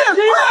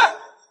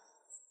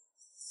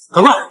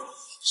赶快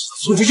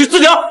送去治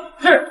疗。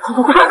是，快！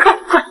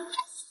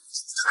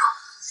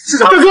师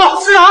长，大哥，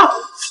师长，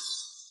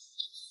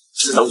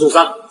师长受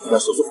伤，要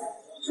手术，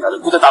其他人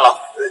不在大牢。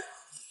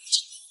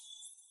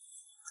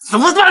怎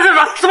么办事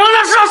的？怎么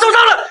让师长受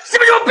伤了？你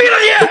们有病了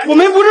你！我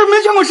们不是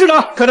没见过师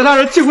长，可他大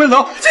人气昏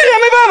走，这也没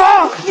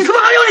办法。你他妈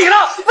还有你呢？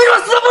为什么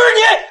死的不是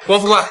你？王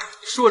副官，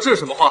说这是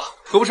什么话？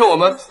可不成我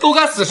们都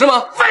该死是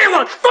吗？废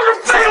话，都是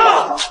废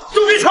话，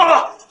都别吵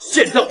了。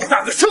现在我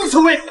大哥什么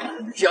称谓？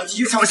这样继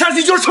续吵下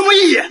去就是什么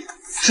意义？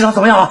师长怎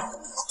么样了？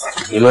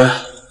你们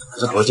还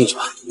是赶快进去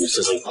吧，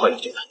事情快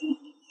一点。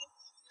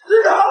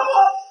队长，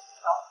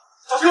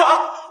大哥，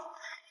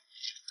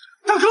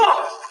大哥，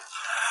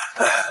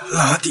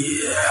老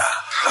弟，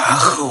俺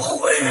后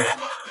悔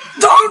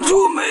当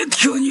初没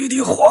听你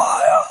的话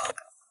呀，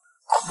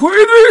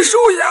愧对手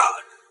下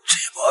这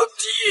帮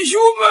弟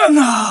兄们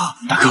呐！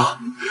大哥，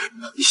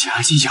你先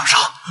安心养伤。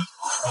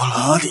我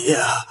老弟，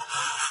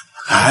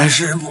还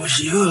是不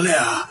行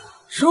了，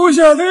手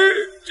下的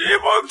这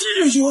帮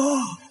弟兄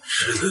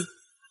只能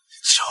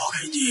交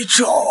给你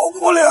照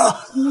顾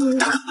了。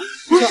大哥，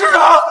不是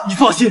啊，你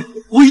放心，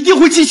我一定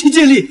会尽心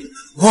尽力。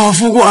王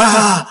副官，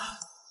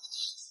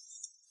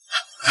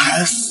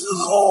俺死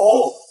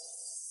后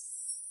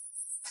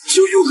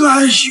就有个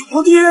俺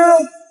兄弟，俺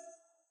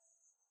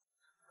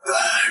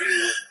人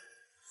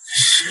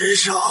世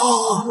上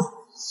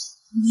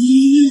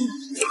你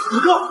大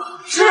哥，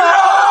是啊，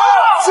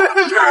是啊，是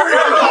啊，是啊，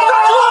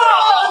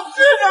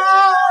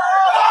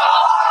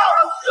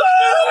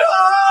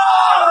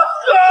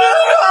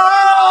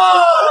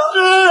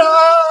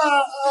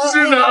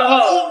是啊。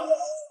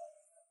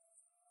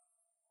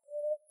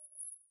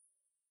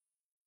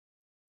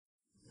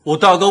我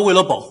大哥为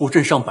了保护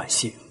镇上百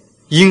姓，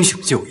英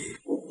雄就义。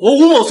我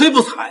吴某虽不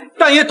才，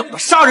但也懂得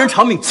杀人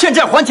偿命、欠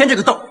债还钱这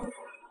个道理。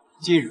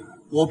今日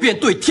我便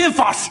对天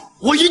发誓，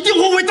我一定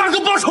会为大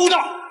哥报仇的。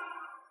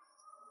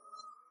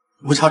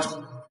吴家主，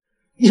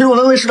你若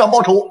能为市长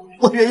报仇，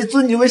我愿意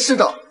尊你为市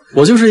长。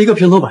我就是一个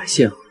平头百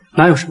姓，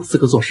哪有什么资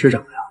格做师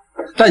长呀？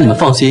但你们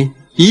放心，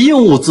一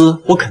应物资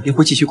我肯定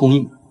会继续供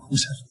应的。吴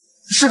家主，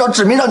市长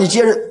指名让你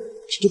接任，你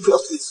就不要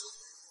推辞。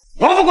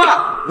王副官，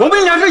我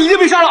们梁氏已经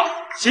被杀了，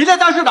谁在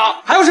当市长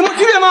还有什么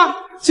区别吗？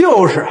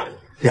就是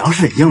粮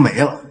食已经没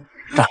了，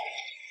仗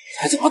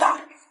才这么大，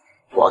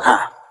我看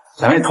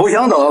咱们投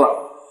降得了，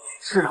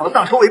市场的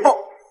大仇未报。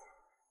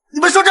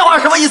你们说这话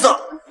什么意思？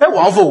哎，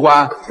王副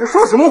官，你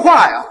说什么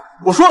话呀？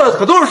我说的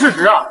可都是事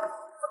实啊！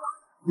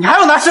你还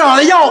要拿市长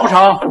来要不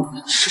成？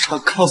市长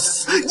刚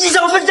死，你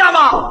想分家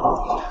吗？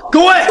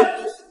各位，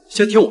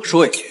先听我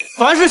说一句：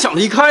凡是想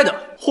离开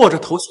的或者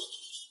投降，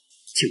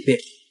请便。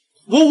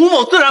我吴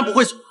某自然不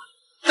会阻拦，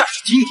但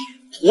是今天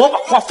我把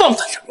话放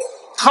在这儿，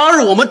他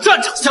日我们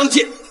战场相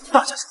见，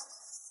大家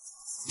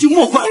就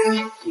莫怪我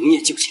不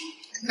念旧情。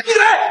闭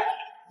嘴！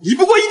你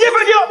不过一介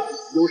凡兵，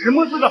有什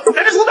么资格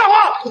在这说大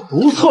话？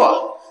不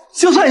错，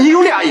就算你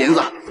有俩银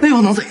子，那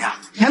又能怎样？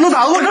你还能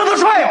打得过张德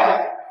帅吗？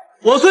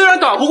我虽然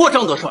打不过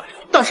张德帅，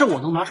但是我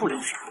能拿出粮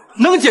食，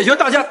能解决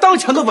大家当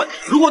前的问题。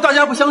如果大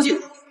家不相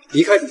信，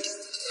离开这里。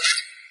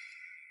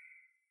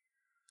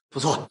不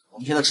错，我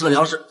们现在吃的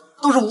粮食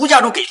都是吴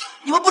家主给的，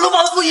你们不能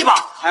忘恩负义吧？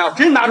他要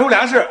真拿出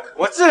粮食，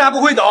我自然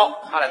不会走，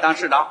他来当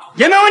市长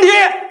也没问题。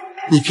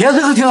你别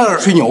随时听他这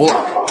吹牛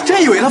了，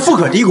真以为他富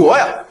可敌国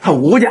呀？他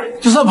吴家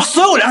就算把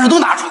所有粮食都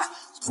拿出来，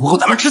足够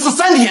咱们吃死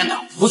3天的。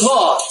不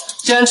错，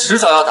既然迟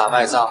早要打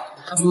败仗，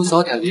还不如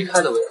早点离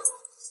开的为好。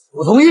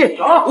我同意，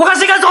走，我看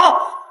谁敢走。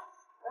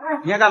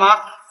你要干嘛？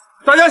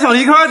大家想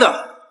离开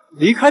的，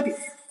离开便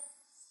是。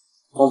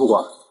王副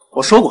官，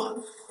我说过，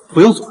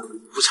不用阻拦，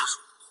不想说。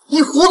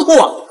你糊涂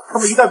啊！他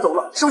们一旦走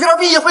了，手下的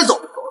兵也会走，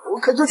我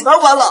可就全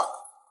完了。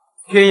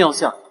天要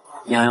下，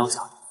娘要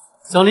下，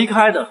想离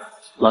开的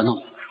拦到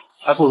你们手，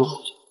还不如后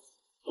退。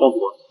王副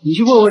官，你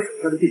去问问手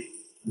下的兵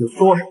有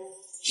多少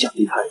想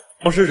离开的。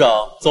王师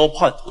长遭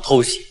叛徒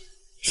偷袭，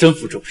身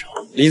负重伤，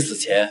临死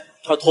前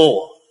他托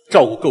我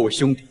照顾各位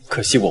兄弟，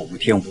可惜我无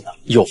天无能，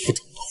有负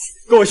重报。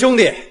各位兄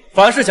弟，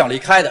凡是想离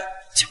开的，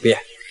请便。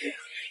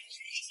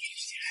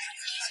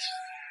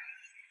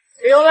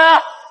弟兄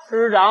们，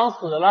师长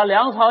死了，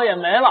粮草也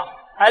没了，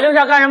还留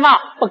下干什么？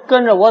不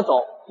跟着我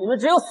走，你们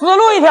只有死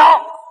路一条。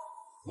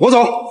我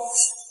走，我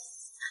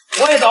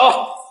也走。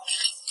好，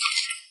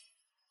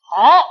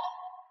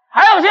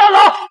还有谁要走？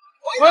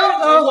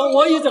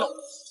我也走。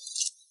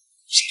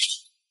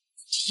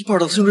一半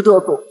的兄弟都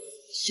要走，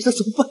现在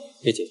怎么办？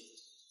别急，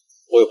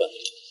我有办法。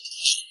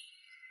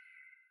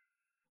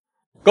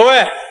各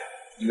位，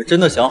你们真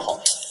的想好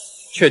了，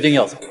确定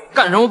要走？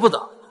干什么不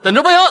走？等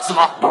着被饿死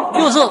吗？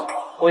就是。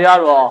吴家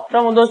主，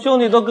这么多兄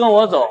弟都跟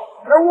我走，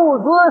这物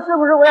资是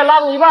不是我也拉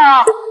走一半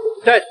啊？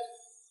对，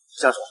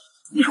家主，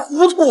你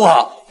糊涂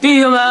啊！弟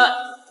兄们，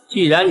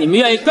既然你们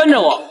愿意跟着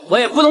我，我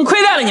也不能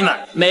亏待了你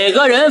们，每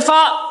个人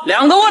发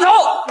2个窝头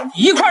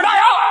，1块大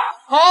洋。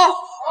好，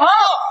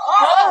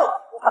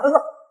大哥，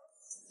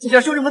既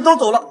然兄弟们都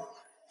走了，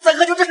咱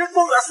可就真是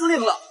风耳司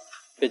令了。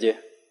别急，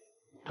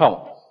看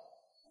我。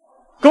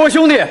各位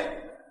兄弟，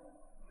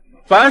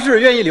凡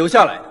是愿意留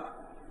下来的，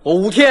我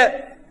5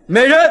天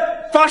每人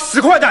发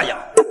10块大洋，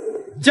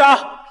加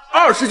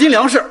20斤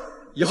粮食，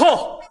以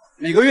后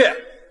每个月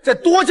再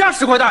多加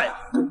10块大洋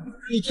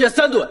，1天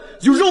3顿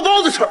有肉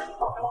包子吃。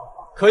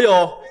可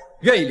有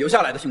愿意留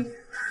下来的兄弟？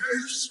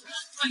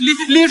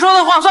你说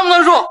的话算不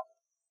算数？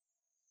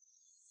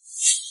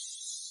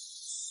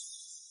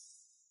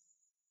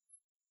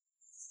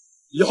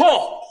以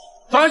后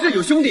凡是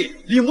有兄弟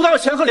领不到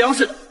钱和粮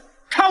食的，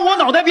看我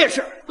脑袋便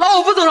是。老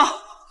五不走了，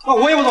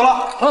我也不走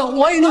了。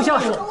我也留下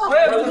来。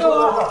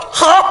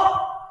好，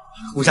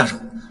吴家主，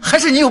还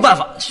是你有办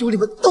法？兄弟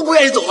们都不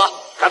愿意走了。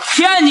他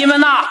骗你们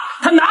呢，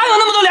他哪有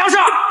那么多粮食？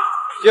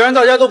既然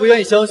大家都不愿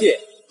意相信，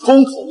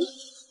空口无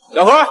凭。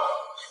小何，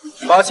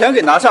把钱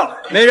给拿上来，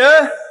每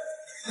人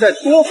再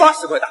多发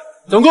10块大，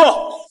总共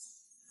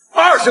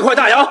20块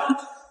大洋。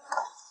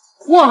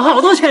哇，好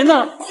多钱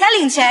呢！来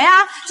领钱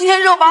呀！今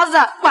天肉包子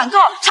管够，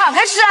敞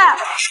开吃。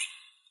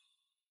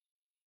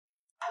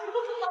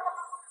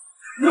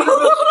吴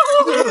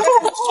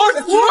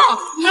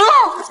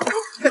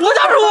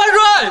家主万岁！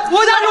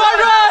吴家主万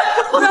岁！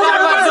吴家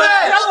主万岁！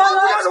吴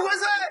家主万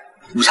岁！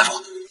吴家主，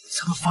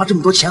咱们发这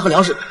么多钱和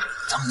粮食，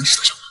咱们能吃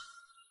得消吗？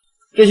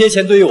这些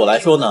钱对于我来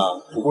说呢，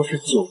不过是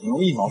9牛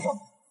1毛上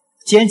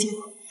尖尖。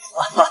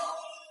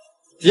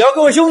只要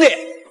各位兄弟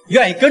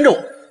愿意跟着我，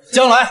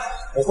将来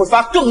我会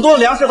发更多的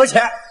粮食和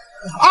钱。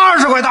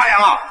20块大洋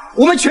啊！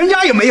我们全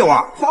家也没有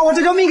啊，把我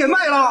这条命给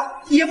卖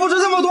了，也不值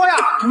这么多呀。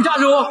吴家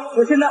主，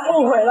我现在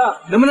后悔了，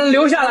能不能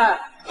留下来？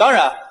当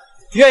然，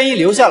愿意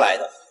留下来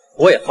的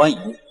我也欢迎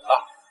啊！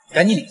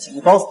赶紧领钱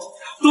和包子。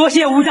多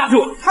谢吴家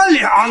主。他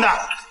娘的，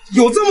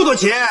有这么多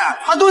钱，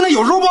还都能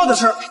有肉包子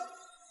吃，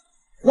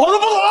我都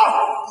不走了。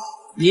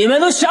你们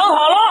都想好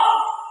了？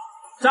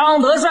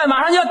张德帅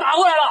马上就要打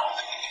过来了，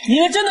你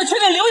们真的确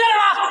定留下来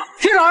吗？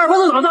去找二婆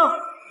子打仗，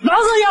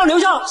狼子一样留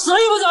下，死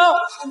也不走。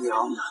他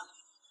娘的，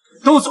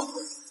都走，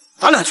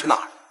咱俩去哪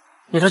儿？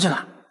你说去哪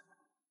儿？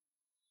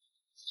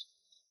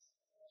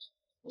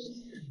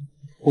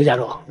吴家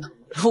主，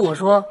如果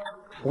说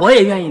我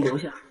也愿意留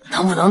下，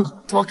能不能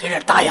多给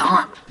点大洋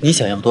啊？你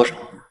想要多少？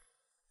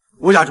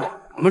吴家主，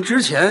我们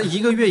之前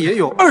1个月也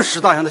有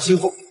20大洋的信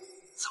封，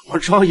怎么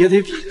着也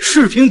得比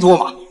世平多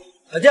嘛。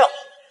那这样，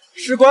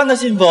士官的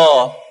信封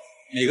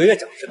每个月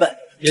涨10倍，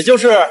也就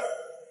是200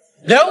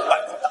块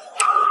大。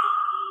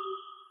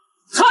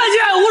参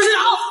见吴师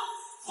长，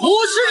吴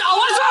师长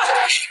万岁！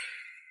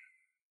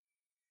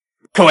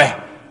各位，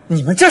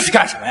你们这是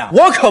干什么呀？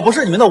我可不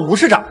是你们的吴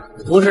市长。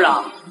吴市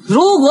长，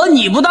如果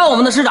你不当我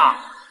们的市长，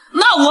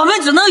那我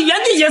们只能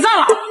原地解散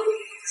了。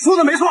说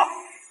的没错，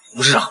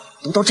吴市长，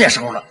都到这时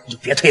候了，你就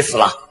别推辞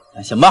了。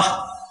那行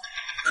吧，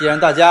既然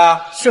大家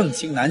盛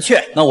情难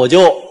却，那我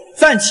就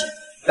暂且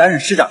担任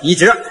师长一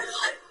职。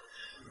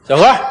小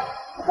何，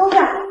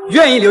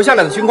愿意留下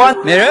来的军官，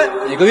每人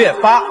每个月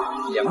发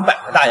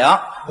200个大洋；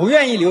不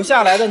愿意留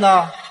下来的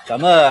呢，咱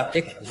们得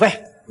给路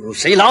费。有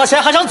谁拿了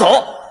钱还想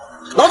走，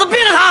老子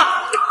毙了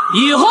他！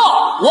以后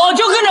我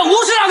就跟着吴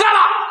市长干了，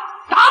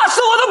打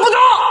死我都不走。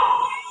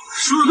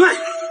说的对，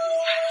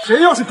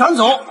谁要是敢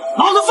走，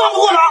老子放不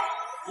过他。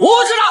吴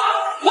市长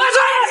万岁！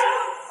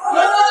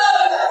万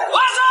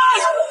岁！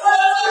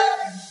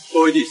各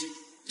位弟兄，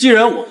既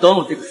然我当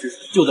了这个师长，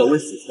就得为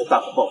死去的大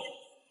哥报仇，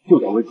就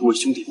得为诸位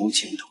兄弟谋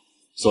前途。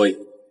所以，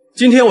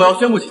今天我要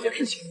宣布几件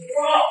事情。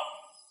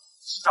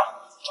师长，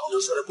张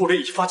德帅的部队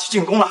已经发起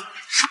进攻了。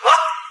什么？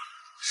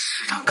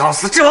师长刚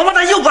死，这王八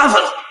蛋又不安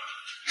分了。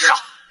师长，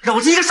让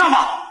我第一个上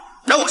吧。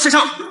让我先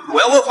上，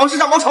我要为黄师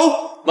长报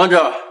仇。慢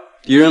着，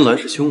敌人来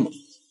势凶猛，抱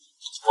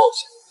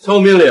歉，theo我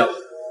命令，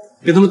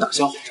给他们打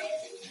消火仗，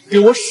给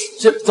我使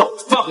劲造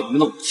发给你们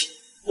的武器。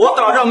我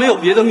打仗没有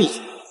别的秘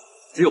诀，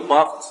只有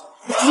8个字：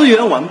资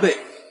源完备，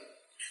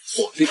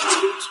火力充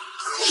足。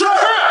是。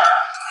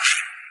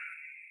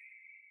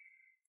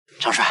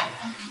张帅，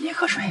你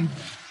喝水。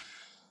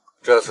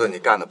这次你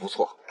干得不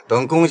错，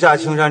等攻下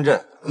青山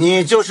镇，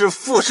你就是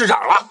副市长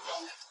了。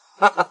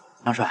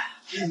张帅，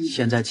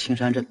现在青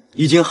山镇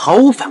已经毫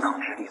无反抗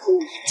之力了，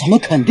咱们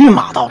肯定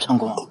马到成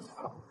功。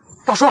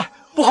大帅，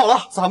不好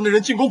了，咱们的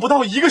人进攻不到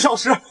1个小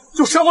时，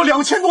就伤了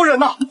2000多人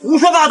呐！胡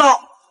说八道，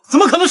怎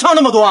么可能伤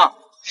那么多啊？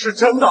是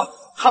真的，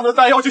他们的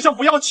弹药就像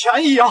不要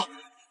钱一样，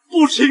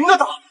不停的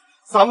打，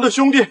咱们的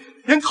兄弟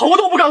连头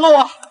都不敢露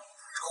啊！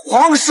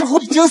黄师傅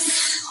已经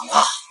死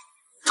了，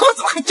他们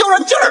怎么还较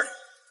上劲儿？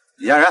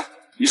李家人，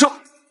你说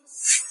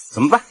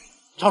怎么办？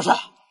张帅，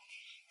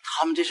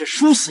他们这是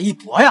殊死一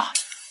搏呀！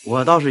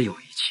我倒是有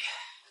一计，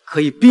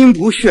可以兵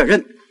不血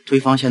刃。对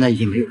方现在已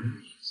经没有人，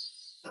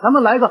咱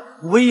们来个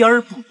围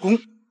而不攻，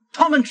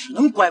他们只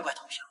能乖乖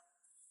投降。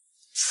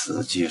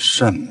此计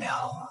甚妙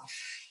啊！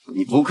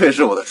你不愧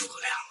是我的诸葛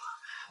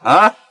亮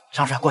啊！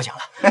张帅过奖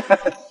了。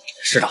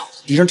师长，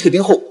敌人退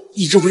兵后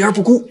一直围而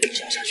不攻，这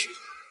样下去该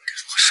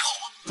如何是好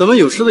啊？咱们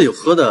有吃的有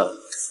喝的，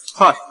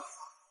怕什么？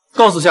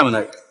告诉下面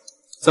的人，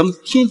咱们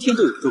天天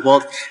都有肉包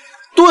子吃，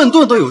顿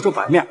顿都有肉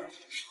白面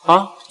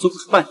啊，足够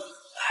吃半年。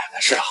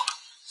师长，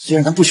虽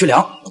然咱不缺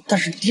粮，但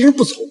是敌人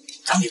不走，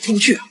咱们也出不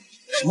去啊，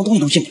什么东西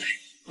都进不来。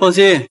放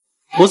心，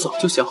我早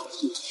就想好了。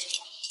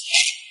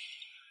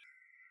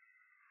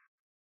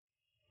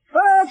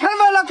开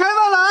饭了，开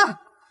饭了啊！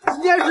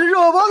今天是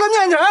肉包子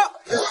面条，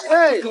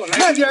哎，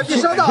面条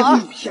必上道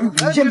啊！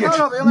来，先尝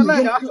尝朋友们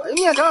面条，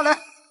面条来，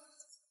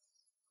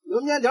有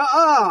面条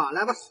啊，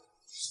来吧。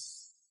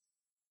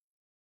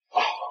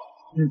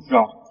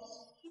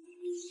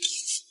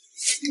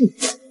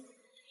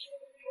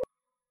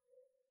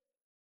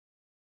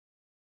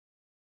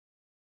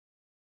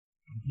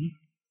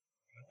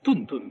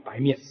顿顿白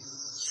面，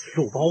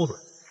肉包子，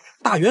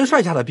大元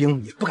帅家的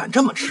兵也不敢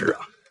这么吃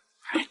啊！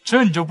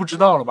这你就不知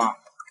道了吧？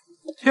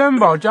天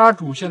宝家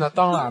主现在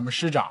当了俺们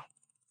师长，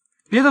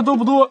别的都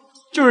不多，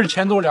就是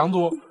钱多粮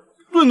多，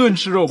顿顿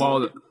吃肉包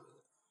子，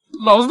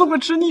老子都快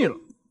吃腻了。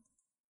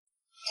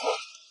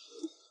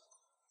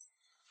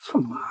他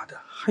妈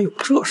的，还有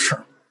这事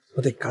儿！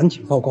我得赶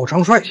紧报告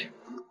张帅去。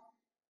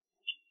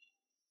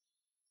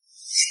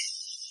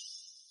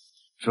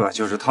这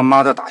就是他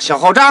妈的打消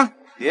耗战！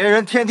别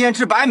人天天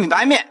吃白米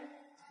白面，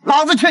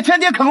老子却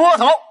天天啃窝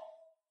头。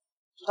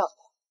知道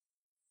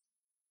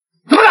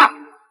怎么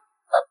了？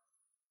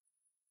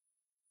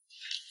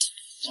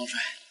张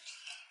帅，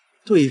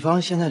对方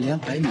现在连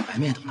白米白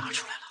面都拿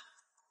出来了，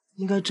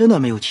应该真的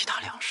没有其他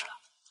粮食了。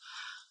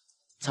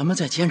咱们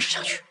再坚持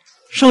下去，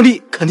胜利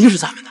肯定是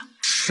咱们的。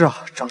是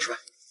啊，张帅。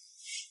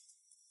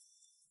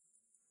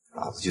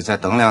老子就再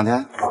等2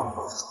天。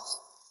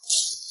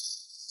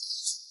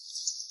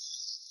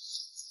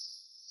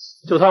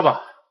就他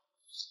吧，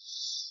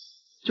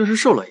就是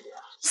瘦了一点。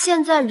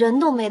现在人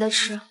都没得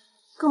吃，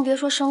更别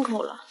说牲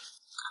口了。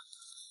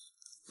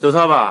就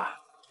他吧，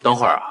等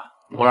会儿啊，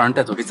我让人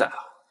带走这崽了。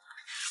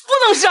不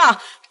能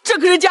杀，这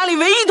可是家里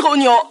唯一头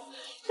牛，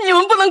你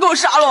们不能给我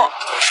杀喽！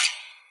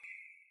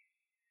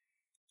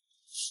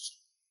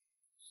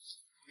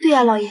对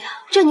呀，老爷，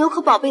这牛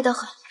可宝贝得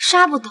很，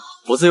杀不得。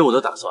我自有我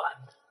的打算，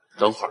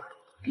等会儿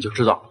你就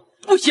知道了。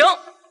不行，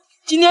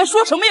今天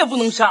说什么也不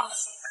能杀，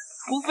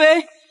除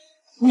非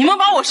你们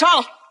把我杀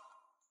了。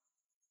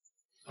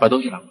把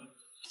东西拿过来。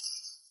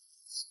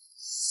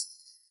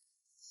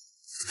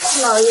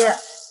老爷，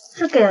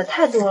这给的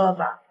太多了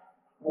吧？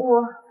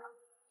我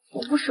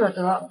不舍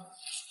得。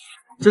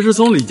这是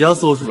从李家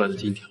搜出来的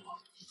金条，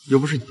又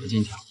不是你的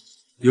金条，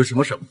有什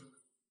么舍不得？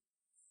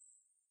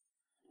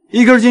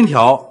一根金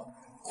条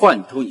换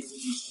你偷你的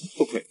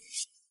不亏。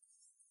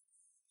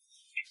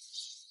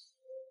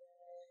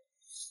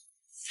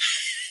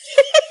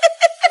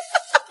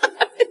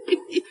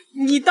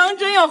你当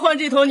真要换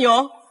这头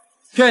牛？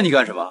骗你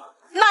干什么？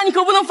那你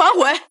可不能反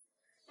悔，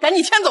赶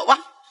紧牵走吧。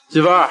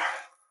媳妇儿，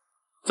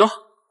走，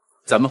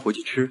咱们回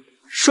去吃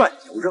涮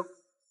牛肉。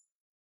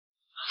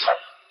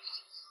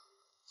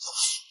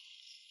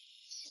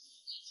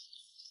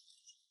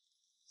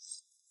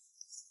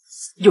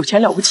有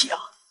钱了不起啊，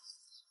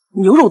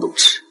牛肉都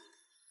吃，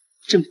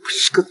真不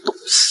是个东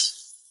西。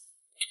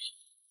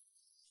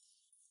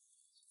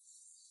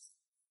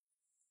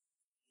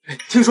哎，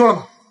听说了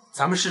吗？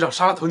咱们市长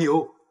杀了头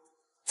牛，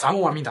咱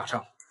们玩命打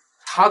仗，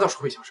他倒是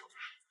会享受。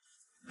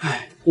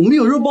哎，我们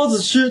有肉包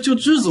子吃就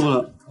知足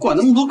了，管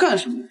那么多干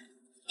什么？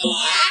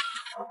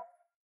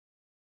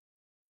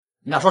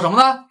你俩说什么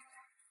呢？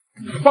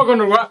报告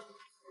长官，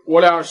我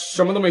俩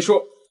什么都没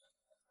说。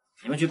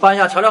你们去搬一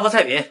下调料和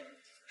菜品，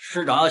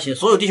市长要请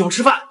所有弟兄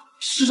吃饭。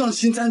市长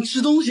请咱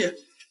吃东西，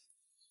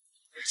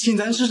请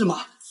咱吃什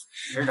么？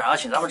市长要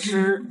请咱们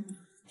吃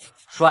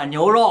涮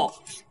牛肉，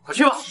快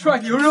去吧！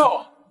涮牛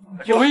肉，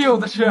我们有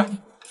的吃。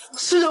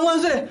市长万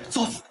岁！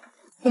走，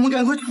我们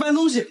赶快去搬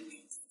东西。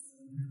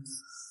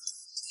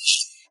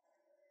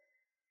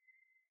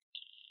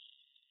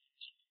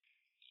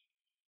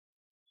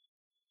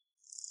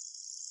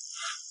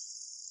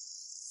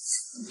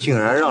竟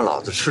然让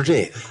老子吃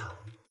这个呀！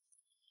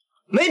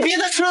没别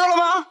的吃的了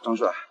吗？张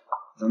帅，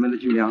咱们的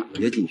军粮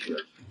也紧缺，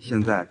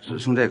现在只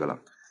剩这个了。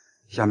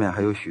下面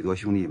还有许多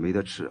兄弟没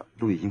得吃，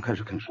都已经开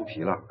始啃树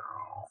皮了。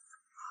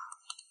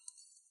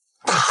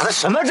打的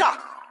什么仗？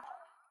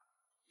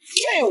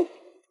废物！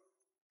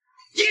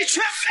一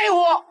群废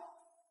物！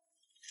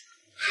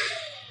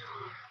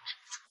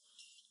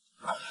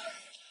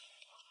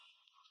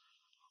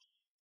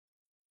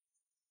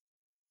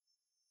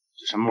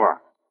这什么味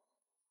儿？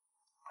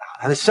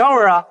哪来的香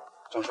味啊？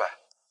张帅，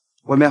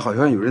外面好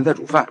像有人在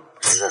煮饭。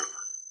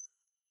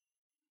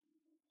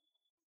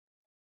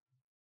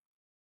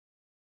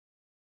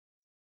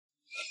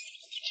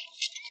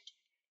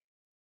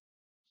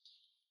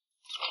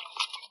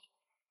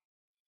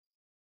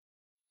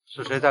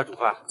是谁在煮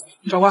饭？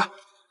长官，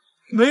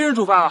没人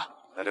煮饭啊。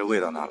那这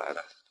味道哪来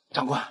的？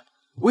长官，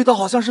味道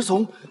好像是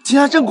从金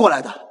安镇过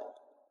来的。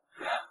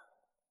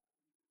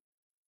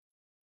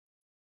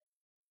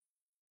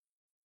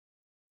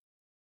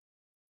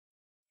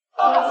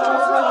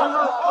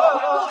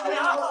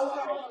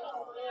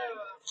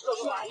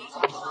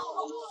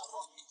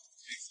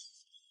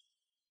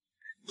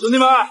兄弟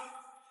们，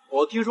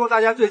我听说大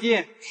家最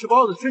近吃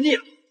包子吃腻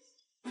了，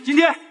今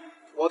天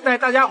我带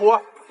大家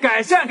伙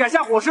改善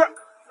伙食，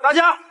大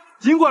家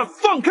尽管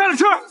放开了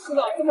吃。是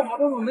的，这么好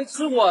东西没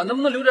吃过，能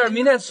不能留点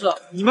明天吃？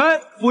你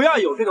们不要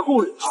有这个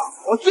顾虑啊！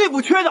我最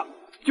不缺的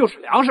就是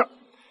粮食，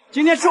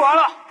今天吃完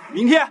了，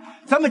明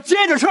天咱们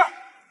接着吃，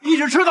一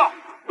直吃到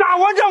打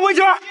完仗为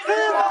止。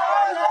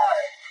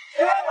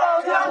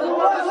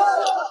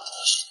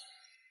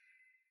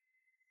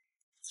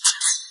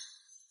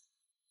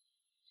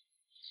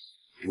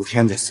吴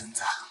天这孙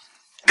子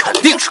肯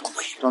定是故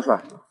意。张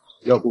帅，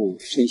要不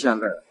趁现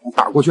在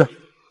打过去，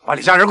把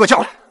李家人给我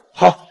叫来。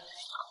好。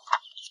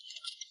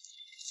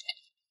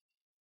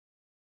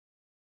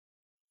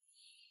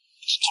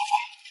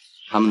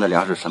他们的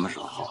粮食什么时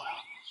候耗完？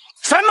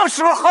什么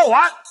时候耗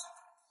完？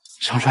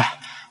张帅，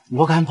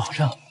我敢保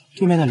证，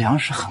对面的粮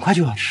食很快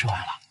就要吃完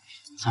了，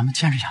咱们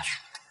坚持下去，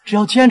只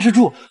要坚持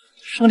住，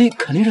胜利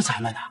肯定是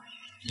咱们的。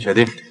确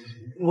定？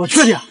我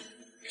确定。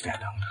再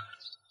等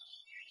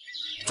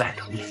等，再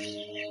等等。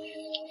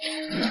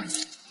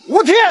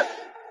吴天，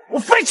我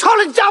非抄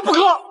了你家不可！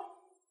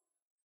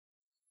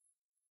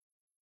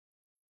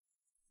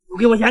都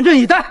给我严阵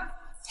以待！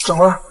长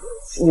官，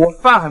我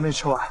饭还没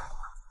吃完。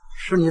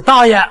是你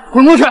大爷！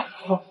滚过去！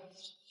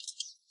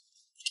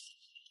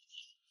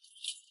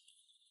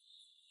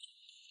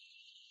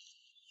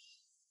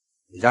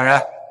李家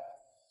人，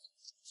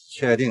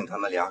确定他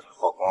们粮食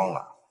耗光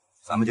了，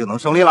咱们就能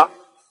胜利了。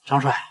张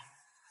帅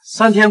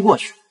，3天过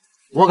去，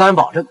我敢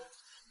保证，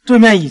对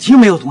面已经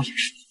没有东西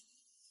吃。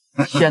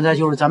现在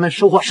就是咱们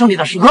收获胜利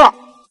的时刻。我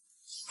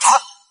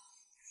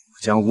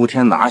将吴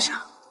天拿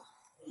下，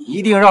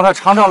一定让他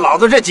尝尝老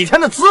子这几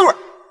天的滋味。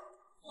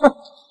哼，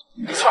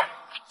没错，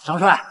张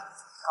帅，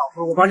到时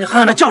候我帮你狠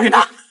狠的教训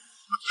他。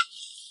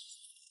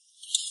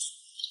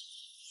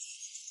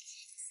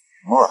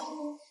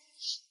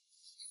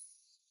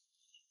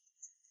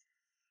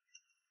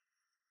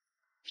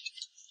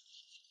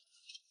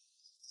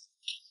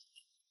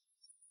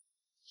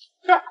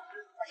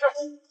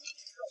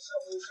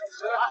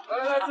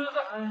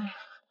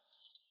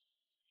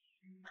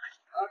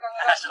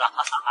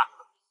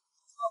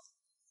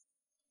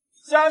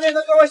下面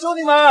的各位兄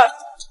弟们，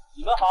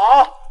你们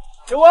好，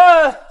请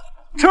问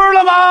吃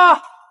了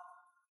吗？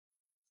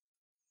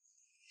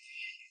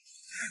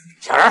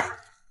小人，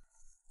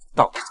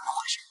到底怎么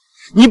回事？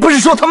你不是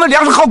说他们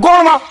粮食耗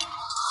光了吗？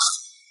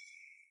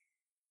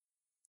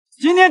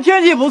今天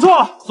天气不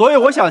错，所以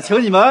我想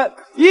请你们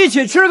一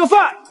起吃个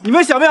饭。你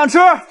们想不想吃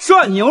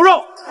涮牛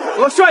肉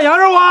和涮羊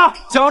肉啊？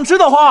想吃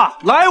的话，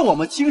来我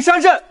们青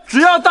山镇，只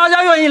要大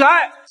家愿意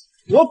来，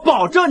我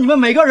保证你们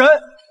每个人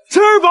吃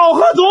饱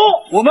喝足。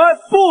我们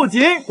不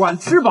仅管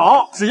吃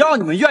饱，只要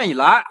你们愿意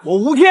来，我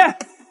吴天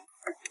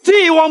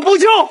既往不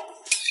咎。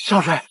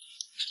少帅，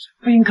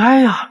不应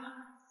该呀！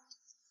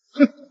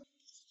哼！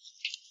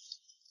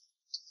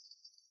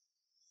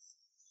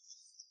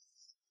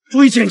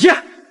注意简介。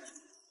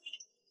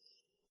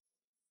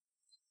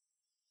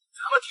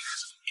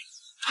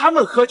他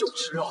们喝酒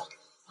吃肉，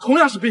同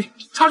样是病，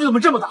差距怎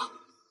么这么大？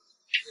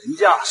人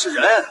家是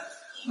人，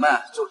我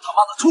们就是他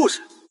妈的畜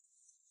生。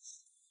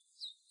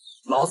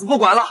老子不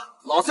管了，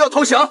老子要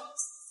投降！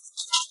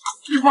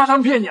你怕他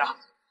们骗你啊？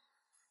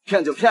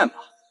骗就骗吧，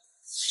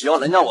只要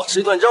能让我吃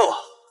一顿肉，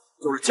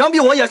就是枪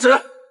毙我也值。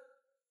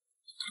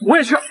我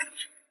也去。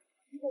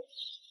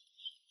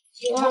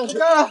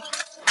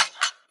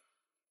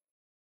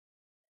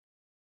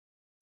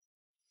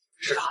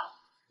师长，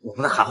我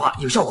们的喊话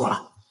有效果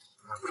了。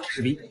不少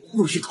士兵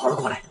陆续逃了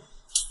过来，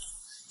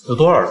有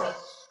多少人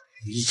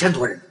？1000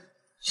多人。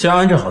先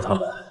安置好他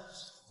们，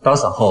打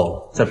散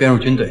后再编入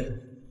军队，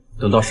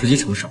等到时机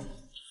成熟，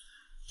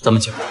咱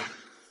们警卫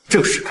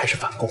正式开始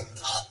反攻。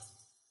好。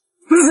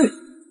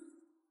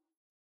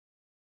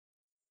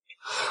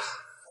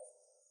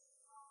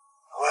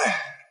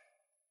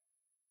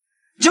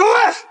警卫，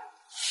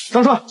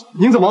张帅，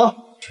您怎么了？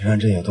陈山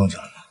镇有动静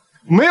了吗？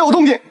没有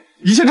动静，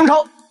一切正常。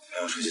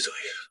让我出去走一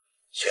下，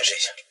宣誓一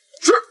下。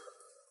是。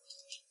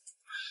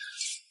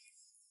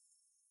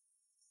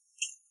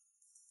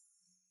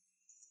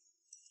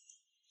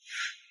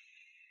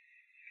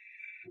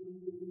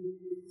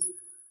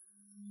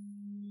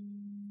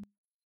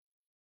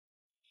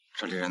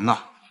这里人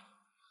呢？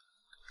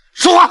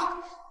说话！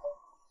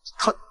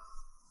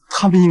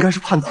他们应该是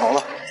叛逃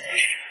了。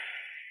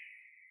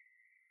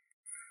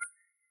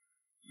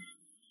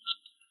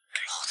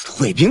老子的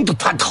卫兵都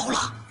叛逃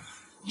了，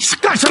你是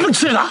干什么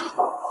吃的？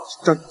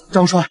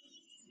张帅，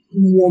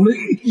我们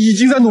已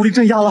经在努力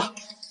镇压了，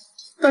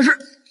但是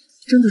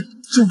真的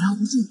镇压不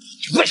住。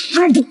你为什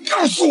么不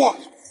告诉我？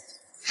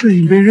这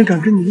也没人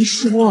敢跟您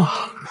说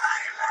啊。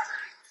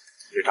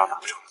这仗打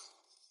不成了，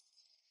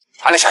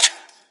还得下去。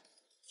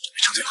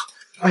成罪了。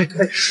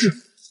哎，是。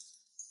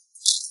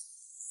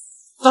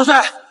大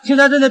帅，现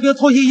在镇的兵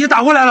偷袭已经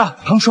打过来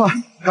了。唐帅，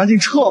赶紧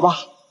撤吧，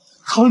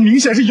他们明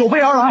显是有备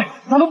而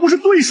来，咱们不是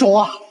对手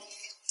啊。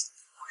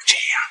这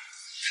样，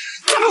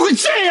怎么会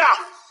这样？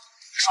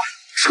帅，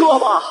撤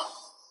吧，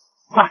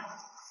快，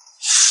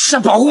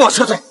先保护我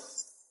撤退。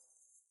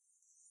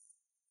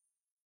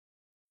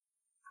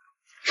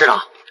师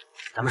长，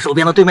咱们收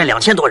编了对面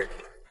2000多人，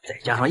再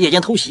加上夜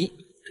间偷袭，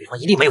对方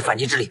一定没有反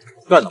击之力。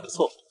干得不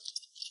错。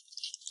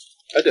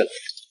哎，对了，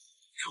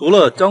除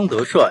了张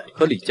德帅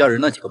和李家人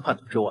那几个叛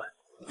徒之外，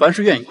凡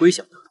是愿意归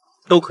降的，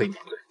都可以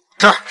面对。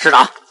是，师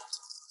长。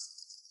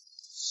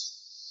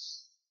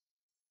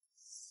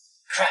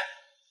帅，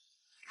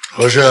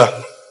何事？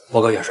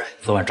报告元帅，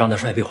昨晚张德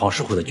帅被黄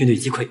狮虎的军队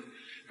击溃，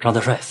张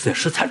德帅损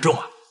失惨重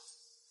啊！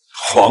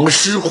黄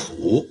狮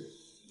虎，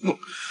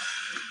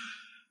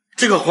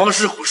这个黄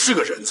狮虎是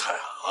个人才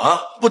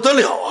啊，不得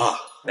了啊！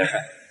元帅，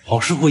黄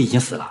狮虎已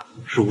经死了，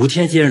是吴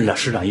天接任了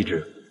师长一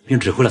职，并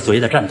指挥了昨夜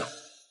的战斗。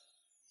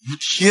吴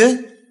天，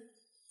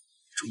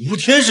这吴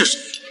天是谁？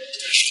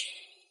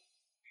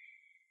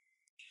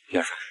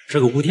元帅，这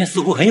个吴天似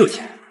乎很有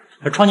钱，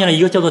还创建了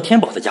一个叫做天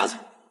宝的家族。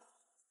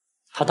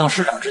他当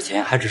市长之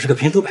前还只是个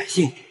平头百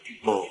姓。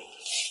哦，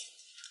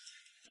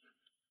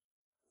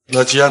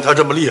那既然他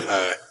这么厉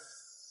害，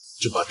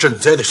就把赈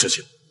灾的事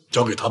情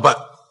交给他办。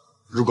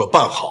如果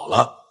办好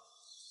了，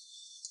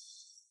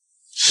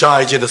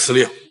下一届的司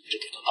令就给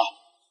他当。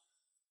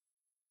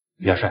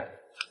元帅，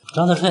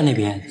张德帅那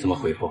边怎么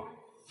回复？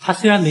他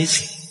虽然没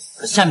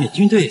死，可下面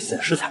军队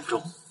损失惨重，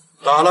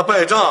打了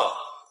败仗，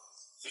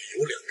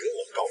有脸跟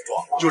我告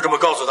状，就这么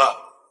告诉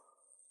他。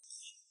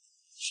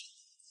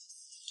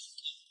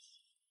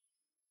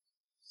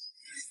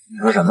你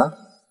说什么？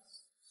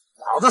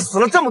老子死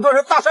了这么多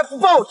人，大帅不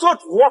帮我做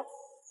主？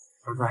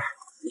小帅，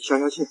你消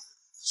消气。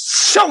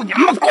少年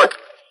们滚！小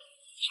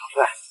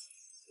帅，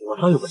我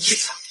倒有个计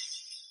策，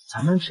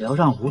咱们只要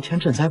让吴天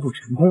赈灾不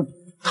成功，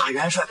大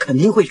元帅肯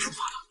定会处罚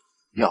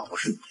他。要不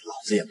是你，老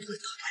子也不会得罪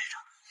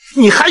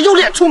着。你还有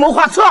脸出谋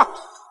划策？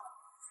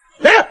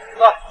哎，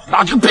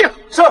拿这个病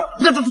是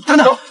等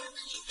等，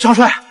张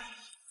帅，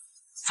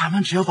咱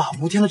们只要把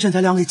吴天的赈灾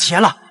粮给结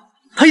了，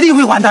他一定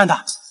会完蛋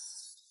的。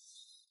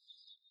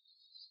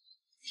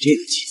这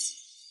个计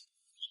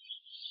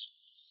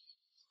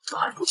策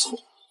还不错。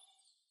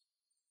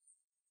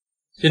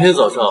今天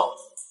早上，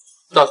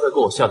大帅给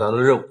我下达了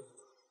任务，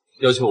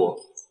要求我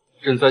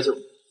赈灾救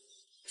人。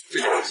这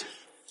件事情，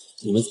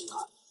你们怎么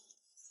看？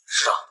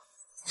师长，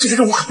这个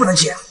任务可不能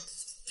接啊！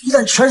一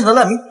旦全省的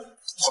难民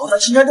跑到咱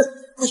新山镇，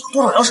那有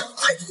多少粮食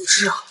他也不会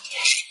吃啊！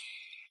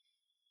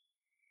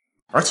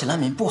而且难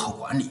民不好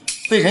管理，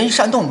被人一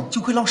煽动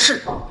就会闹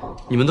事。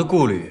你们的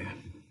顾虑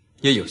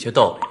也有些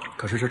道理，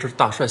可是这是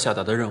大帅下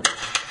达的任务，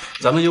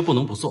咱们又不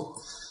能不做。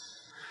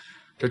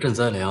这赈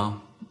灾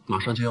粮马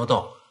上就要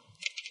到了，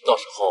到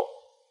时候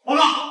报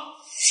告，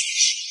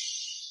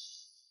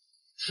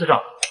师长，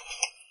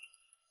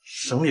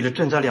省里的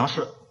赈灾粮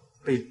食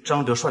被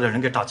张德帅的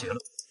人给打劫了。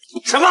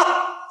什么？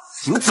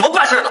你们怎么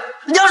办事的？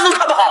粮食都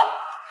看不好。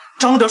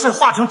张德帅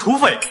化成土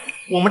匪，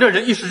我们这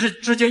人一时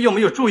之间又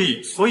没有注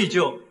意，所以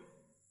就……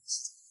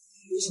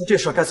这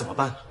事该怎么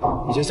办？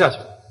你先下去。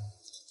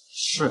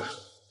是，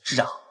师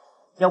长，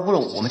要不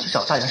我们去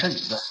找大元帅理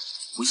论，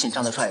不信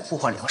张德帅不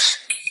还粮食。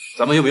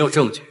咱们又没有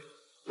证据，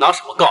拿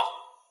什么告？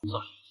算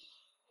了，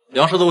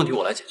粮食的问题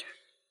我来解决。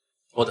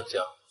我等下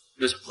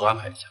让小何安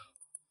排一下。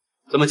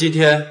咱们今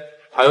天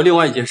还有另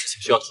外一件事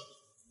情需要讨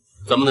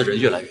论，咱们的人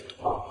越来越多，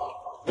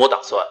我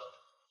打算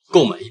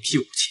购买一批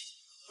武器，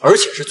而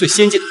且是最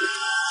先进的那种。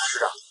师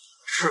长，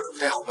这可不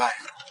太好办呀，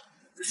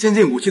先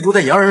进武器都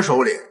在洋人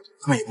手里，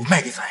他们也不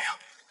卖给咱呀。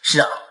是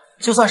啊，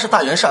就算是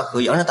大元帅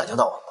和洋人打交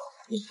道，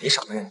也没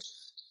少人。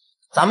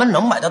咱们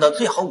能买到的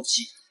最好武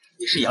器，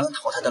也是洋人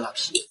淘汰的那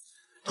批。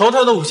淘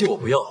汰的武器我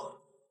不要，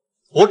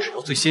我只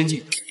要最先进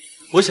的。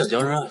我想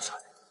洋人爱财，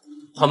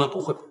他们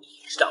不会不。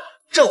师长，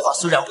这话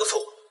虽然不错，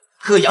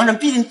可洋人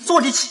毕竟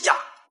坐地起价，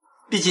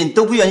毕竟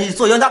都不愿意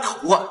做冤大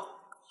头啊。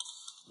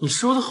你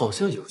说的好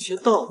像有些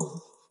道理，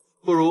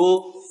不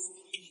如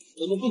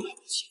咱们不买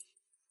武器，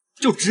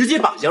就直接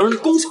把洋人的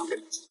工厂给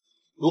拿出，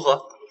如何？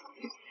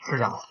师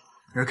长，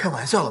你是开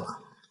玩笑的吧？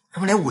他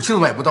们连武器都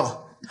买不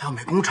到，还要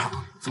买工厂，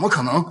怎么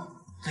可能？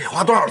这得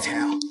花多少钱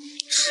啊？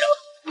是啊，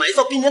买一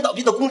座濒临倒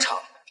闭的工厂，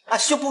那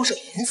需要不少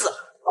银子。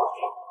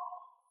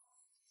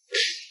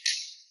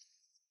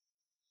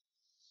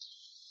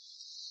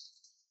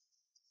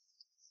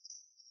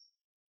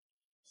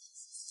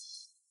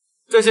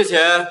这些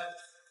钱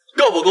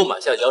够不够买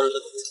下洋人的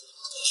工厂？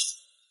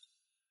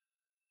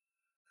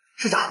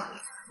师长，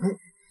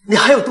你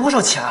还有多少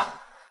钱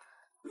啊？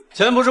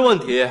钱不是问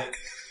题，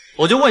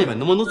我就问你们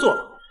能不能做到。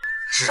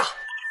师长，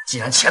既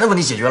然钱的问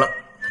题解决了，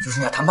那就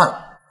剩下谈判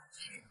了，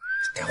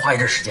得花一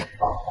阵时间。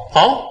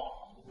好，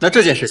那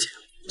这件事情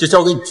就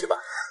交给你去办。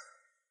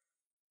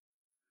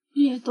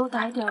你也多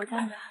打一点当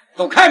然。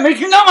走开，没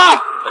听到吗？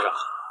队长，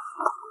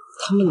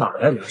他们哪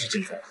来粮食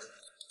进来？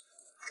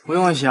不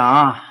用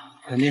想，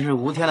肯定是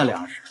吴天的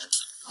粮食。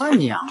他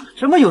娘的，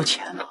这么有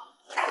钱呢？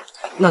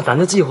那咱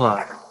的计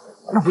划，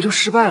那不就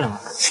失败了吗？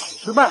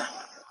失败？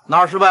哪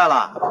儿失败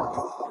了？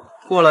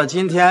过了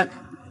今天，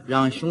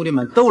让兄弟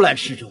们都来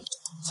吃粥，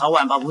早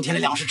晚把吴天的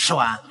粮食吃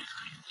完。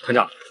团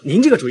长，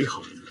您这个主意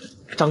好，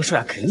张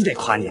帅肯定得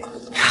夸您。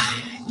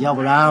要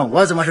不然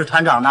我怎么是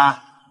团长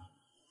呢？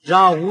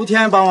让吴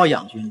天帮我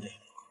养军队，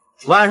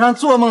晚上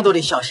做梦都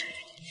得笑醒。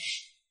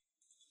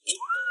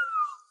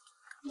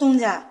东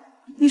家，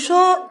你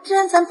说既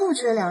然咱不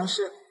缺粮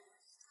食，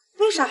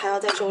为啥还要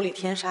在粥里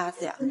添沙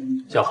子呀？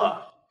小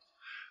何，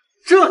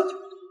这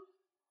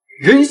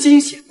人心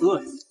险恶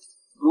呀！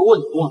如果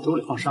你不往粥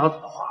里放沙子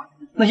的话，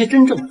那些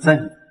真正的灾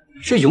民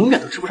是永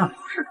远都吃不上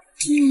粮食的。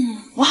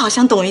我好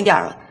像懂一点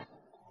了。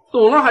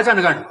懂了还站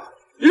着干什么？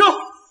立正，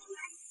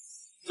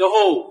向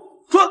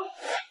后转，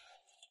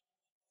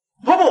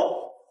跑步，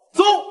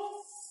走。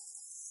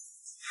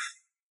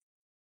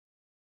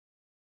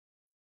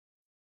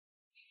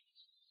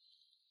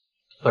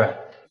不是，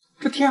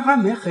这天还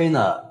没黑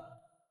呢，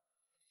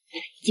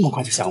这么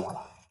快就想我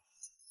了？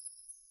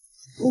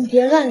你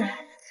别乱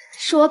来，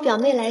是我表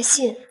妹来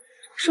信，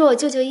说我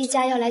舅舅一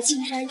家要来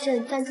青山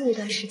镇暂住一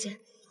段时间，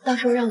到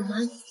时候让我们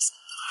安抚一下。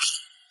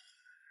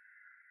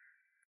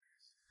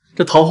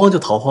这逃荒就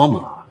逃荒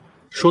嘛，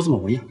说这么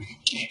文雅。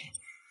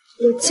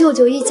我舅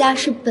舅一家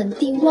是本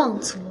地望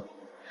族，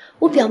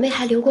我表妹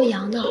还留过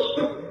洋呢。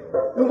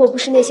如果不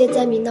是那些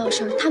灾民闹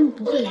事儿，他们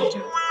不会来这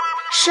儿。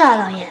是啊，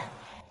老爷。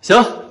行，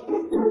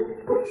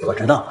我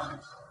知道了。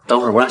等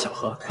会儿我让小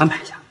何安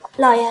排一下。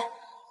老爷，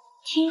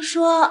听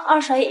说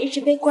二少爷一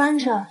直被关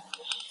着，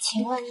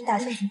请问你打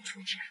算怎么处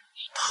置？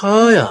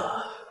他呀，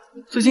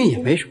最近也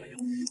没什么用。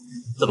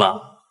怎么？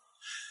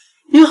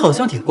你好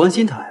像挺关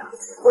心他呀？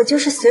我就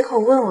是随口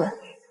问问。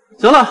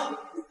行了，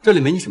这里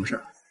没你什么事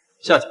儿，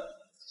下去。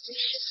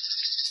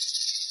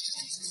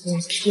昨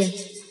天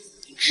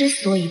之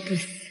所以不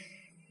死，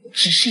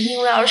只是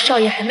因为二少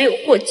爷还没有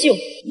获救。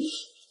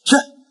去，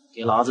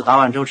给老子打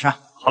碗粥吃。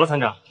好了，团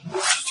长，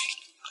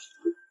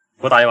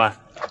我打一碗。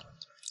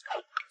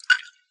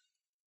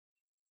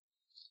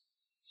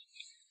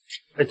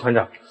哎，团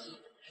长，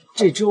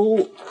这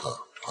粥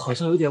好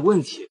像有点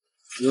问题。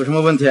有什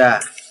么问题？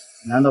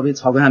难道比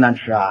草根还难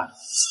吃啊？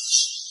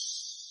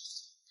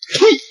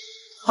呸！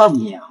他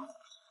娘，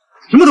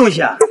什么东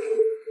西啊？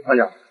团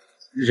长，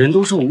人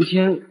都说无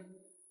天，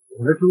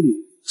我这粥里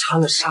掺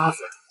了沙子。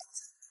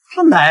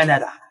他奶奶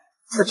的，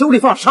在粥里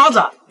放沙子，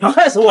想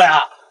害死我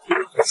呀！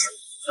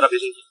算了，别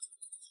生气，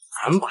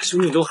咱们把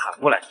兄弟都喊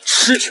过来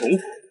吃穷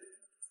苦。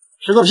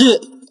吃个屁！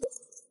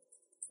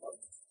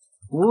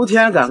吴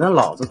天敢跟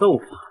老子斗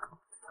法，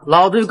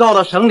老子就告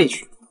到省里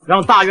去，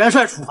让大元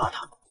帅处罚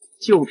他。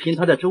就凭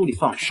他在粥里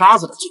放沙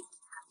子的罪，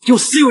就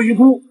死有余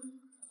辜。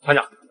团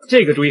长，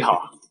这个主意好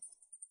啊！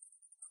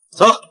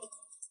走。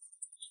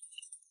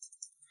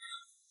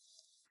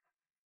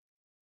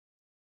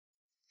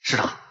师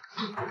长，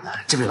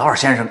这位老二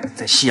先生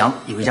在西阳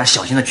有一家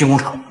小型的军工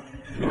厂。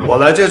我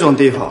来这种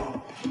地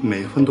方，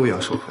每分都要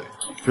收费。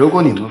如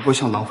果你们不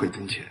想浪费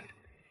金钱，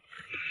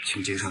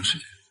请节省时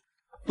间。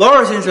老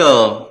二先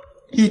生，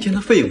一天的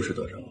费用是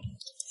多少？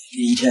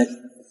一天3000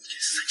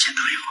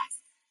大洋。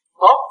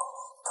好，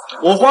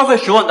我花费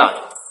10万大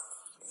洋，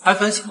还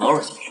烦请老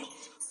二先生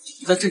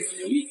在这里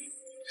留意。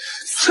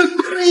这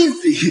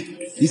crazy！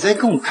 你在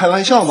跟我开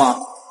玩笑吗？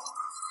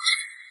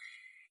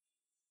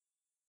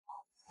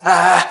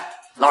哎，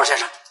老二先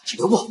生，请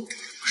留步。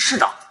市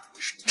长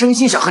是真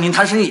心想和您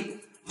谈生意。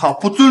他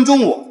不尊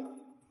重我，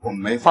我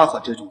没法和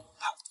这种人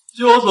谈。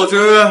据我所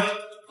知，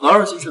老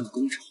二先生的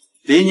工厂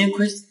连年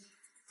亏损，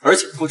而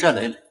且负债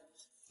累累。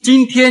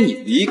今天你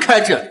离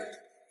开这里，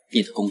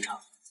你的工厂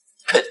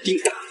肯定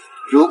大。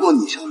如果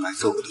你想买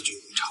走我的军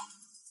工厂，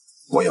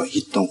我要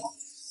1吨黄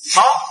金。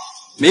好，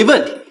没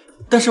问题。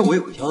但是我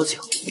有个要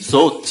求，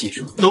所有的技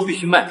术都必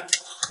须卖给我。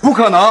不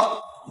可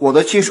能，我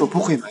的技术不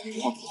会卖给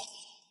黄国。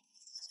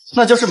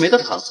那就是没得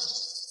谈了，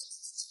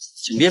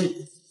请便吧。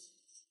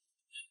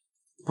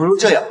不如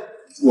这样，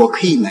我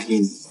可以买给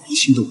你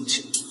新的武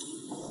器，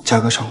价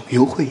格上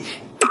优惠一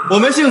些。我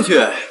没兴趣，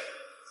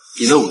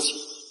你的武器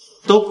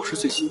都不是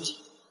最先进，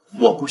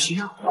我不需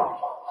要。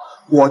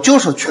我就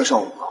是缺少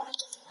武钢，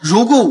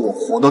如果我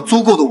获得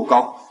足够的武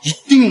钢，一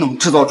定能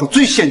制造出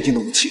最先进的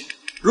武器。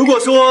如果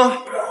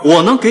说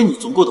我能给你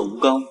足够的武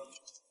钢，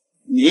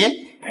你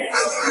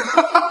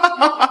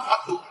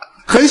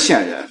很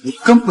显然，你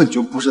根本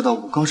就不知道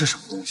武钢是什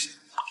么东西。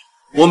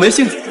我没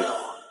兴趣知道，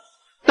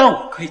但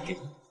我可以给你。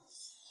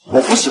我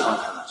不喜欢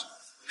谈这，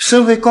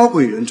身为高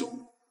贵人种，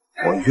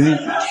我愿意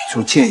提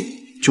出建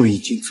议就已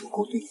经足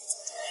够对了。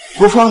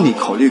不妨你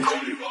考虑考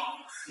虑吧，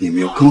你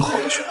没有更好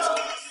的选择。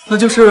那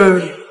就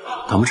是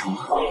谈不成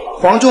了。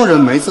黄种人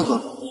没资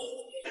格。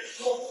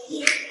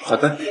小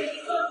哥。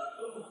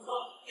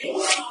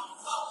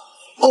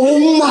Oh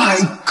my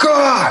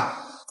god！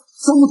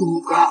 这么多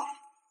武钢，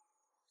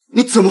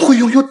你怎么会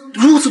拥有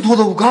如此多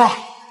的武钢？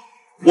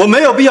我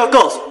没有必要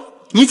告诉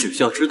你，你只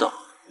需要知道，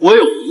我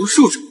有无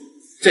数种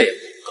这样的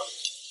武钢。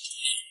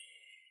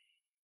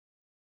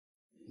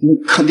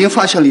你肯定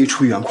发现了一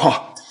处原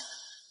矿，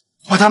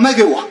把它卖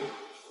给我。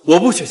我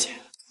不缺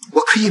钱，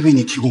我可以为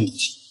你提供武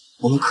器，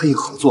我们可以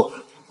合作，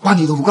把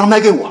你的武钢卖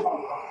给我。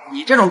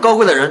你这种高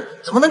贵的人，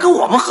怎么能跟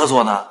我们合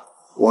作呢？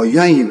我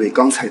愿意为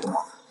刚才的忙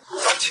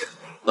道歉。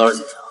老二先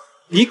生，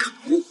你可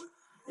能误会，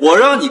我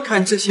让你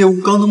看这些武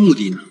钢的目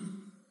的呢，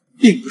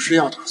并不是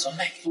要打算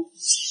卖给我。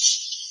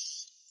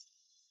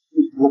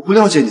我不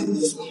了解你的意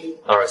思。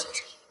老二先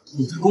生，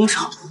你的工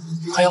厂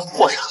还要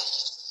扩产，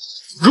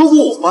如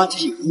果我把这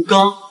些武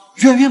钢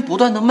源源不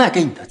断的卖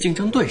给你的竞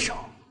争对手，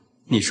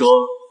你说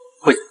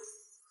会？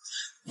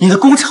你的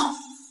工厂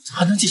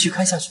还能继续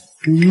开下去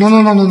 ？No，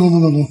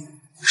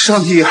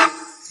 上帝啊，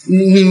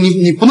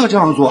你不能这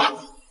样做，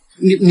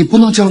你不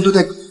能这样对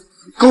待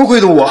高贵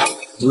的我。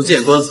不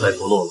见棺材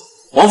不落泪，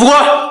王副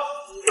官，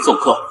送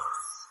客，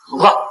送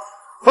客。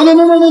No，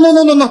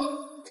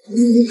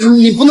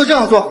 你不能这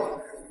样做，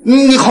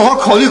你好好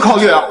考虑考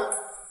虑啊！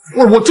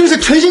我真是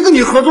诚心跟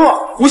你合作，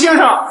吴先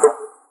生。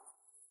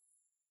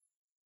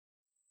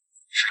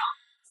市长，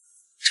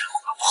这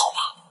恐怕不好吧？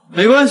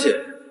没关系，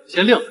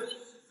先晾着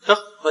他，他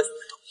很快就会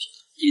同意。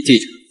你记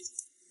着，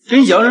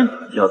跟洋人打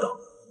交道，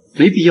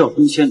没必要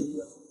光鲜亮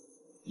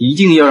丽，一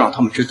定要让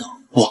他们知道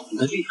我们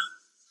的厉害。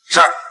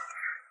是。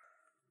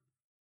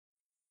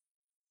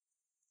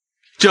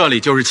这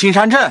里就是青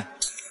山镇。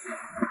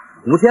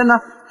吴天呢？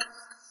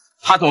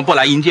他怎么不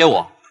来迎接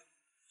我？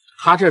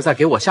他这是在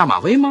给我下马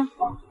威吗？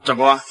长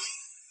官，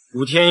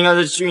吴天应该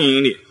在军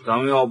营里，咱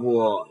们要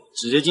不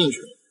直接进去？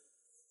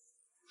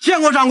见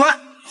过长官，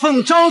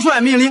奉张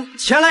帅命令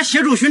前来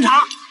协助巡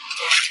查。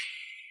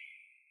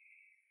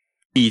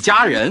李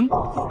家人，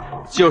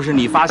就是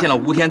你发现了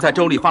吴天在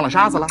粥里放了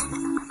沙子了？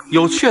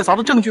有确凿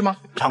的证据吗？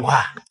长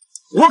官，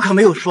我可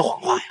没有说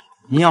谎话呀！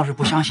您要是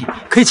不相信，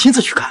可以亲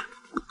自去看。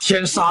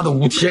天杀的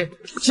吴天，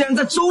竟然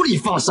在粥里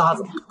放沙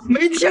子，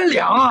没天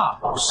良啊！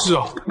是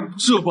啊，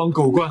这帮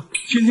狗官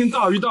天天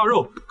大鱼大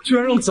肉，居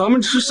然让咱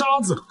们吃沙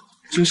子，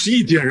真是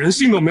一点人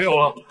性都没有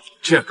了。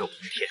这个吴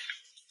天，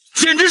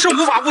简直是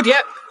无法无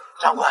天！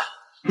长官，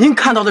您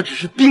看到的只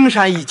是冰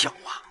山一角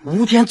啊，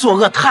吴天作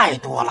恶太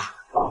多了，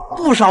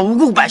不少无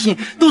辜百姓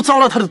都遭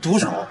了他的毒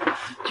手，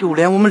就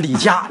连我们李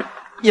家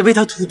也被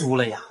他荼毒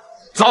了呀。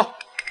走，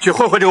去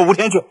会会这个吴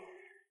天去。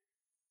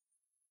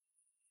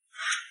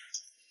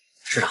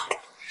师长，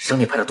省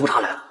里派的督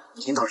察来了，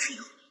您倒是去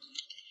迎。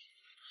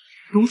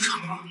督察？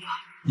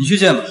你去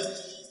见吧，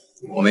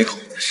我没空。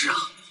是啊，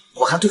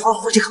我看对方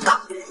火气很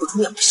大，不出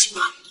面不行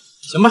啊。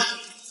行吧，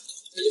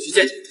那就去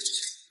见见。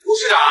吴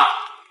师长，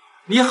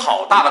你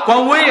好大的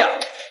官威啊！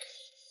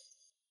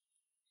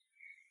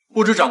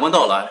不知长官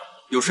到来，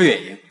有失远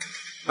迎，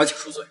还请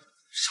恕罪。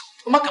少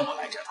他妈跟我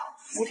来这套！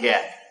吴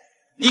天，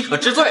你可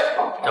知罪？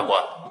长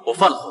官，我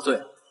犯了何罪？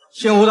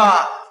姓吴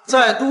的，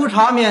在督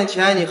察面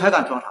前你还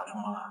敢装傻充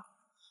愣啊？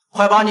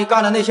快把你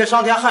干的那些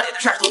伤天害理的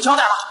事儿都交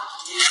代了。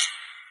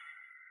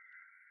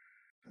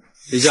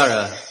李家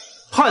人，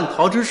叛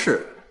逃之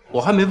事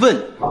我还没问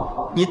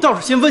你，你倒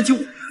是先问起我，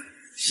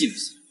信不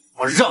信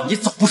我让你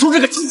走不出这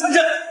个青山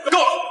镇？够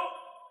了！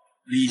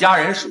李家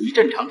人属于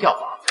正常调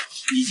访，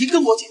已经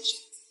跟我解释。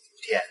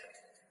吴天，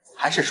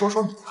还是说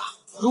说你吧，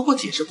如果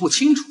解释不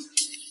清楚，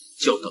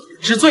就等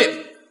于知罪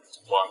了。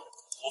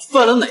我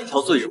犯了哪条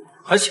罪入，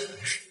还请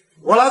明示。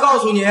我来告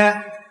诉你，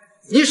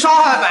你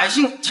杀害百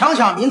姓，强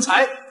抢民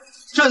财，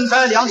赈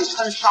灾粮里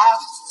掺沙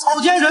子，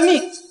草菅人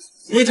命，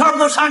每条不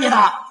都杀你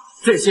的？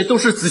这些都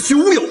是子虚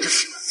乌有之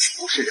事。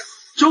吴师长，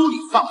粥里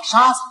放了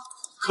沙子，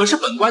可是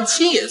本官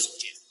亲眼所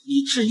见，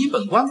你质疑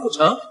本官不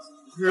成？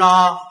是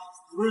啊，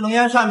不是能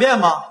言善辩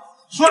吗？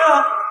说呀！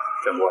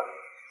长官，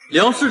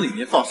粮食里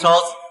面放沙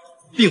子，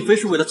并非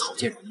是为了草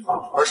菅人命，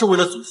而是为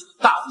了祖父的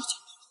大义情，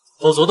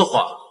否则的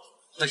话，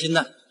那些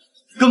难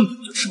民根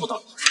本就吃不到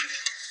粮食。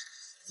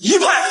一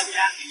块钱！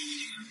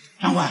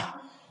长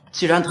官，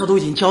既然他都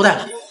已经交代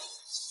了，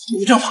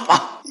就正法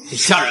吧。李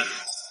家人，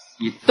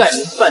你带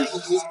人犯流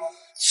毒，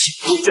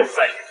请入这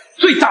3人，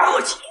罪大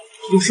恶极。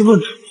有什么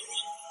论处？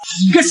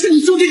应该是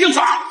你就地正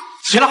法。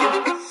行了，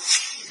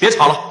别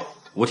吵了。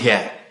吴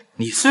天，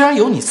你虽然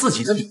有你自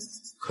己的理由，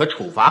可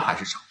处罚还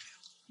是少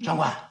点。长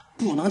官，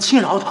不能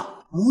轻饶他。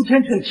吴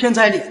天趁天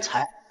灾敛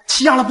财，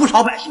欺压了不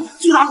少百姓，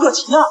罪大恶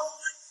极啊！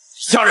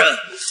家人，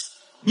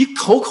你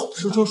口口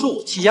声声说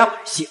我欺压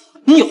百姓，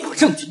你有何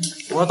证据？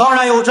我当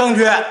然有证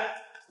据。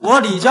我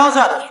李家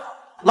在的时候，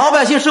老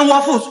百姓生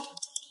活富足，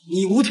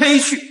你吴天一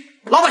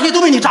去，老百姓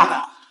都被你榨干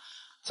了。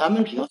咱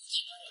们只要仔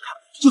细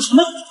看，就什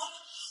么？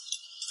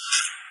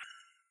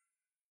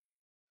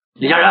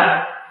李家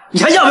人，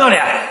你还要不要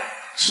脸？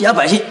欺压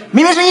百姓，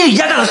明明是你李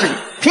家干的事情，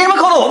凭什么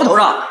扣到我们头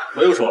上？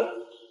我又说了，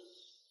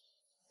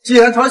既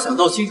然他想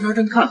到青山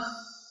镇看看，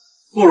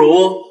不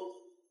如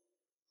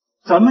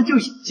咱们就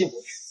引进回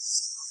去。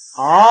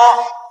好，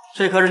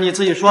这可是你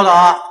自己说的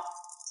啊。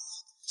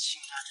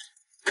青山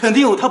镇肯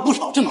定有他不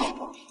少证据。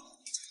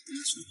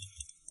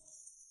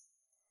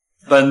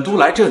本督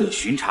来这里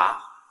巡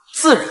查，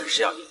自然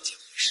是要引进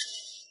回事。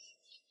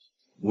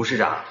吴师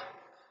长，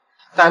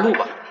带路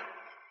吧。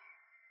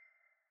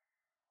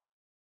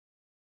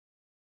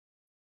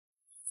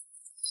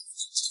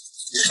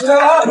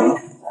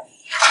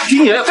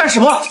军爷干什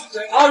么？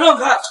让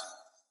开！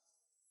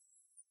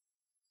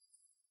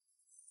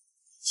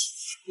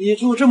你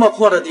住这么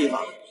破的地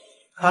方，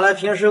看来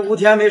平时吴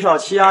天没少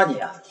欺压你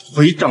啊。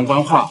回长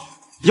官话，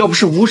要不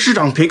是吴师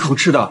长给口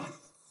吃的，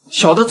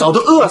小的早都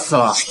饿死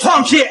了。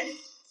放屁！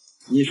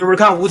你是不是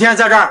看吴天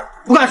在这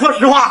儿不敢说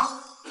实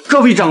话？各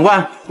位长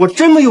官，我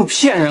真没有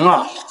骗人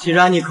啊！既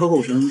然你口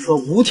口声声说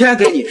吴天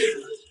给你吃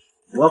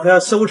的，我可要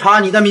搜查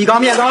你的米缸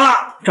面缸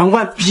了。长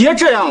官，别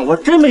这样，我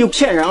真没有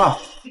骗人啊！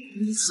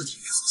你自己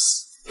找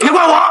死，别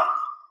怪我！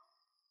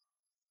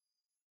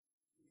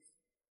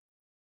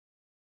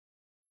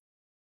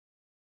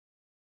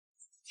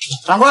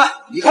长官，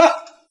你看，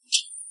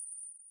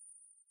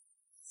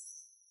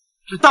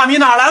这大米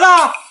哪来的？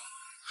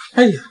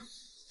哎呀，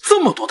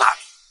这么多大米，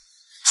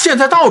现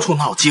在到处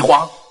闹饥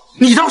荒，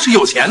你倒是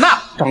有钱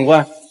呐！长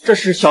官，这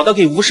是小的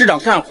给吴师长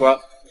干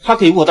活，他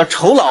给我的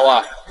酬劳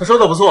啊。他说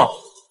的不错，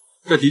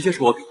这的确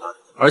是我给他的，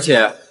而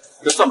且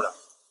这算不了，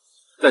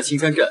在青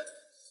山镇，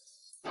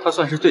他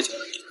算是最强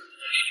的人。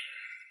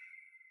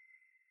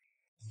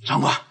长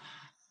官，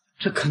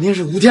这肯定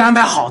是吴天安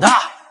排好的。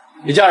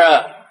李家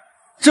人，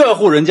这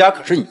户人家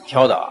可是你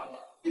挑的啊！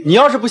你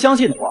要是不相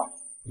信的话，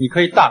你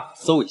可以大胆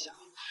搜一下，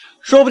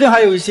说不定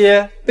还有一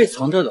些被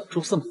藏着的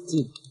蛛丝马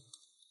迹呢。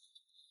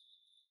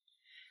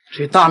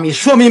这大米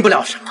说明不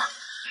了什么，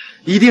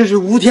一定是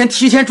吴天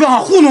提前装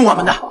好糊弄我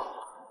们的。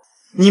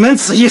你们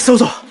仔细搜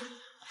搜，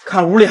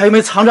看屋里还有没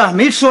有藏着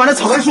没吃完的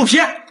草根树皮。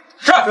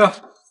是。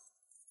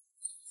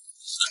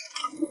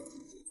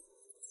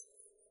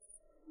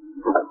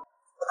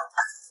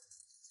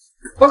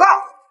报告，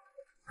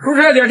出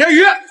差2条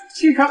鱼，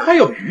竟然还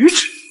有鱼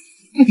吃！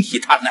你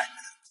他奶奶，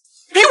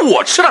比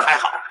我吃的还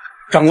好。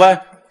长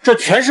官，这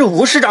全是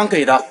吴市长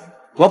给的，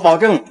我保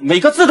证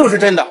每个字都是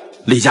真的。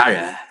李家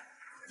人，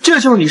这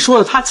就是你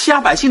说的他欺压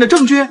百姓的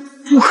证据？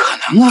不可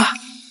能啊！镇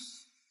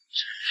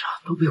上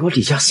都被我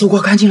李家搜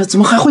刮干净了，怎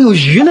么还会有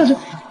鱼呢？这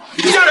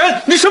李家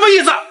人，你什么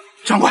意思？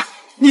长官，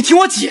你听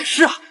我解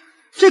释啊！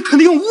这肯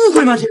定有误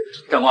会嘛！这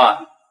长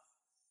官，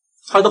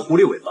他的狐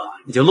狸尾巴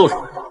已经露出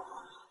来了，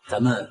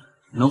咱们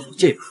能否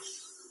这边？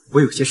我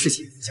有些事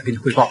情想跟你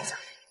汇报一下。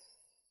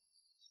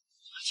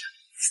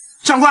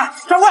长官，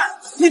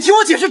你听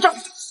我解释，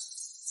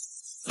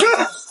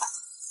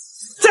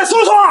再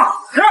搜索。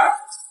是。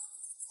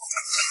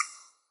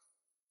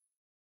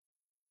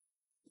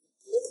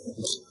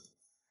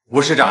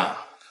吴市长，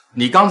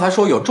你刚才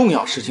说有重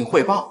要事情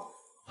汇报，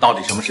到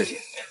底什么事情？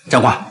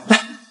长官，来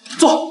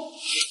坐。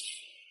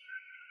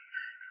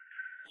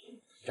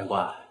长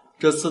官，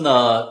这次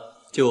呢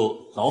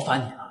就劳烦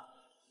你了，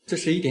这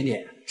是一点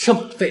点车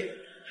马费，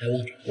还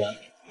望长官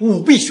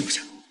务必收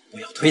下，不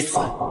要推辞。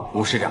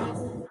吴市长，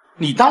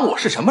你当我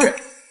是什么人？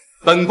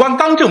本官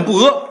刚正不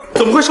阿，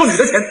怎么会收你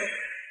的钱？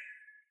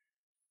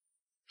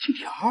金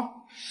条，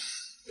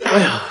哎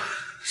呀，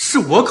是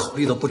我考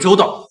虑的不周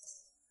到。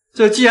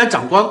这既然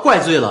长官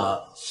怪罪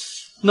了，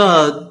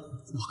那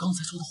我刚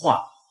才说的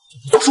话就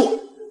不作数。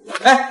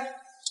哎，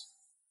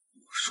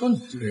我说你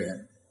这个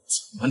人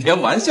怎么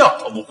连玩笑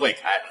都不会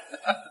开？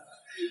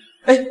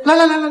哎，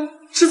来，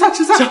吃菜，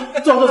行，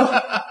坐，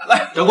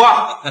来，长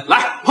官，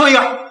来碰一个，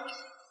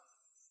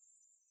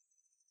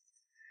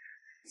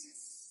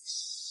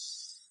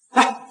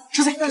来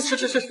吃菜，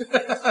吃，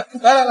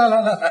来，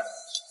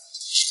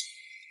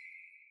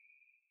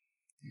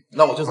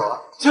那我就走了。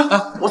行，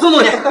我送你。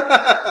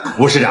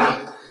吴市长，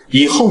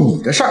以后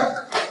你的事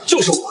儿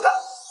就是我的，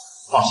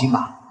放心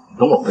吧。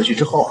等我回去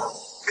之后啊，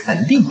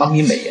肯定帮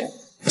你美颜，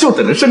就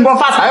等着升官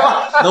发财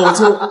吧。那我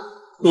就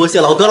多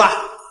谢老哥了。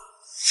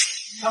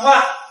长官，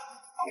我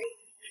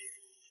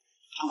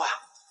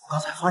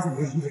刚才发现了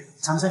疑点，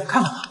咱们再去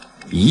看看他。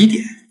疑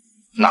点？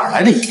哪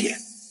来的疑点？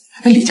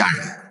哎，李家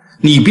人，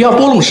你不要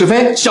拨弄是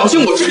非，小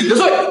心我治你的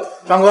罪。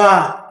长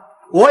官，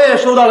我也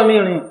收到了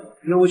命令，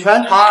有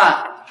权查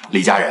案。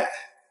李家人，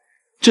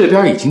这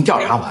边已经调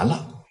查完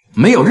了，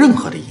没有任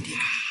何的疑点，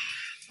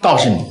倒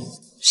是你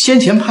先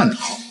前叛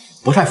逃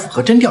不太符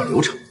合侦调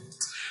流程。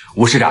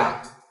吴市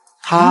长，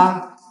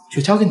他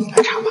就交给你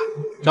来查吧。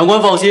长官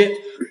放心，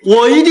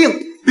我一定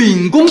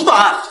秉公办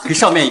案，给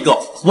上面一个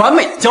完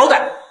美的交代。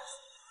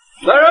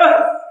来人，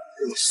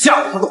给我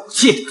下他的武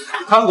器，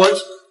看管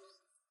起。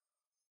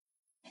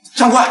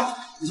长官，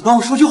你帮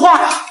我说句话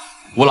呀。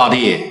吴老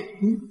弟，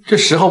这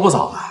时候不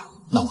早了，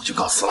那我就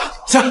告辞了。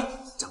行，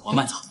长官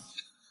慢走。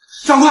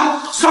长官，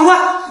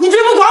你别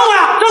不管我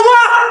呀！长官，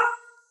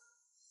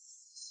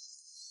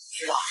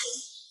知道，我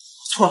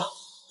错了，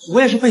我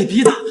也是被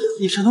逼的，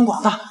你神通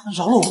广大，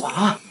饶了我吧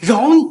啊！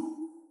饶你！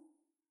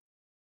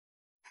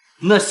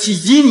那是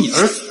因你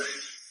而死的人，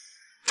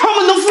他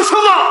们能复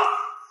生吗？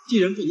既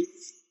然不能复生，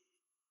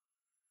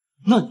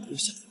那你就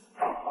下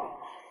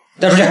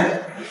带出去！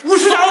吴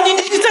市长，你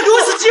再给我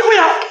一次机会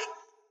呀！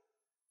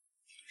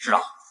市长，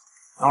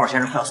王老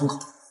先生快要松口，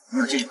你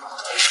让进去吧。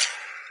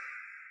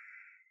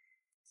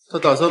他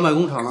打算卖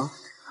工厂了？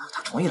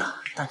他同意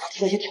了，但是他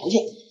提了一些条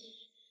件。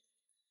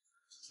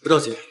不着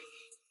急，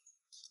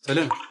再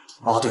练练。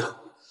哦，对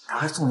了，他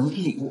还送人一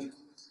批礼物，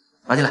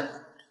拿进来。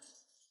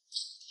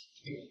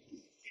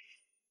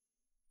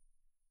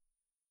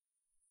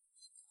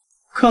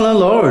看来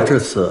劳尔这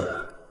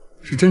次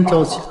是真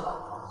着急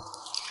了。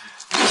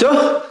行，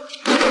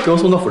给我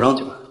送到府上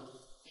去吧。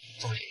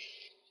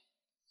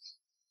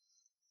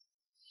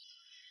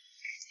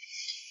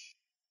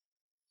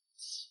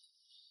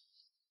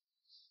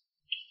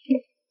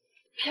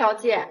朴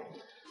姐，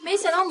没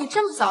想到你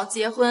这么早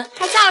结婚，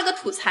还嫁了个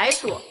土财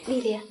主。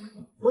丽丽，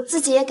我自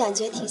己也感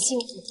觉挺幸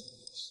福的。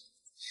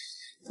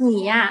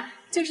你呀，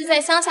就是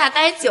在乡下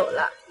待久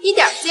了，一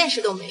点见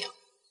识都没有。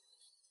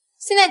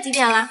现在几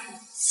点了？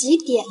几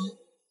点？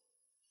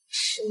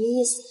什么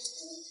意思？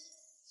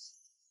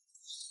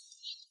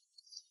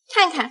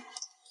看看，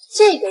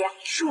这个呀，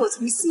是我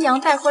从西洋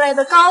带回来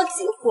的高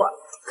级货，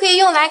可以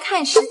用来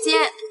看时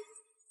间。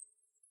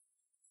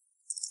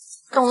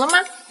懂了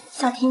吗？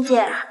小婷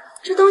姐，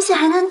这东西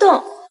还能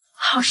动，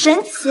好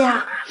神奇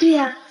啊！对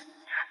呀，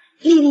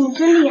丽丽你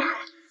真厉害，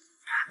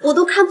我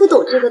都看不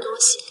懂这个东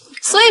西。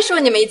所以说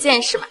你没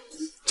见识嘛。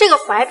这个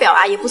怀表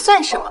啊也不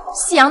算什么，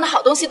西洋的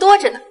好东西多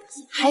着呢。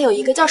还有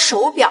一个叫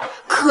手表，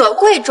可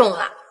贵重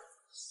了。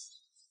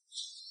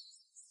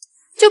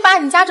就把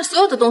你家这所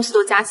有的东西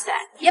都加起来，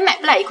也买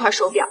不来一块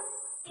手表。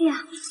哎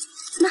呀，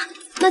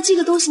那这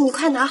个东西你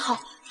快拿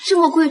好，这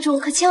么贵重，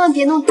可千万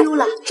别弄丢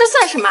了。这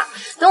算什么？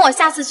等我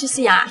下次去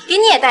西洋啊，给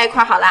你也带一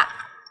块好了。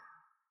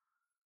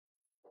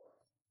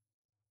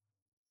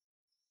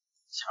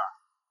晴儿，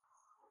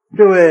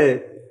这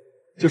位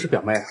就是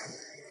表妹啊？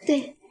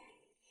对，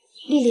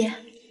丽丽，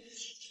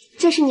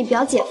这是你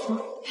表姐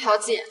夫。表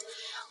姐，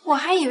我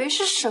还以为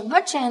是什么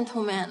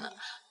gentleman 呢，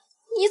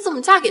你怎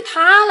么嫁给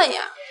他了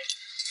呀？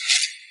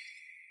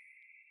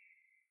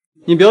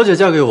你表姐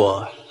嫁给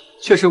我，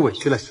确实委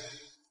屈了你。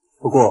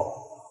不过，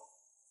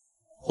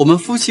我们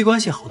夫妻关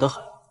系好得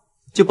很，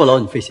就不劳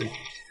你费心。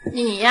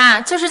你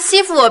呀，就是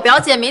欺负我表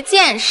姐没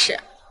见识。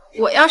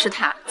我要是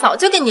她，早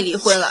就跟你离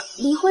婚了。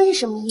离婚是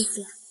什么意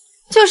思呀？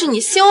就是你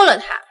休了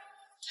她。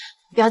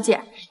表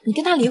姐，你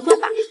跟他离婚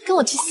吧，跟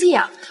我去西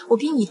洋，我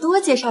给你多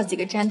介绍几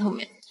个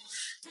gentleman。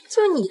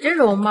就你这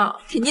容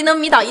貌，肯定能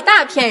迷倒一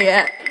大片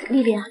人。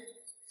丽丽，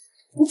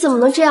你怎么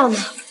能这样呢？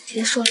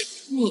别说了，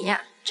你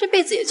呀，这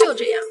辈子也就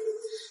这样，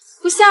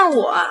不像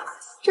我，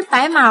这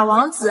白马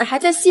王子还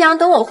在西洋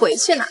等我回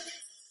去呢。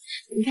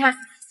你看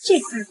这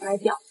块怀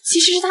表，其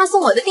实是他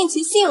送我的定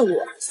情信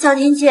物。小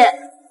婷姐，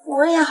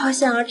我也好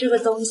想要这个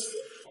东西。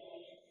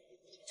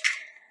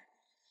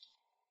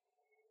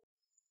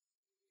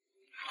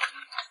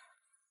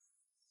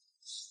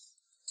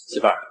媳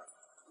妇儿，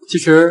其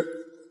实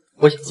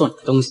我想送你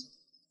个东西。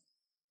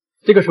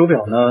这个手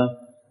表呢，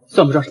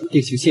算不上什么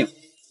定情信物，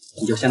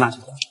你就先拿去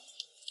吧。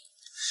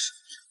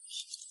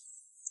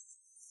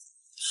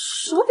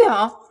手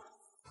表？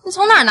你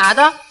从哪儿拿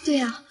的？对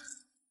呀，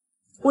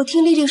我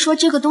听丽丽说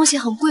这个东西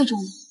很贵重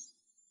的，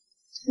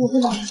我不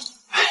能要。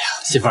哎呀，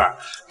媳妇儿，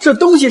这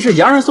东西是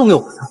洋人送给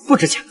我的，不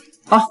值钱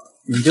啊，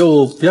你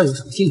就不要有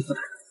什么心理负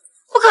担。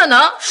不可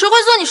能，谁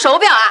会送你手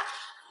表啊？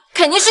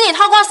肯定是你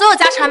掏光所有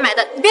家产买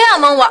的，你别想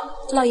蒙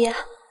我。老爷，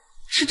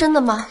是真的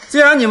吗？既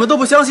然你们都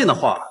不相信的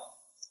话，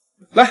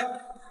来，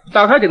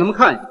打开给他们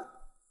看一看。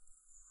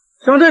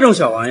像这种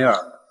小玩意儿，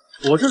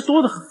我这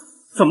多得很，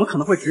怎么可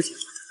能会值钱？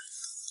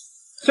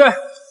去，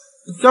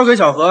交给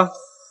小何，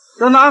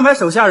让他安排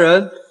手下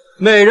人，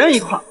每人一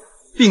块，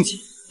并且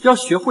要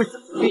学会怎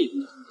么利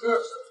用。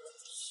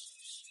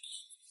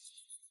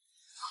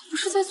不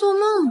是在做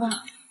梦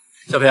吧？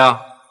小平，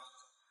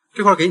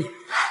这块给你。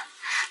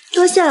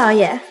多谢老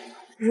爷。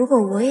如果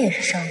我也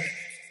是商人，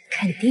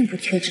肯定不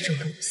缺这种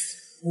东西。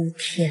吴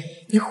天，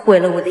你毁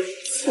了我的一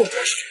切。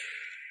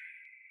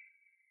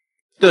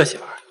对了，媳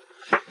妇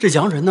儿，这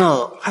洋人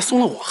呢还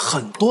送了我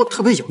很多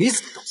特别有意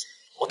思的东西，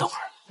我等会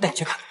儿带你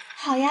去看。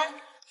好呀，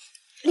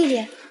丽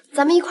丽，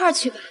咱们一块儿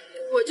去吧。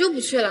我就不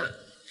去了，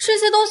这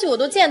些东西我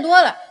都见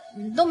多了，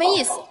都没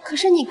意思。可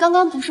是你刚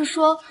刚不是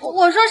说……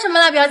我说什么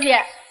了，表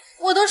姐？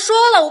我都说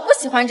了，我不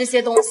喜欢这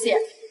些东西。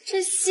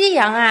这西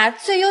洋啊，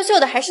最优秀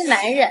的还是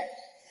男人，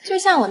就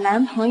像我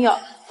男朋友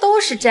都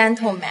是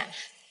gentleman，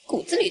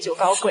 骨子里就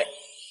高贵。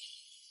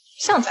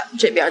像咱们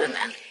这边的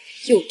男的，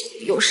又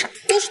土又傻，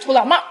都是土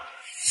老帽。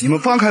你们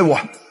放开我，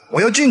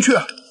我要进去。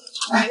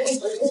哎，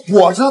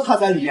我知道他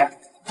在里面，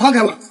放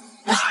开我。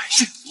哎，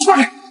放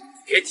开！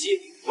别急，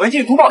我先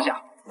进去通报一下。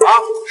啊！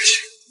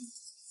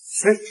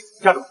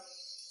哎，家主，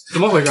怎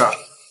么回事？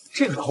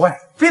这个老外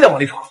非得往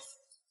里闯。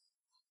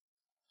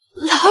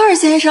劳尔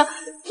先生，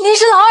您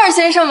是劳尔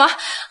先生吗？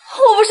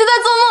我不是在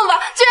做梦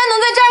吧？居然能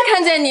在这儿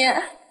看见您。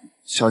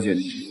小姐，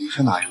你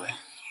是哪一位？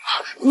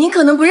您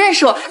可能不认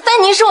识我，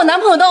但您是我男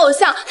朋友的偶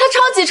像，他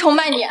超级崇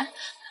拜你。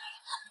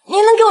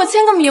您能给我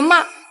签个名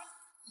吗？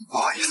不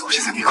好意思，我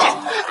现在没空。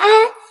哎，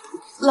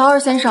劳尔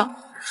先生，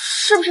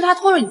是不是他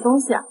偷了你东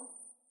西啊？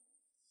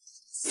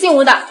姓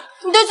吴的，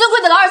你对尊贵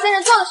的劳尔先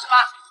生做了什么？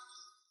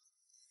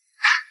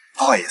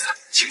不好意思，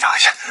请让一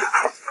下。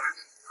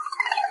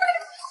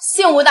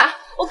姓吴的，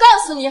我告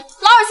诉你，劳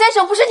尔先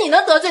生不是你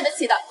能得罪得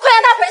起的，快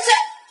让他回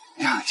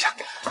去。让一下。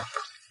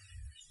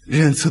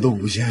仁慈的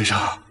吴先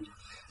生，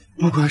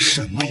不管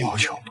什么要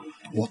求，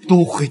我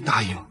都会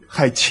答应。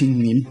还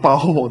请您把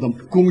我的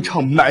工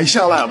厂买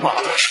下来吧。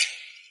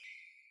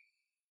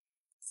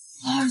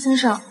劳尔先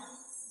生，这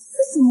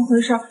怎么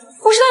回事？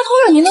不是他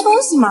偷了您的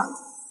东西吗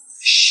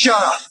？Shut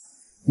up！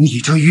 你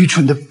这愚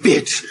蠢的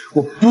bitch！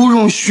 我不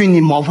容许你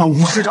冒犯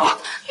吴市长。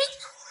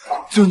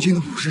尊敬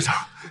的吴市长，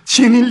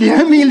请您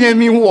怜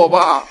悯我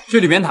吧。去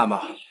里面谈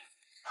吧，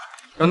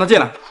让他进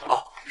来。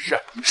哦，是。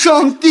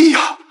上帝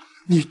啊，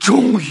你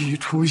终于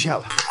出现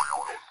了。骂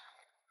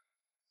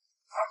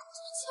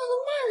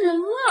人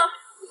了。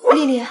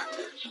丽丽，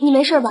你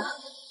没事吧？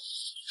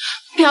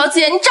表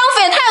姐，你张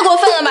飞也太过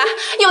分了吧！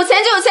有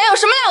钱就有钱，有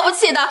什么了不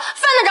起的？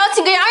犯得着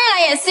请个洋人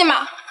来演戏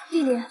吗？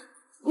丽丽，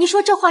你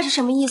说这话是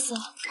什么意思？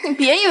你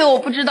别以为我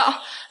不知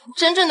道，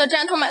真正的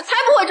gentleman才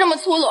不会这么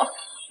粗鲁。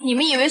你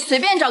们以为随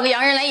便找个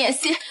洋人来演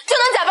戏就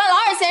能假扮劳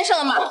尔先生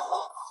了吗？你们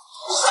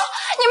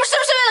是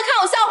不是为了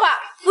看我笑话？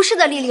不是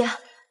的，丽丽，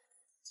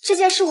这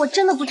件事我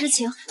真的不知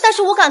情，但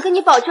是我敢跟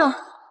你保证，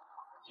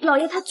老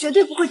爷他绝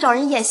对不会找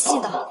人演戏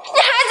的。你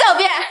还狡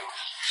辩？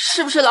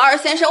是不是劳尔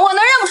先生？我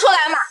能认不出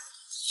来吗？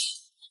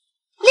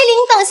丽丽，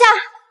你等下。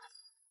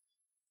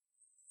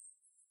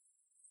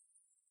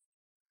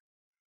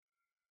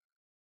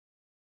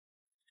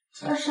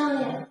少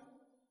爷，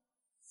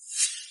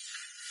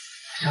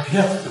少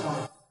平，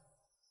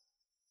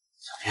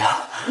小平，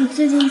你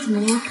最近怎么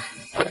了？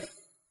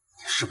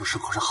你是不是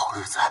过着好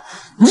日子？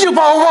你就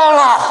把我忘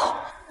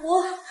了？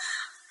我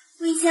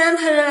已经安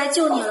排人来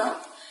救你了，再等等，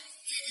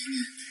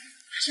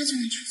马上就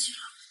能出去了。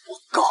我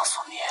告诉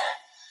你，你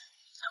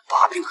的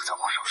把柄可在我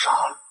手上。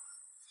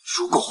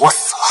如果我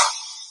死了，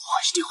我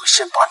一定会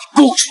先把你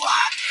供出来。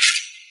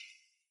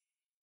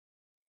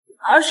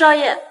二少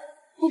爷，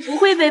我不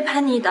会背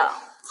叛你的。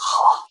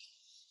好，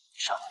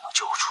只要你能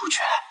救我出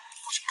去，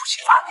我就不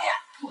欺负你。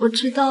我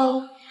知道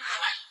了。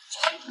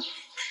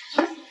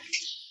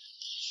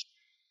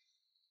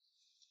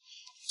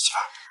媳妇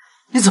儿，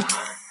你怎么了？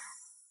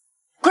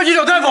快去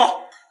找大夫！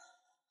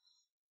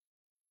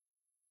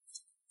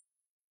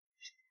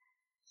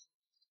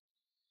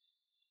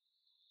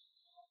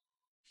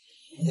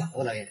呀，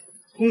侯老爷，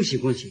恭喜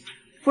恭喜！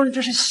夫人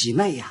这是喜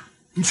脉呀！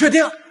你确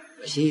定？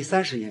我行医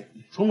30年，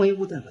从没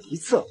误断过一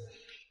次。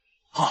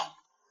好，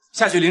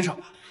下去领赏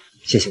吧。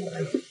谢谢我老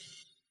爷。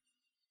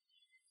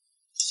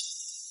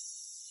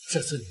这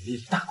次你立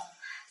了大功，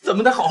咱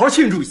们得好好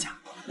庆祝一下。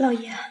老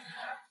爷，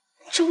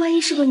这万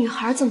一是个女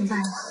孩怎么办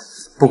呢？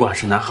不管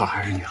是男孩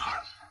还是女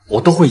孩，我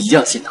都会一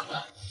样心疼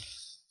的。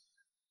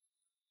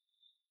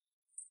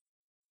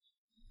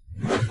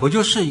不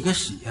就是一个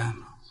喜宴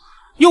吗？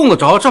用得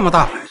着这么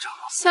大排场？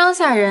乡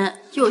下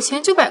人有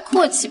钱就摆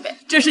阔气呗。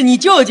这是你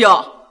舅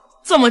舅，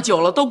这么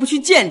久了都不去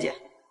见见，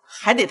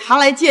还得他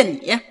来见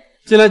你。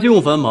近来军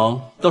务繁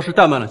忙，倒是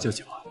怠慢了舅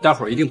舅，待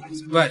会儿一定会。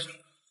外甥，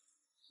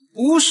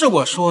不是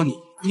我说你，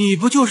你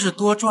不就是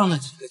多赚了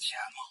几个钱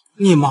吗？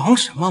你忙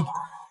什么忙？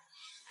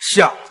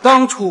想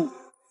当初，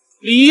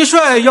李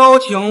帅邀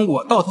请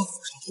我到他府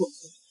上做客，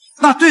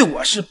那对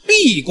我是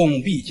毕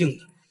恭毕敬的，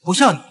不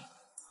像你，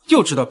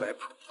就知道摆谱。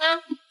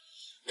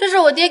这是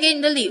我爹给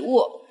你的礼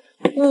物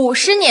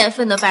，50年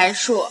份的柏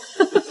树。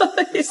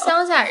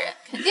乡下人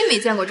肯定没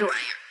见过这玩意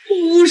儿。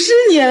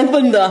50年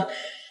份的，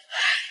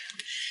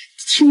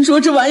听说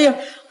这玩意儿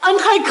安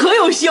胎可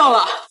有效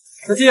了。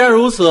那既然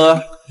如此，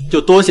就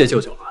多谢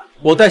舅舅了。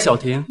我带小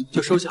婷就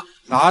收下。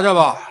拿着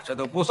吧，这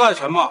都不算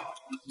什么。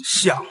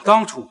想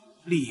当初，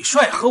李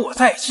帅和我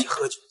在一起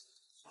喝酒，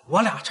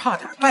我俩差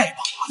点拜把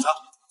子，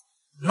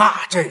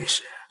那阵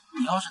势，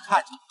你要是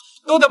看见，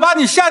都得把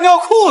你吓尿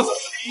裤子。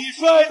李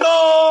帅到，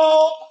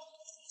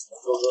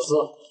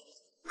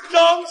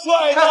张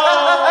帅到。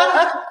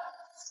走。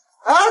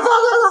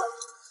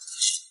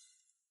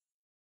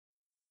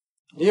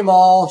李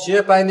某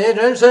携100年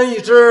人参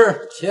1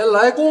支前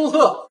来恭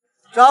贺，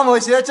张某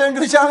携珍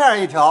珠项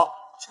链1条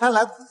前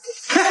来恭贺。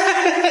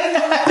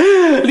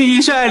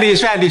李帅，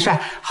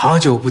好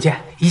久不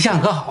见，一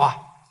向可好啊！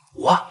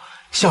我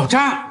小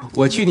张，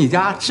我去你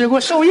家吃过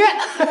寿宴。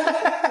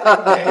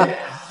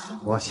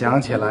我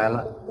想起来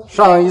了，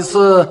上一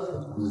次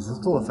你是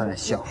坐在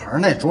小孩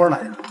那桌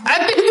来的。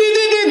哎，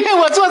对，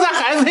我坐在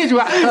孩子那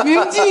桌，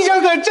您记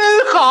性可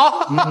真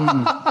好。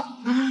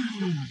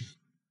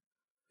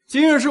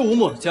今日是吴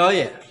某的家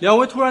宴，两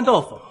位突然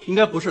到访，应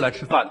该不是来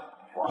吃饭的。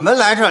我们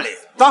来这里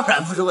当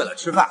然不是为了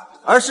吃饭，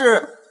而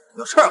是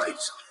有事儿跟你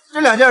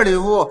商量。这2件礼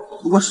物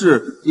不过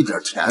是一点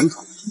甜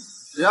头，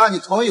只要你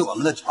同意我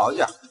们的条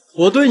件。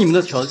我对你们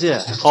的条件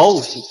毫无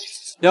兴趣。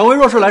两位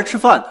若是来吃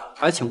饭的，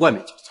还请外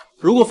面就餐。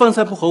如果饭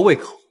菜不合胃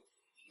口，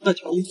那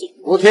就应送。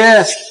吴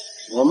天，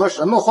我们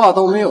什么话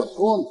都没有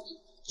说呢，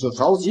就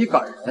着急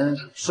赶人，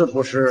是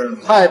不是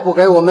太不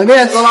给我们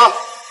面子了？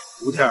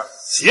吴天，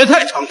别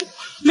太猖狂，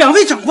两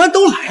位长官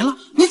都来了，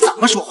你怎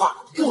么说话？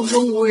目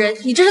中无人，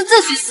你这是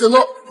自寻死路。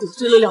得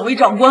罪了2位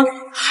长官，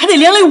还得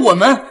连累我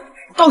们。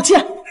道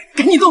歉，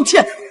赶紧道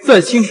歉。在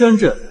青山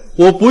镇，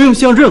我不用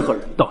向任何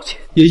人道歉，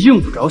也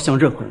用不着向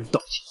任何人道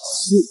歉。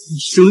一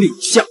声令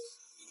下。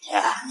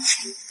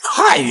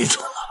太愚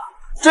蠢了吧！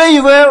真以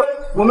为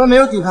我们没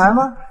有底牌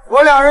吗？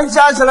我2人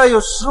加起来有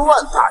10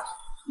万大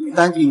军，你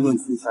单进问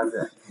青山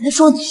镇，别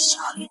说你下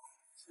令，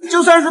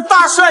就算是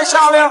大帅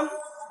下令，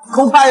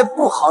恐怕也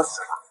不好使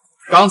了。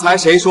刚才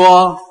谁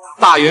说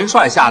大元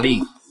帅下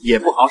令也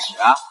不好使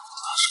啊？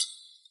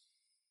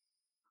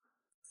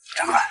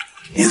长官，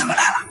你怎么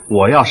来了？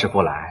我要是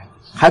不来，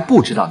还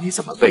不知道你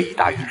怎么位移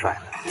大元帅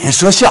呢。您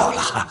说笑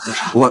了，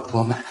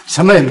我们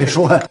什么也没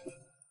说。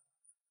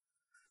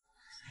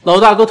老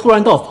大哥突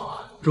然到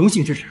访，荣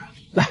幸之至。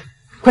来，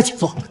快请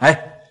坐。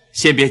哎，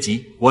先别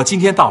急，我今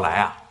天到来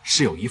啊，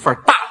是有一份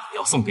大礼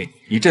要送给你。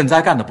你赈灾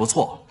干得不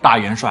错，大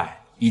元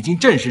帅已经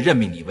正式任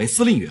命你为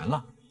司令员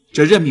了。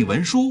这任命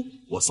文书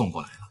我送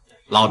过来了，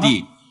老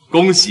弟，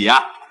恭喜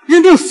啊！任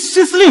命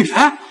是司令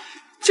员，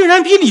竟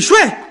然比李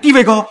帅地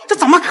位高，这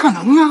怎么可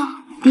能啊？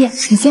爹，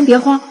你先别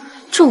慌，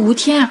这吴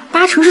天啊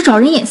，8成是找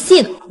人演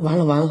戏的。完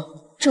了，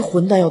这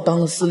混蛋要当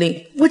了司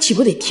令，我岂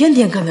不得天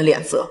天看他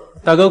脸色？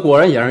大哥果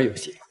然言而有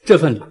信，这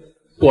份礼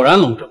果然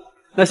隆重。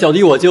那小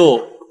弟我就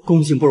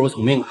恭敬不如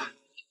从命了。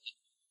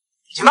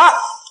请慢，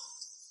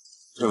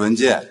这文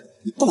件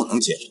你不能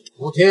接受。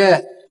吴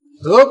天，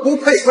德不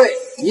配位，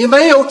你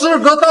没有资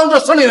格当这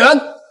司令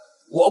员，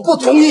我不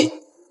同意。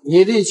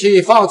你立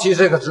即放弃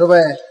这个职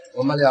位，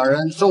我们2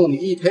人送你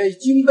1匹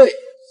金贝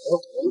和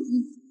红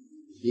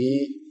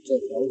衣，你这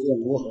条件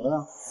如何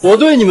啊？我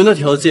对你们的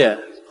条件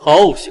毫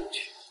无兴趣。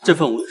这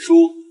份文书，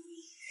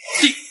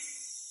定。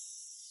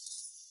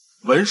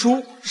文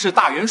书是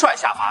大元帅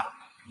下发的，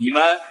你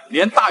们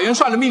连大元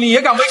帅的命令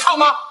也敢违抗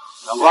吗？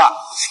长官，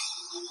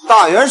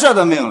大元帅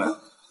的命令，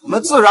我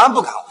们自然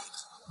不敢违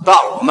抗，但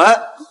我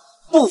们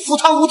不服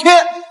他吴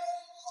天。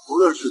无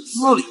论是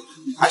资历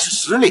还是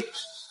实力，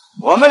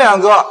我们两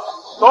个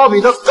都比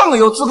他更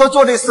有资格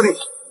做这司令。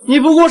你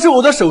不过是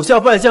我的手下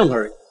败将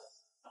而已，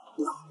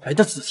哪来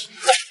的自信？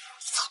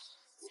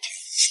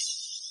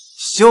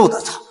休得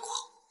猖狂！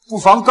不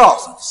妨告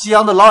诉你，西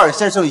洋的劳尔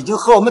先生已经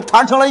和我们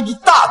谈成了一笔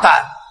大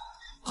单，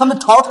他们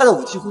淘汰的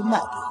武器会卖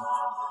给我们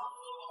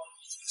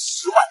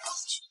10万刀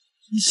钱。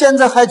你现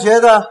在还觉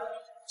得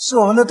是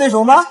我们的对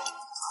手吗？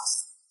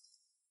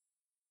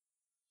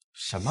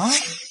什么？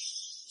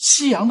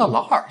西洋的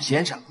劳尔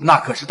先生，那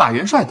可是大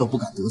元帅都不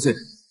敢得罪的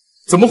人，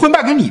怎么会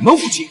卖给你们武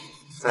器？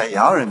在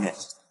洋人面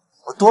前，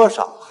我多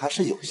少还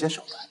是有些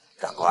手段。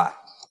长官，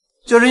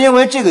就是因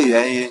为这个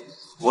原因，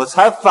我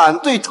才反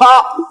对他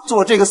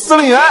做这个司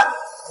令员。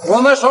我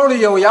们手里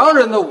有洋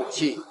人的武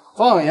器，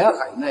放眼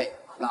海内，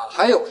哪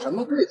还有什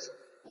么对手？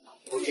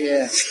吴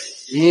天，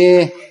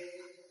你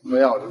不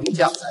要凌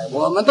驾在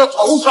我们的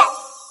头上。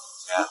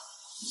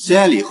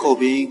先礼后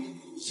兵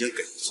已经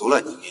给足了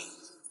你面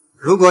子，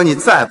如果你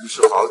再不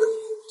识好歹，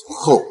就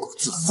后果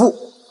自负。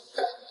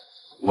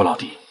吴老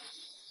弟，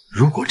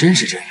如果真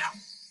是这样，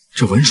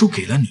这文书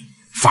给了你，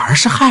反而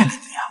是害了你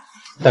呀。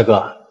大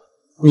哥，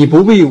你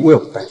不必为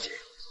我担心，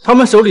他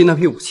们手里那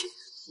批武器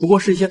不过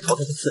是一些淘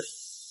汰的次品，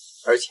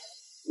而且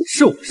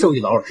是我授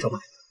意劳尔售卖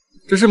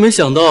的，只是没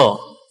想到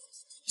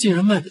竟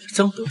然卖给了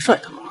张德帅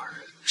的劳尔。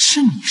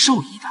是你授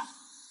意的？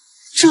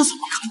这怎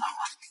么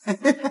可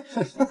能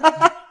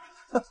啊？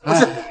不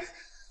是，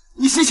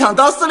你是想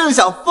当司令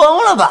想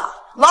疯了吧？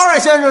劳尔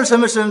先生什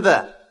么身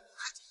份？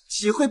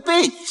岂会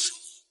被你授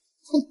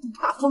意？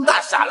大风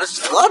大闪了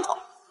舌头。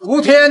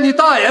吴天，你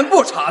大言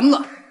不惭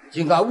呐！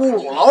竟敢侮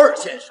辱劳尔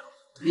先生，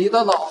你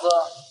的脑子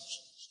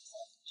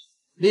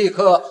立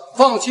刻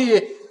放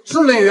弃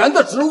司令员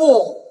的职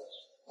务，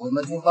我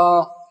们就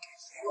当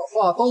什么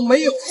话都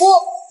没有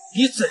说。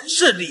你怎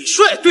是李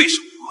帅对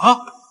手啊？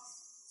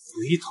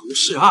回头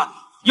是岸，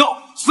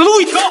要死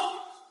路一条！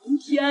吴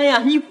天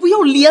呀，你不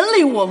要连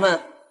累我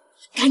们，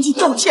赶紧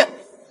道歉。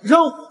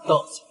让我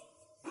道歉？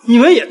你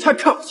们也太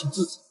看不起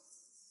自己，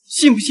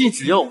信不信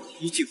只要我的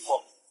一句话，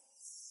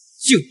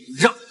就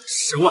能让你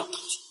10万刀钱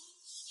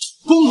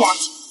光花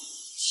钱？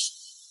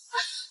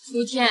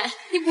吴天，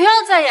你不要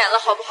再演了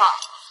好不好？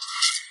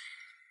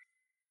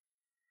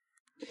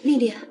丽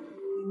丽，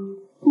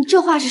你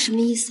这话是什么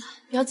意思？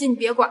表姐，你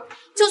别管，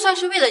就算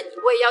是为了你，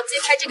我也要揭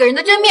开这个人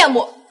的真面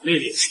目。丽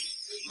丽，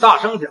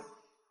大声讲，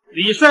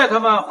李帅他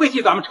们会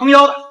替咱们撑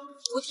腰的。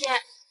吴天，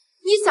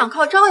你想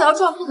靠招摇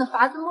撞骗的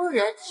法子蒙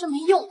人是没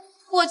用的，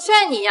我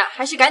劝你呀，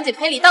还是赶紧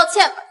赔礼道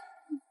歉吧，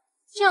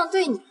这样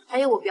对你还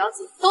有我表姐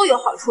都有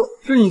好处。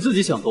是你自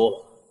己想多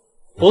了，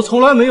我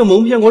从来没有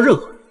蒙骗过任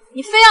何人。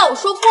你非要我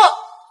说破？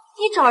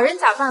你找人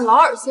假扮劳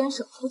尔先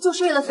生，不就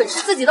是为了粉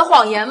饰自己的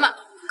谎言吗？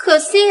可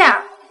惜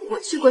呀，我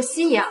去过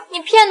西洋，你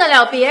骗得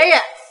了别人，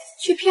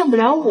却骗不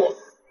了我。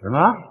什么？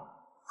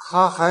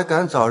他还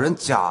敢找人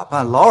假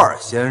扮劳尔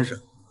先生，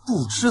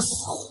不知死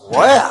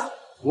活呀！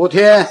吴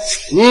天，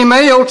你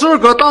没有资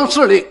格当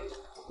司令，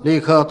立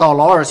刻到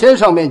劳尔先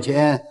生面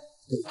前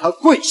给他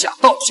跪下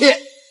道歉。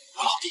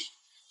我老弟，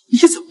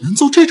你怎么能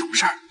做这种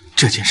事儿？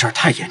这件事儿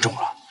太严重了，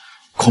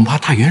恐怕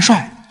大元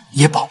帅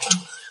也保不住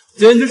了。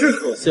简直是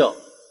可笑！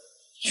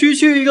区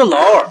区一个劳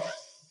尔，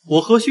我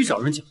何须找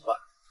人假扮？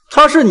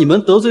他是你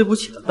们得罪不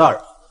起的大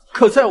人，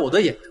可在我的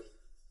眼中，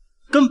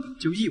根本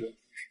就一文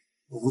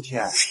不值。吴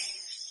天，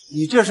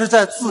你这是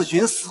在自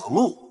寻死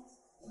路！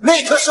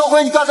立刻收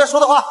回你刚才说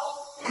的话。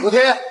吴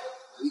天，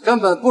你根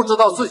本不知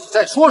道自己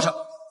在说什么。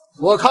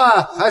我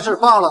看还是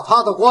罢了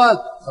他的官，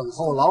等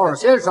候劳尔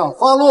先生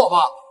发落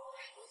吧。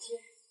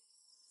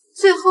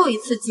最后一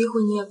次机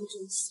会你也不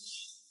珍惜，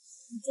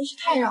你真是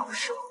太让我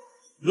失望。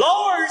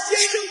劳尔先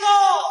生到！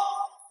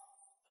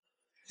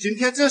今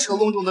天真是个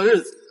隆重的日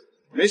子，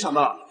没想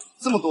到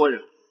这么多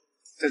人，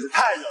真是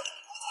太热闹了。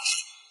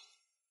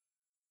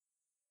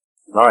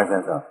劳尔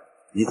先生，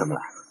你怎么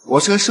来了？我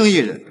是个生意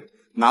人，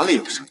哪里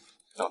有生意？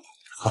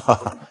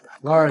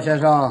劳尔先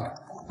生，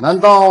难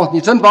道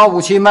你真把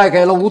武器卖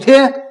给了吴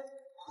天？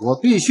我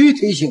必须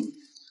提醒你，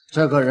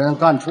这个人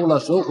干出了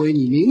损毁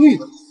你名誉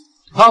的事。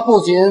他不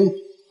仅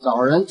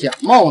找人假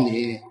冒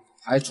你，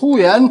还出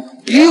言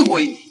诋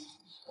毁你。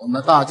我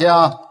们大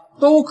家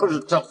都可是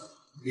证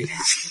人。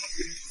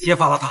揭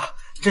发了他，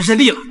真是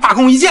立了大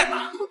功一件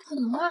呐！不可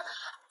能啊，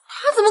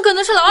他怎么可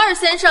能是劳尔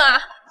先生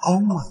啊 ！Oh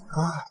my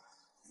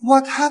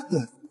god！What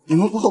happened？ 你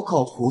们把我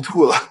搞糊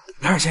涂了。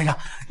劳尔先生，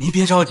您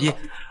别着急，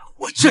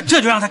我这就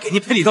让他给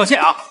您赔礼道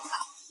歉啊！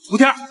吴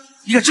天，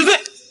你可知罪？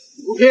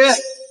吴天，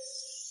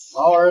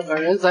劳尔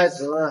本人在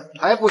此，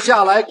还不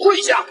下来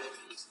跪下？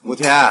吴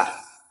天，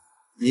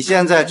你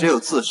现在只有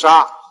自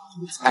杀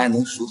才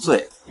能赎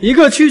罪。一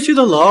个区区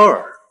的劳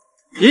尔，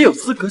也有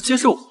资格接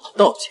受我的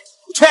道歉？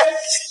切，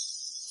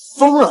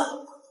疯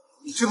了！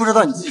你知不知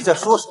道你自己在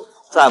说什么？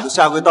再不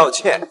下跪道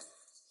歉，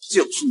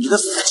就是你的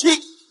死期。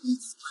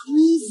It's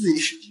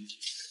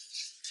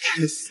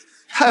crazy，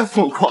 太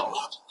疯狂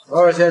了。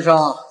劳尔先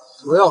生，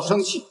不要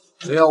生气，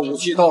只要武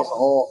器到手，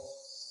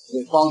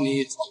会帮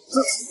你闯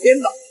至死天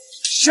的。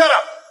Shut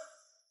up！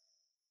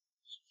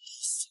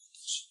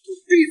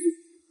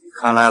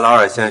 看来劳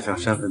尔先生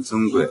身份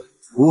尊贵，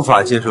无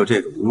法接受这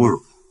种侮辱。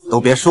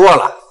都别说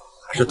了，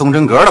还是动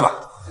真格的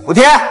吧。吴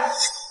天，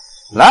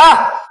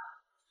来，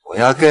我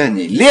要跟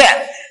你练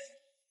练。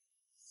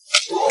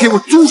给我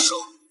住手！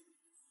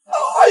哎，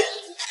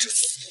这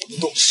死的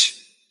东西！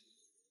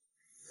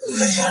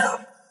赖先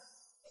生，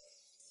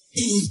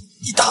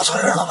你打错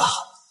人了吧？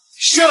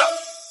是了。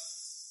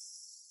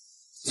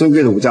尊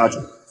贵的吴家主，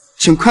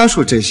请宽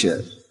恕这些。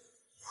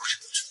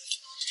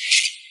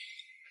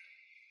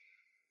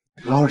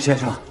劳尔先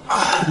生，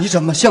你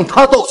怎么向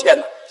他道歉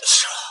呢？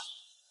是了，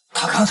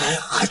他刚才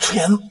还出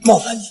言冒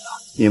犯你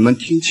了。你们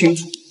听清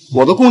楚，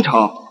我的工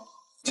厂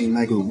已经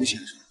卖给吴先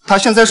生，他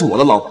现在是我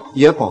的老板，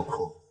也包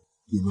括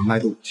你们卖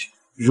的武器。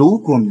如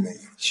果没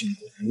有经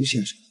过吴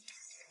先生，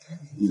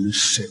你们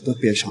谁都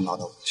别想拿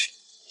到武器。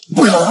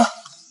不可能！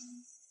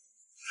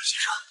先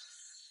生，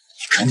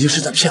你肯定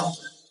是在骗我们。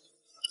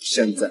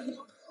现在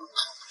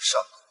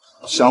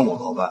向我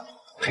老板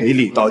赔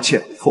礼道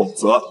歉，否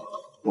则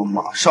我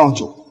马上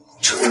就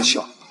撤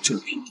销这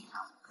批订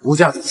单。吴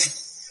家主，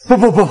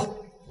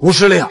不，吴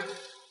司令，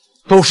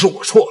都是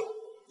我错了，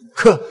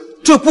可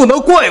这不能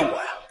怪我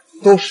呀，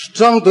都是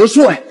张德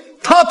帅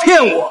他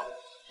骗我。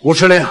吴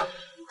司令，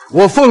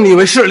我奉你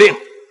为司令，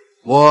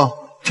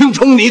我听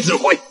从你指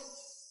挥。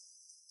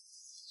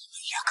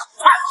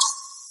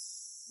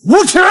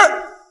无耻！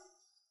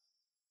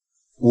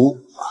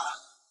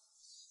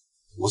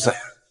吴三爷，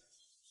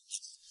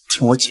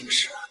听我解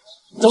释。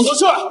张德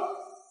帅，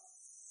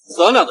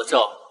咱俩的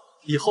账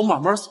以后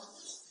慢慢算。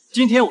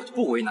今天我就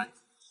不为难你，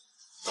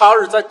他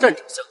日在战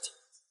场相见，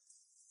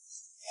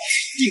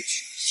定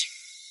取一性。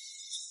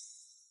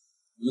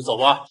你们走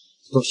吧。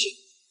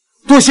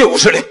多谢吴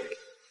司令，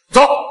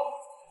走，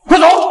快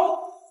走！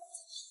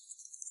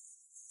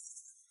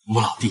吴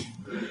老弟，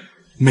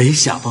没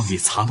想到你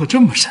藏得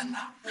这么深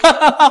呐、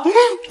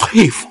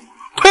佩服。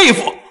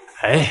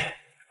哎，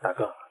大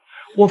哥，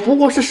我不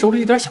过是手里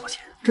有点小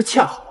钱，这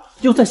恰好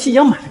又在西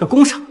阳买了个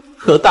工厂，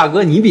和大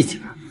哥你比起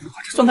来，我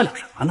这算得了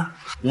什么呢？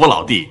吴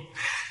老弟，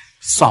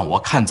算我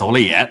看走了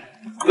眼。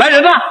来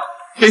人呐，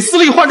给司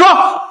令换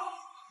装！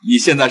你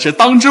现在是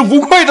当之无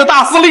愧的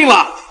大司令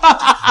了。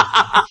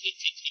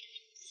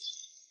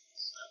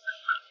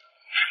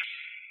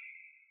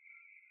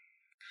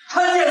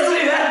参见司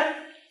令员。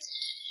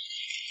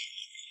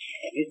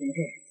没什么事，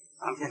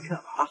咱们先撤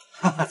吧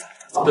啊。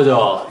舅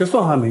舅，这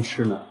饭还没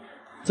吃呢，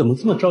怎么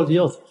这么着急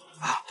要走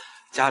啊？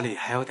家里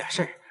还有点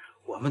事儿，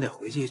我们得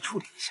回去处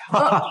理一下。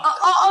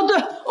对，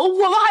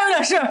我们还有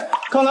点事。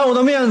看来我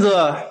的面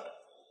子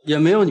也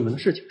没有你们的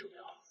事情重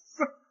要。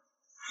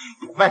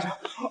外甥，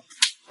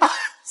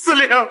司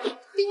令，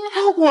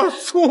我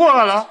错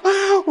了，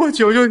我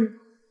求求你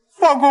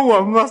放过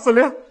我们吧，司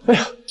令。哎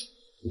呀，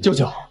舅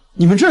舅，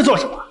你们这做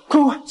什么？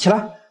快起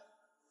来，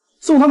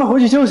送他们回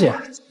去休息。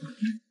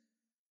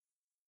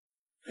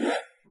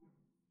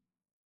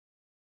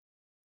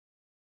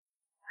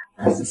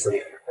司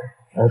令，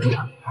我部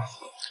长，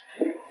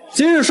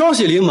今日双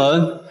喜临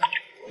门，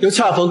又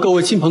恰逢各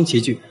位亲朋齐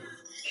聚，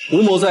吴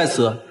某在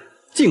此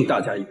敬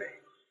大家一杯。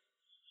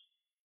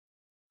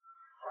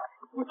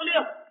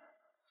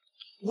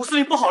吴司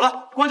令不好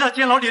了，关在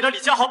监牢里的李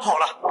家豪跑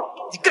了。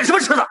你干什么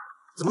吃的？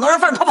怎么能让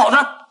犯人逃跑呢？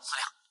司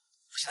令，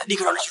我现在立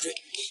刻让人去追。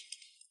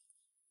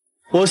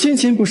我先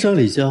前不杀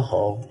李家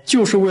豪，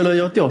就是为了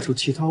要调出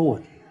其他卧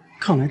底。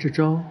看来这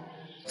招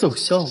奏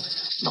效了。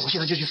那我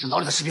现在就去审牢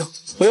里的士兵。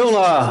不用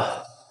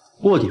了，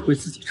卧底会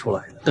自己出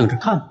来的，等着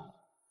看。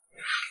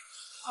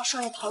二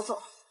少爷逃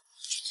走，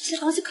这些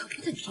东西可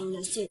不能凭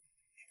人信。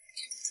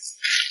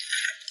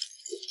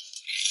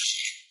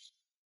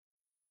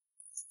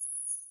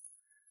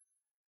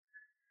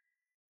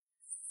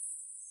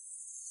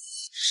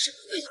什么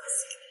鬼东西？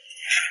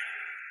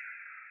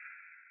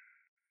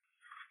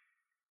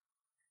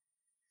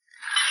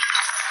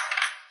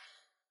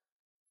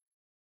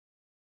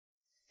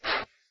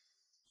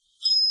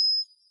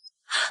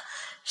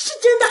是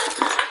真的，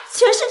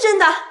全是真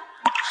的。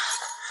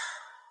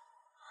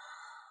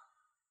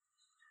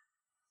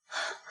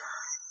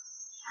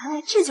原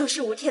来这就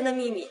是吴天的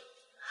秘密。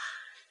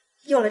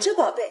有了这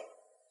宝贝，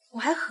我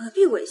还何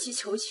必委曲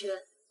求全，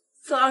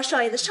做二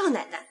少爷的少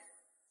奶奶？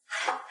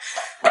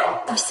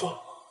不行，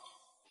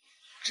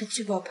这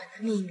聚宝盆的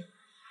秘密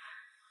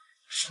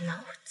只能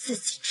我自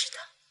己知道。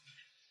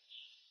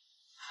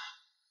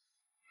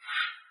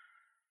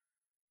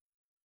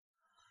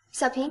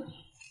小平，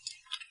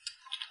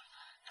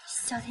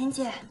小婷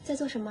姐在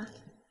做什么？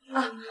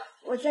啊，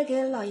我在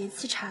给老爷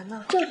沏茶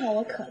呢。正好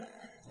我渴了，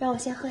让我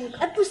先喝一口。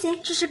哎，不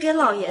行，这是给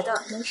老爷的。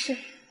没事，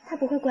他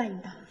不会怪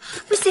你的。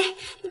不行，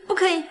你不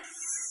可以。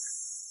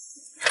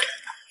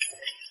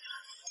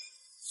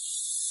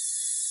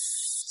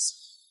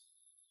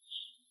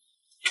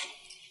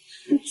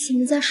你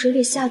们在水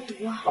里下毒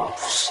啊？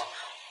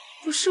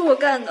不是我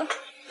干的。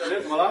小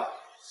莲怎么了？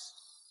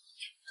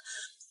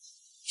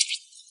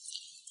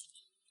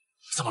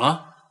怎么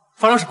了？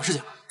发生什么事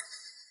情了？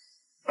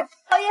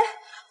老爷，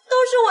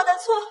都是我的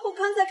错。我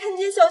刚才看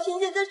见小婷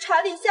姐在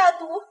茶里下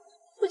毒，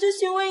我就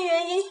询问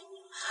原因。可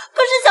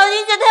是小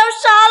婷姐她要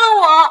杀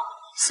了我。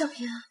小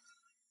平，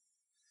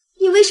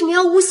你为什么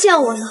要诬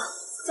陷我呢？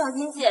小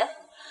婷姐，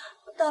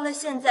到了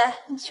现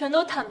在，你全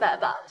都坦白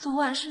吧。昨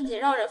晚是你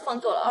让人放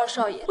走了二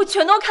少爷，我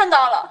全都看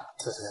到了。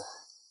小婷，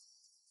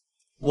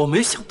我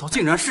没想到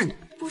竟然是你。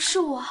不是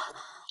我，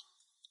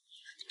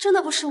真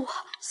的不是我。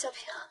小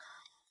平，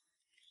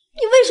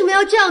你为什么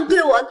要这样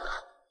对我呢？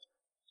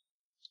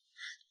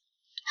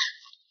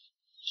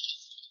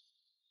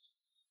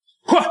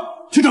快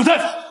去找大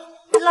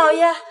夫！老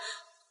爷，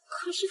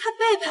可是他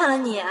背叛了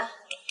你。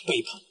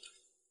背叛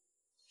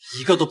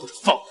一个都不准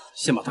放，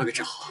先把他给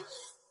治好，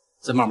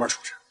再慢慢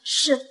处置。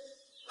是，我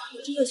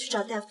立刻去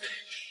找大夫。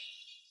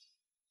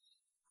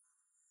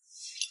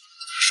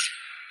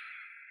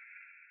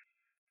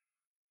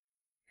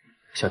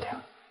小婷，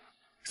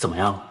怎么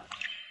样了？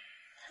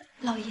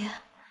老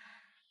爷，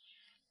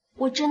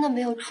我真的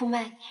没有出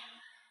卖你，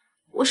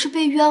我是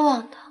被冤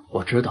枉的。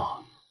我知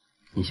道，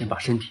你先把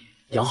身体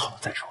养好了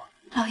再说。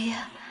老爷，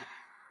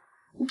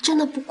你真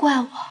的不怪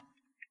我。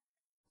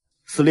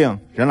司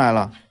令，人来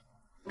了。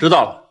知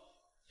道了。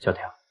小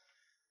婷，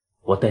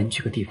我带你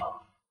去个地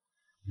方，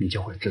你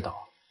就会知道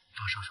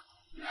发生什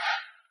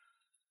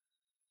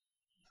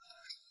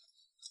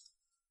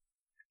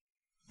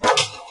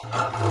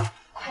么。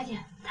快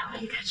点，待会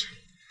离开这里。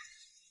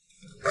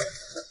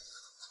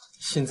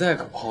现在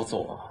可不好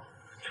走啊，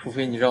除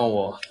非你让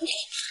我……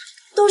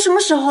都什么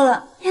时候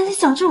了，你还在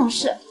想这种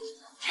事？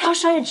要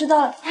少爷知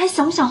道了，你还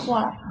想不想活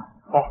了？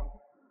好，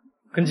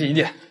跟紧一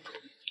点。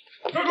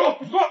站住！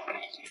说。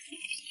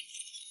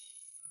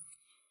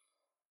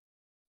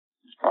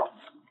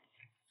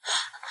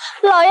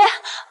老爷，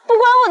不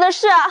关我的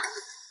事啊！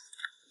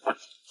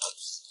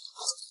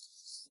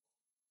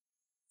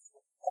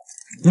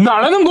你哪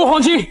来那么多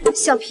黄金？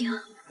小平，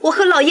我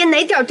和老爷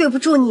哪点对不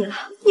住你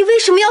了？你为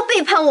什么要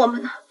背叛我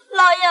们呢？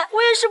老爷，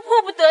我也是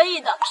迫不得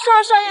已的。是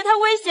二少爷他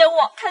威胁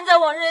我，看在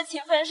往日的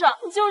情分上，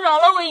你就饶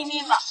了我一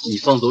命吧。你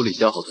放走李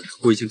家豪的事，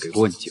我已经给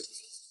过你机会，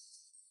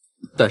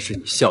但是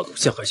你下毒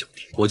陷害小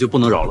婷，我就不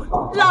能饶了你。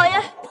老爷，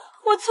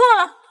我错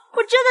了，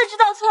我真的知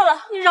道错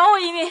了，你饶我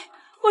一命，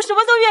我什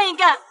么都愿意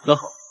干。那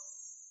好，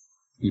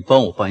你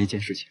帮我办一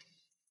件事情，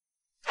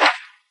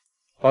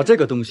把这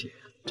个东西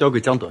交给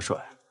张德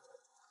帅，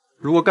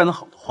如果干得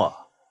好的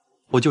话，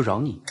我就饶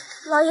你。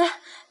老爷，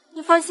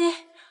你放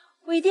心，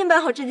我一定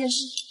办好这件事。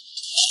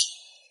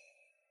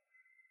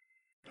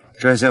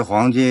这些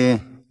黄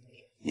金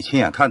你亲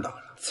眼看到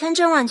了，千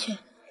真万确，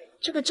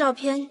这个照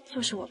片就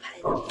是我拍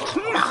的。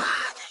妈的，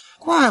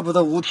怪不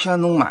得吴天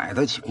龙买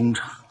得起工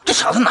厂，这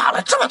小子哪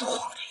来这么多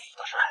黄金？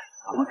大帅，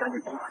咱们赶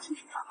紧把金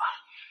条办吧。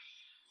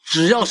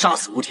只要杀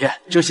死吴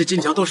天，这些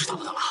金条都是咱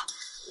们的了。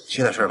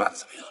去的事办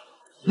怎么样？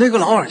那个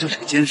老二就是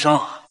个奸商，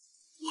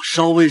我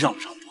稍微让步，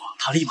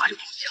他立马就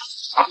跑家。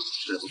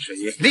事不迟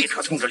疑，立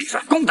刻通知李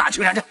帅攻打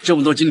青山镇。这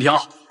么多金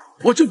条，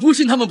我就不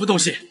信他们不动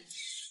心。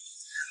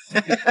小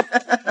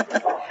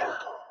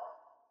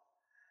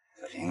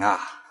婷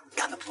啊，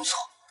干得不错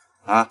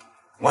啊！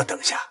我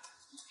等下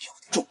有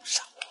重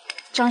赏。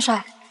张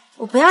帅，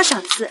我不要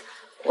赏赐，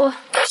我……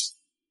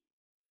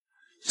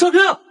小平，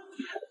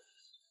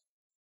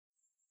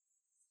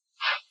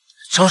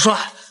张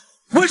帅，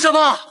为什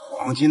么？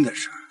黄金的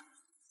事儿，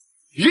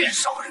越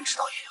少人知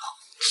道越好。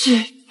是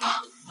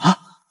啊，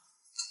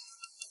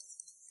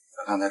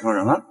他刚才说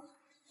什么？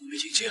我没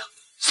听清。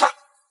算了，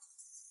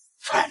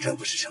反正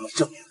不是什么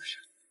正面的事。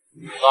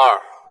老二，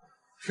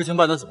事情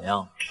办得怎么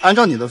样？按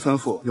照你的吩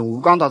咐，用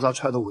吴刚打造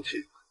出来的武器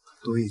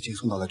都已经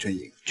送到了军营，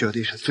绝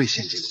对是最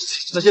先进的武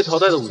器。那些淘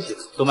汰的武器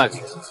都卖给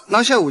谁？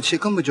那些武器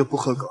根本就不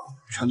合格，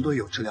全都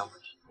有质量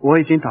问题。我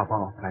已经打包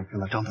来给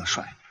了张德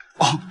帅。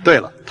哦，对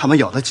了，他们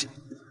咬得紧，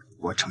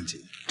我趁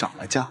机涨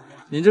了价。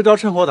你这招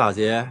趁火打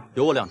劫，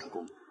有我2成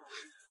功。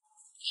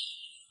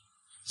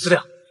司令，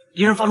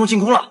敌人发动进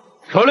攻了，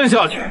传令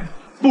下去，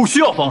不需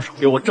要防守，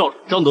给我照着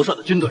张德帅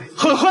的军队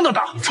狠狠的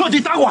打，彻底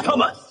打垮他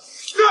们。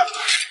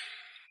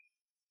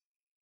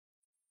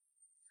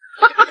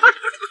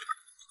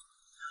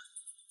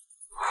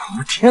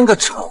吴天个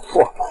蠢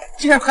货，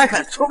竟然还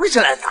敢冲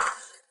下来打，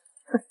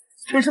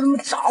真是他妈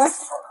找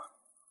死了！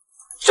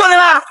兄弟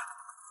们，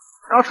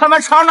让他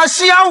们尝尝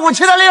西洋武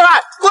器的厉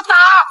害，给我打！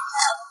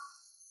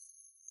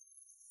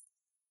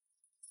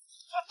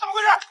怎么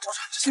回事？周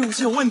帅，这些武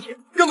器有问题，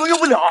根本用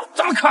不了。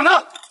怎么可能？这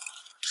可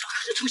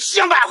是从西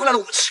洋买回来的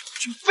武器，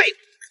军废物，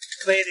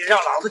非得让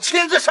老子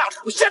亲自上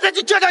场。我现在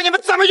就教教你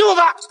们怎么用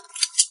吧。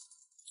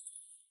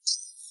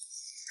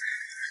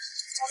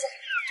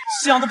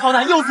西洋的炮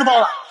弹又自爆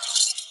了。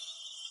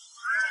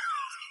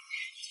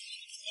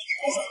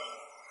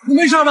你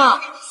没事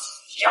吧？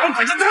杨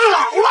本就跟老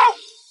了。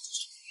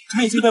他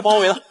们已经被包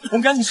围了，我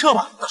们赶紧撤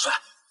吧。大帅，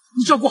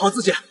你照顾好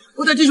自己，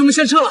我带弟兄们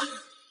先撤了。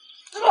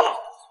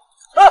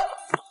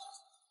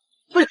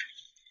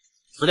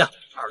司令，2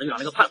人长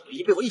那个叛徒已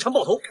经被我一枪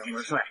爆头，张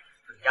元帅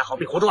更加好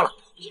被活捉了，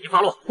请你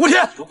发落。吴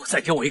天，如果再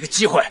给我一个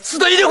机会，死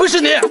的一定会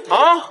是你。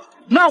好，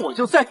那我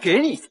就再给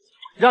你一次，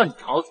让你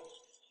逃走。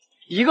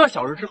1个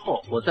小时之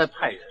后，我再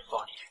派人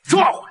抓你。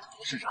抓我！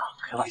董事长，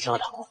开玩笑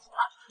的，我服了，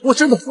我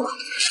真的服了。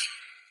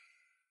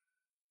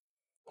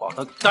把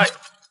他给带走。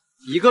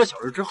1个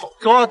小时之后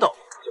抓到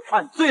就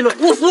按罪论。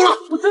我服了，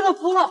我真的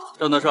服了。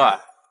张德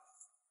帅，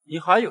你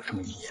还有什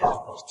么遗言？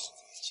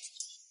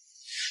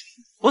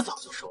我早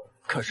就说了，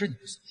可是你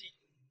不相信。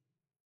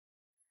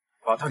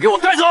把他给我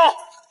带走！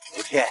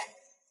吴天，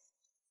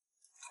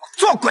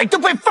做鬼都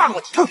不会放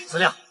过你！司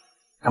令，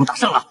咱们打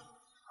胜了！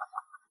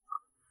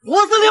吴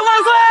司令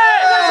万岁！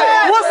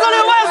吴司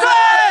令万岁！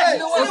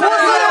吴司令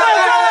万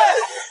岁！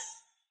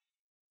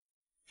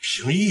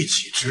凭一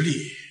己之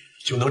力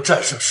就能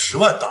战胜10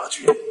万大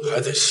军，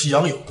还在西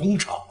洋有工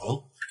厂，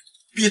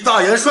比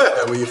大元帅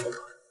还威风。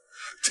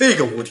这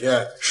个吴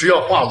天是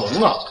要画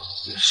龙啊！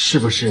是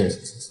不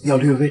是要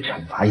略微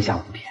惩罚一下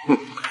吴天？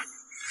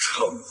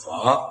惩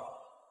罚？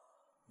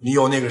你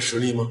有那个实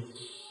力吗？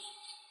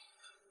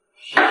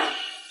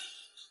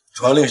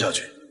传令下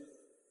去，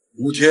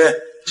吴天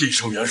晋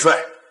升元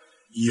帅，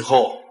以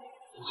后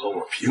和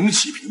我平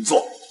起平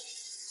坐。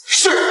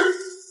是。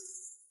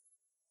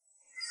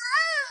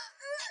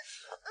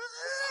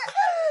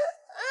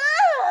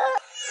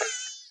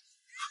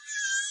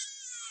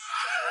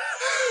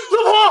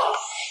老婆，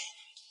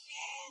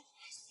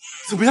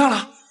怎么样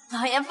了？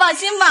老爷放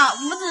心吧，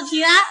母子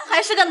平安，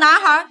还是个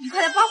男孩，你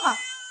快来抱抱。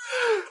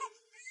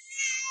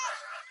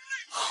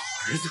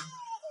儿子，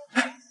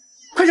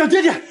快叫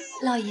爹爹！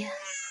老爷，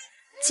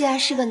既然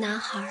是个男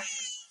孩，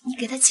你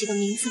给他起个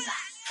名字吧。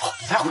我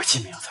不太会起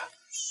名字，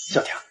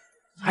小婷，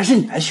还是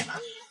你来取吧。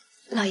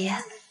老爷，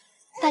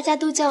大家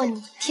都叫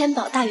你天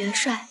宝大元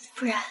帅，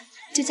不然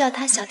就叫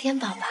他小天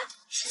宝吧。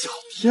小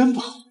天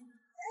宝，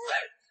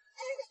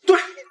对，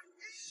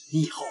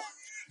你以后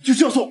就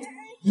叫做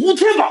吴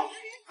天宝。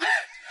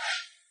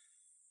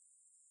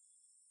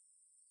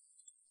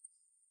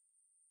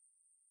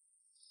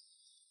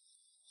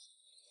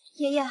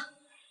爷爷，哎，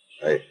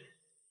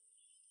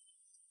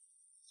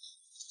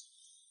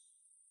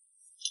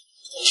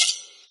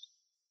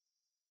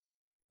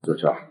九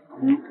泉，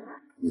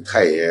你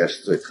太爷爷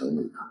是最疼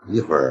你的，一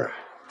会儿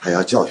他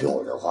要教训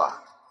我的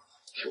话，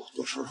替我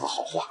多说说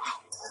好话啊。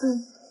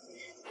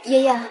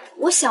爷爷，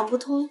我想不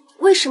通，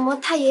为什么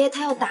太爷爷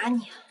他要打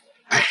你啊？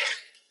哎，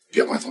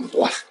别管这么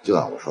多了，就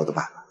按我说的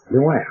办吧。另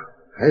外啊，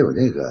还有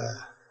那个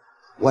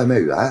外卖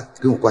员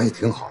跟我关系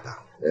挺好的，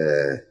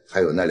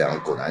还有那2个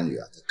狗男女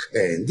啊，他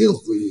肯定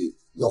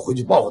要回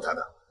去报复他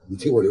的，你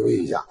替我留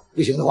意一下，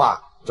不行的话，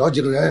找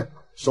几个人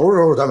收拾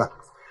收拾他们。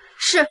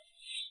是。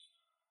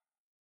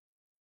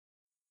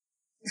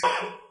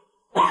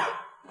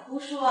胡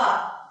叔，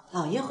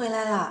老爷回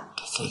来了。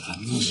这个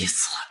逆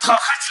子，他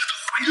还知道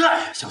回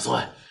来！小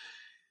孙，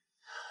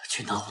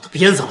去拿我的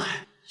鞭子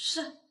来。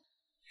是。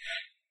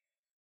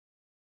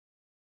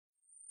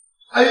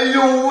哎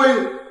呦喂，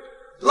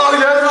老爷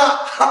子，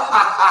哈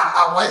哈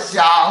哈，我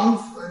想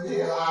死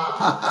你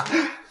了，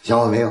想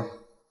我没有？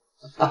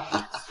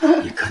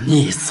你个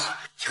逆子，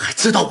你还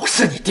知道我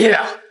是你爹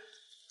啊！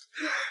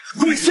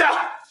跪下！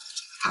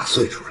大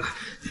岁数了，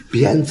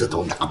鞭子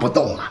都拿不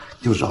动了，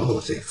就饶了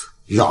我这一次，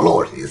饶了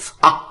我这一次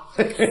啊！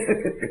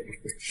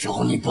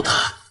饶你不打，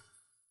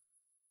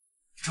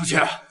出去！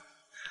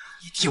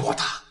你替我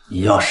打。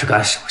你要是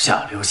敢手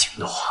下留情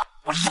的话，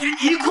我连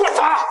你一块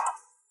打。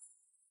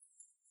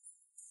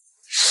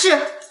是，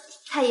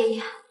太爷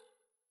爷。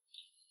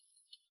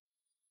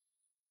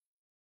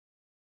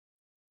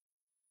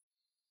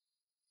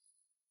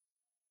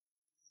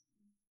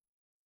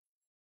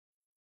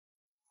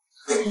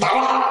打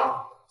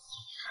吧！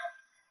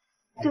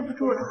对不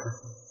住了。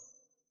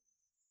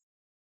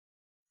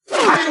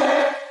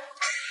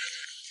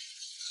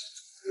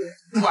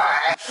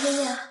爷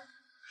爷，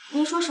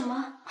您说什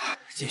么？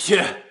继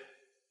续，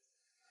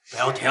不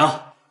要停。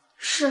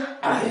是。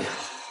哎呀，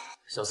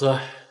小孙，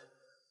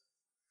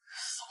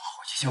送我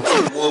回去休息。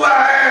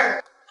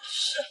500。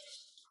是。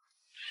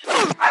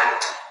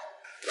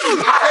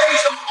还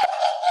什么？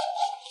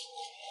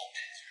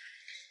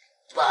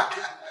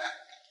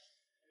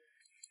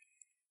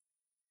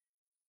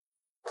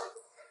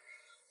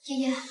爷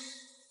爷，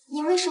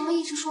你为什么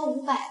一直说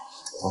500？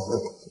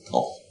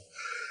哦，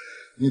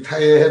你太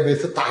爷爷每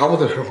次打我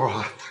的时候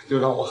啊，他就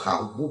让我喊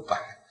500。哎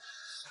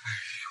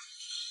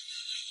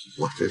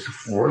呦，我真是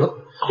服了。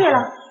对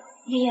了，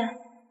爷爷，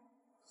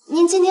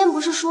您今天不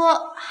是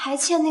说还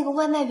欠那个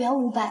外卖员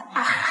500吗？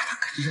哎呀，他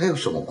跟这有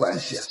什么关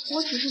系啊？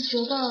我只是觉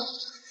得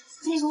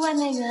那个外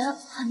卖员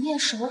很面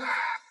熟。哎，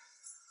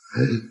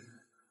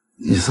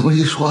你这么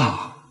一说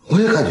啊，我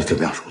也感觉挺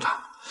面熟的。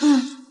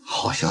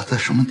好像在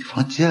什么地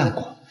方见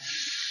过。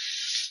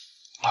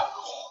哎呦，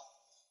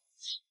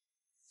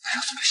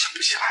怎么想不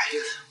起来呀？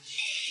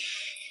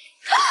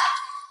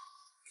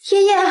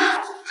爷爷，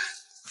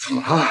怎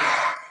么了？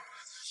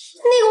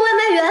那个外卖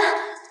员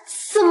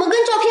怎么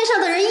跟照片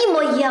上的人一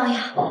模一样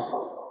呀？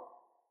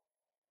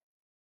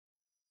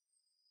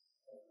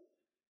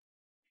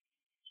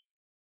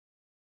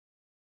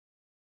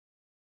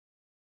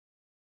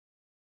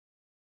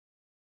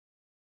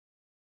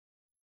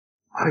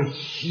哎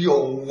呦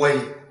喂！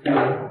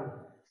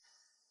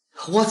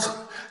我操，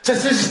这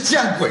真是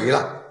见鬼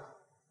了！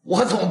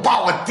我怎么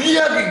把我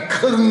爹给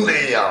坑了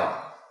呀？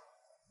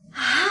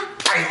啊！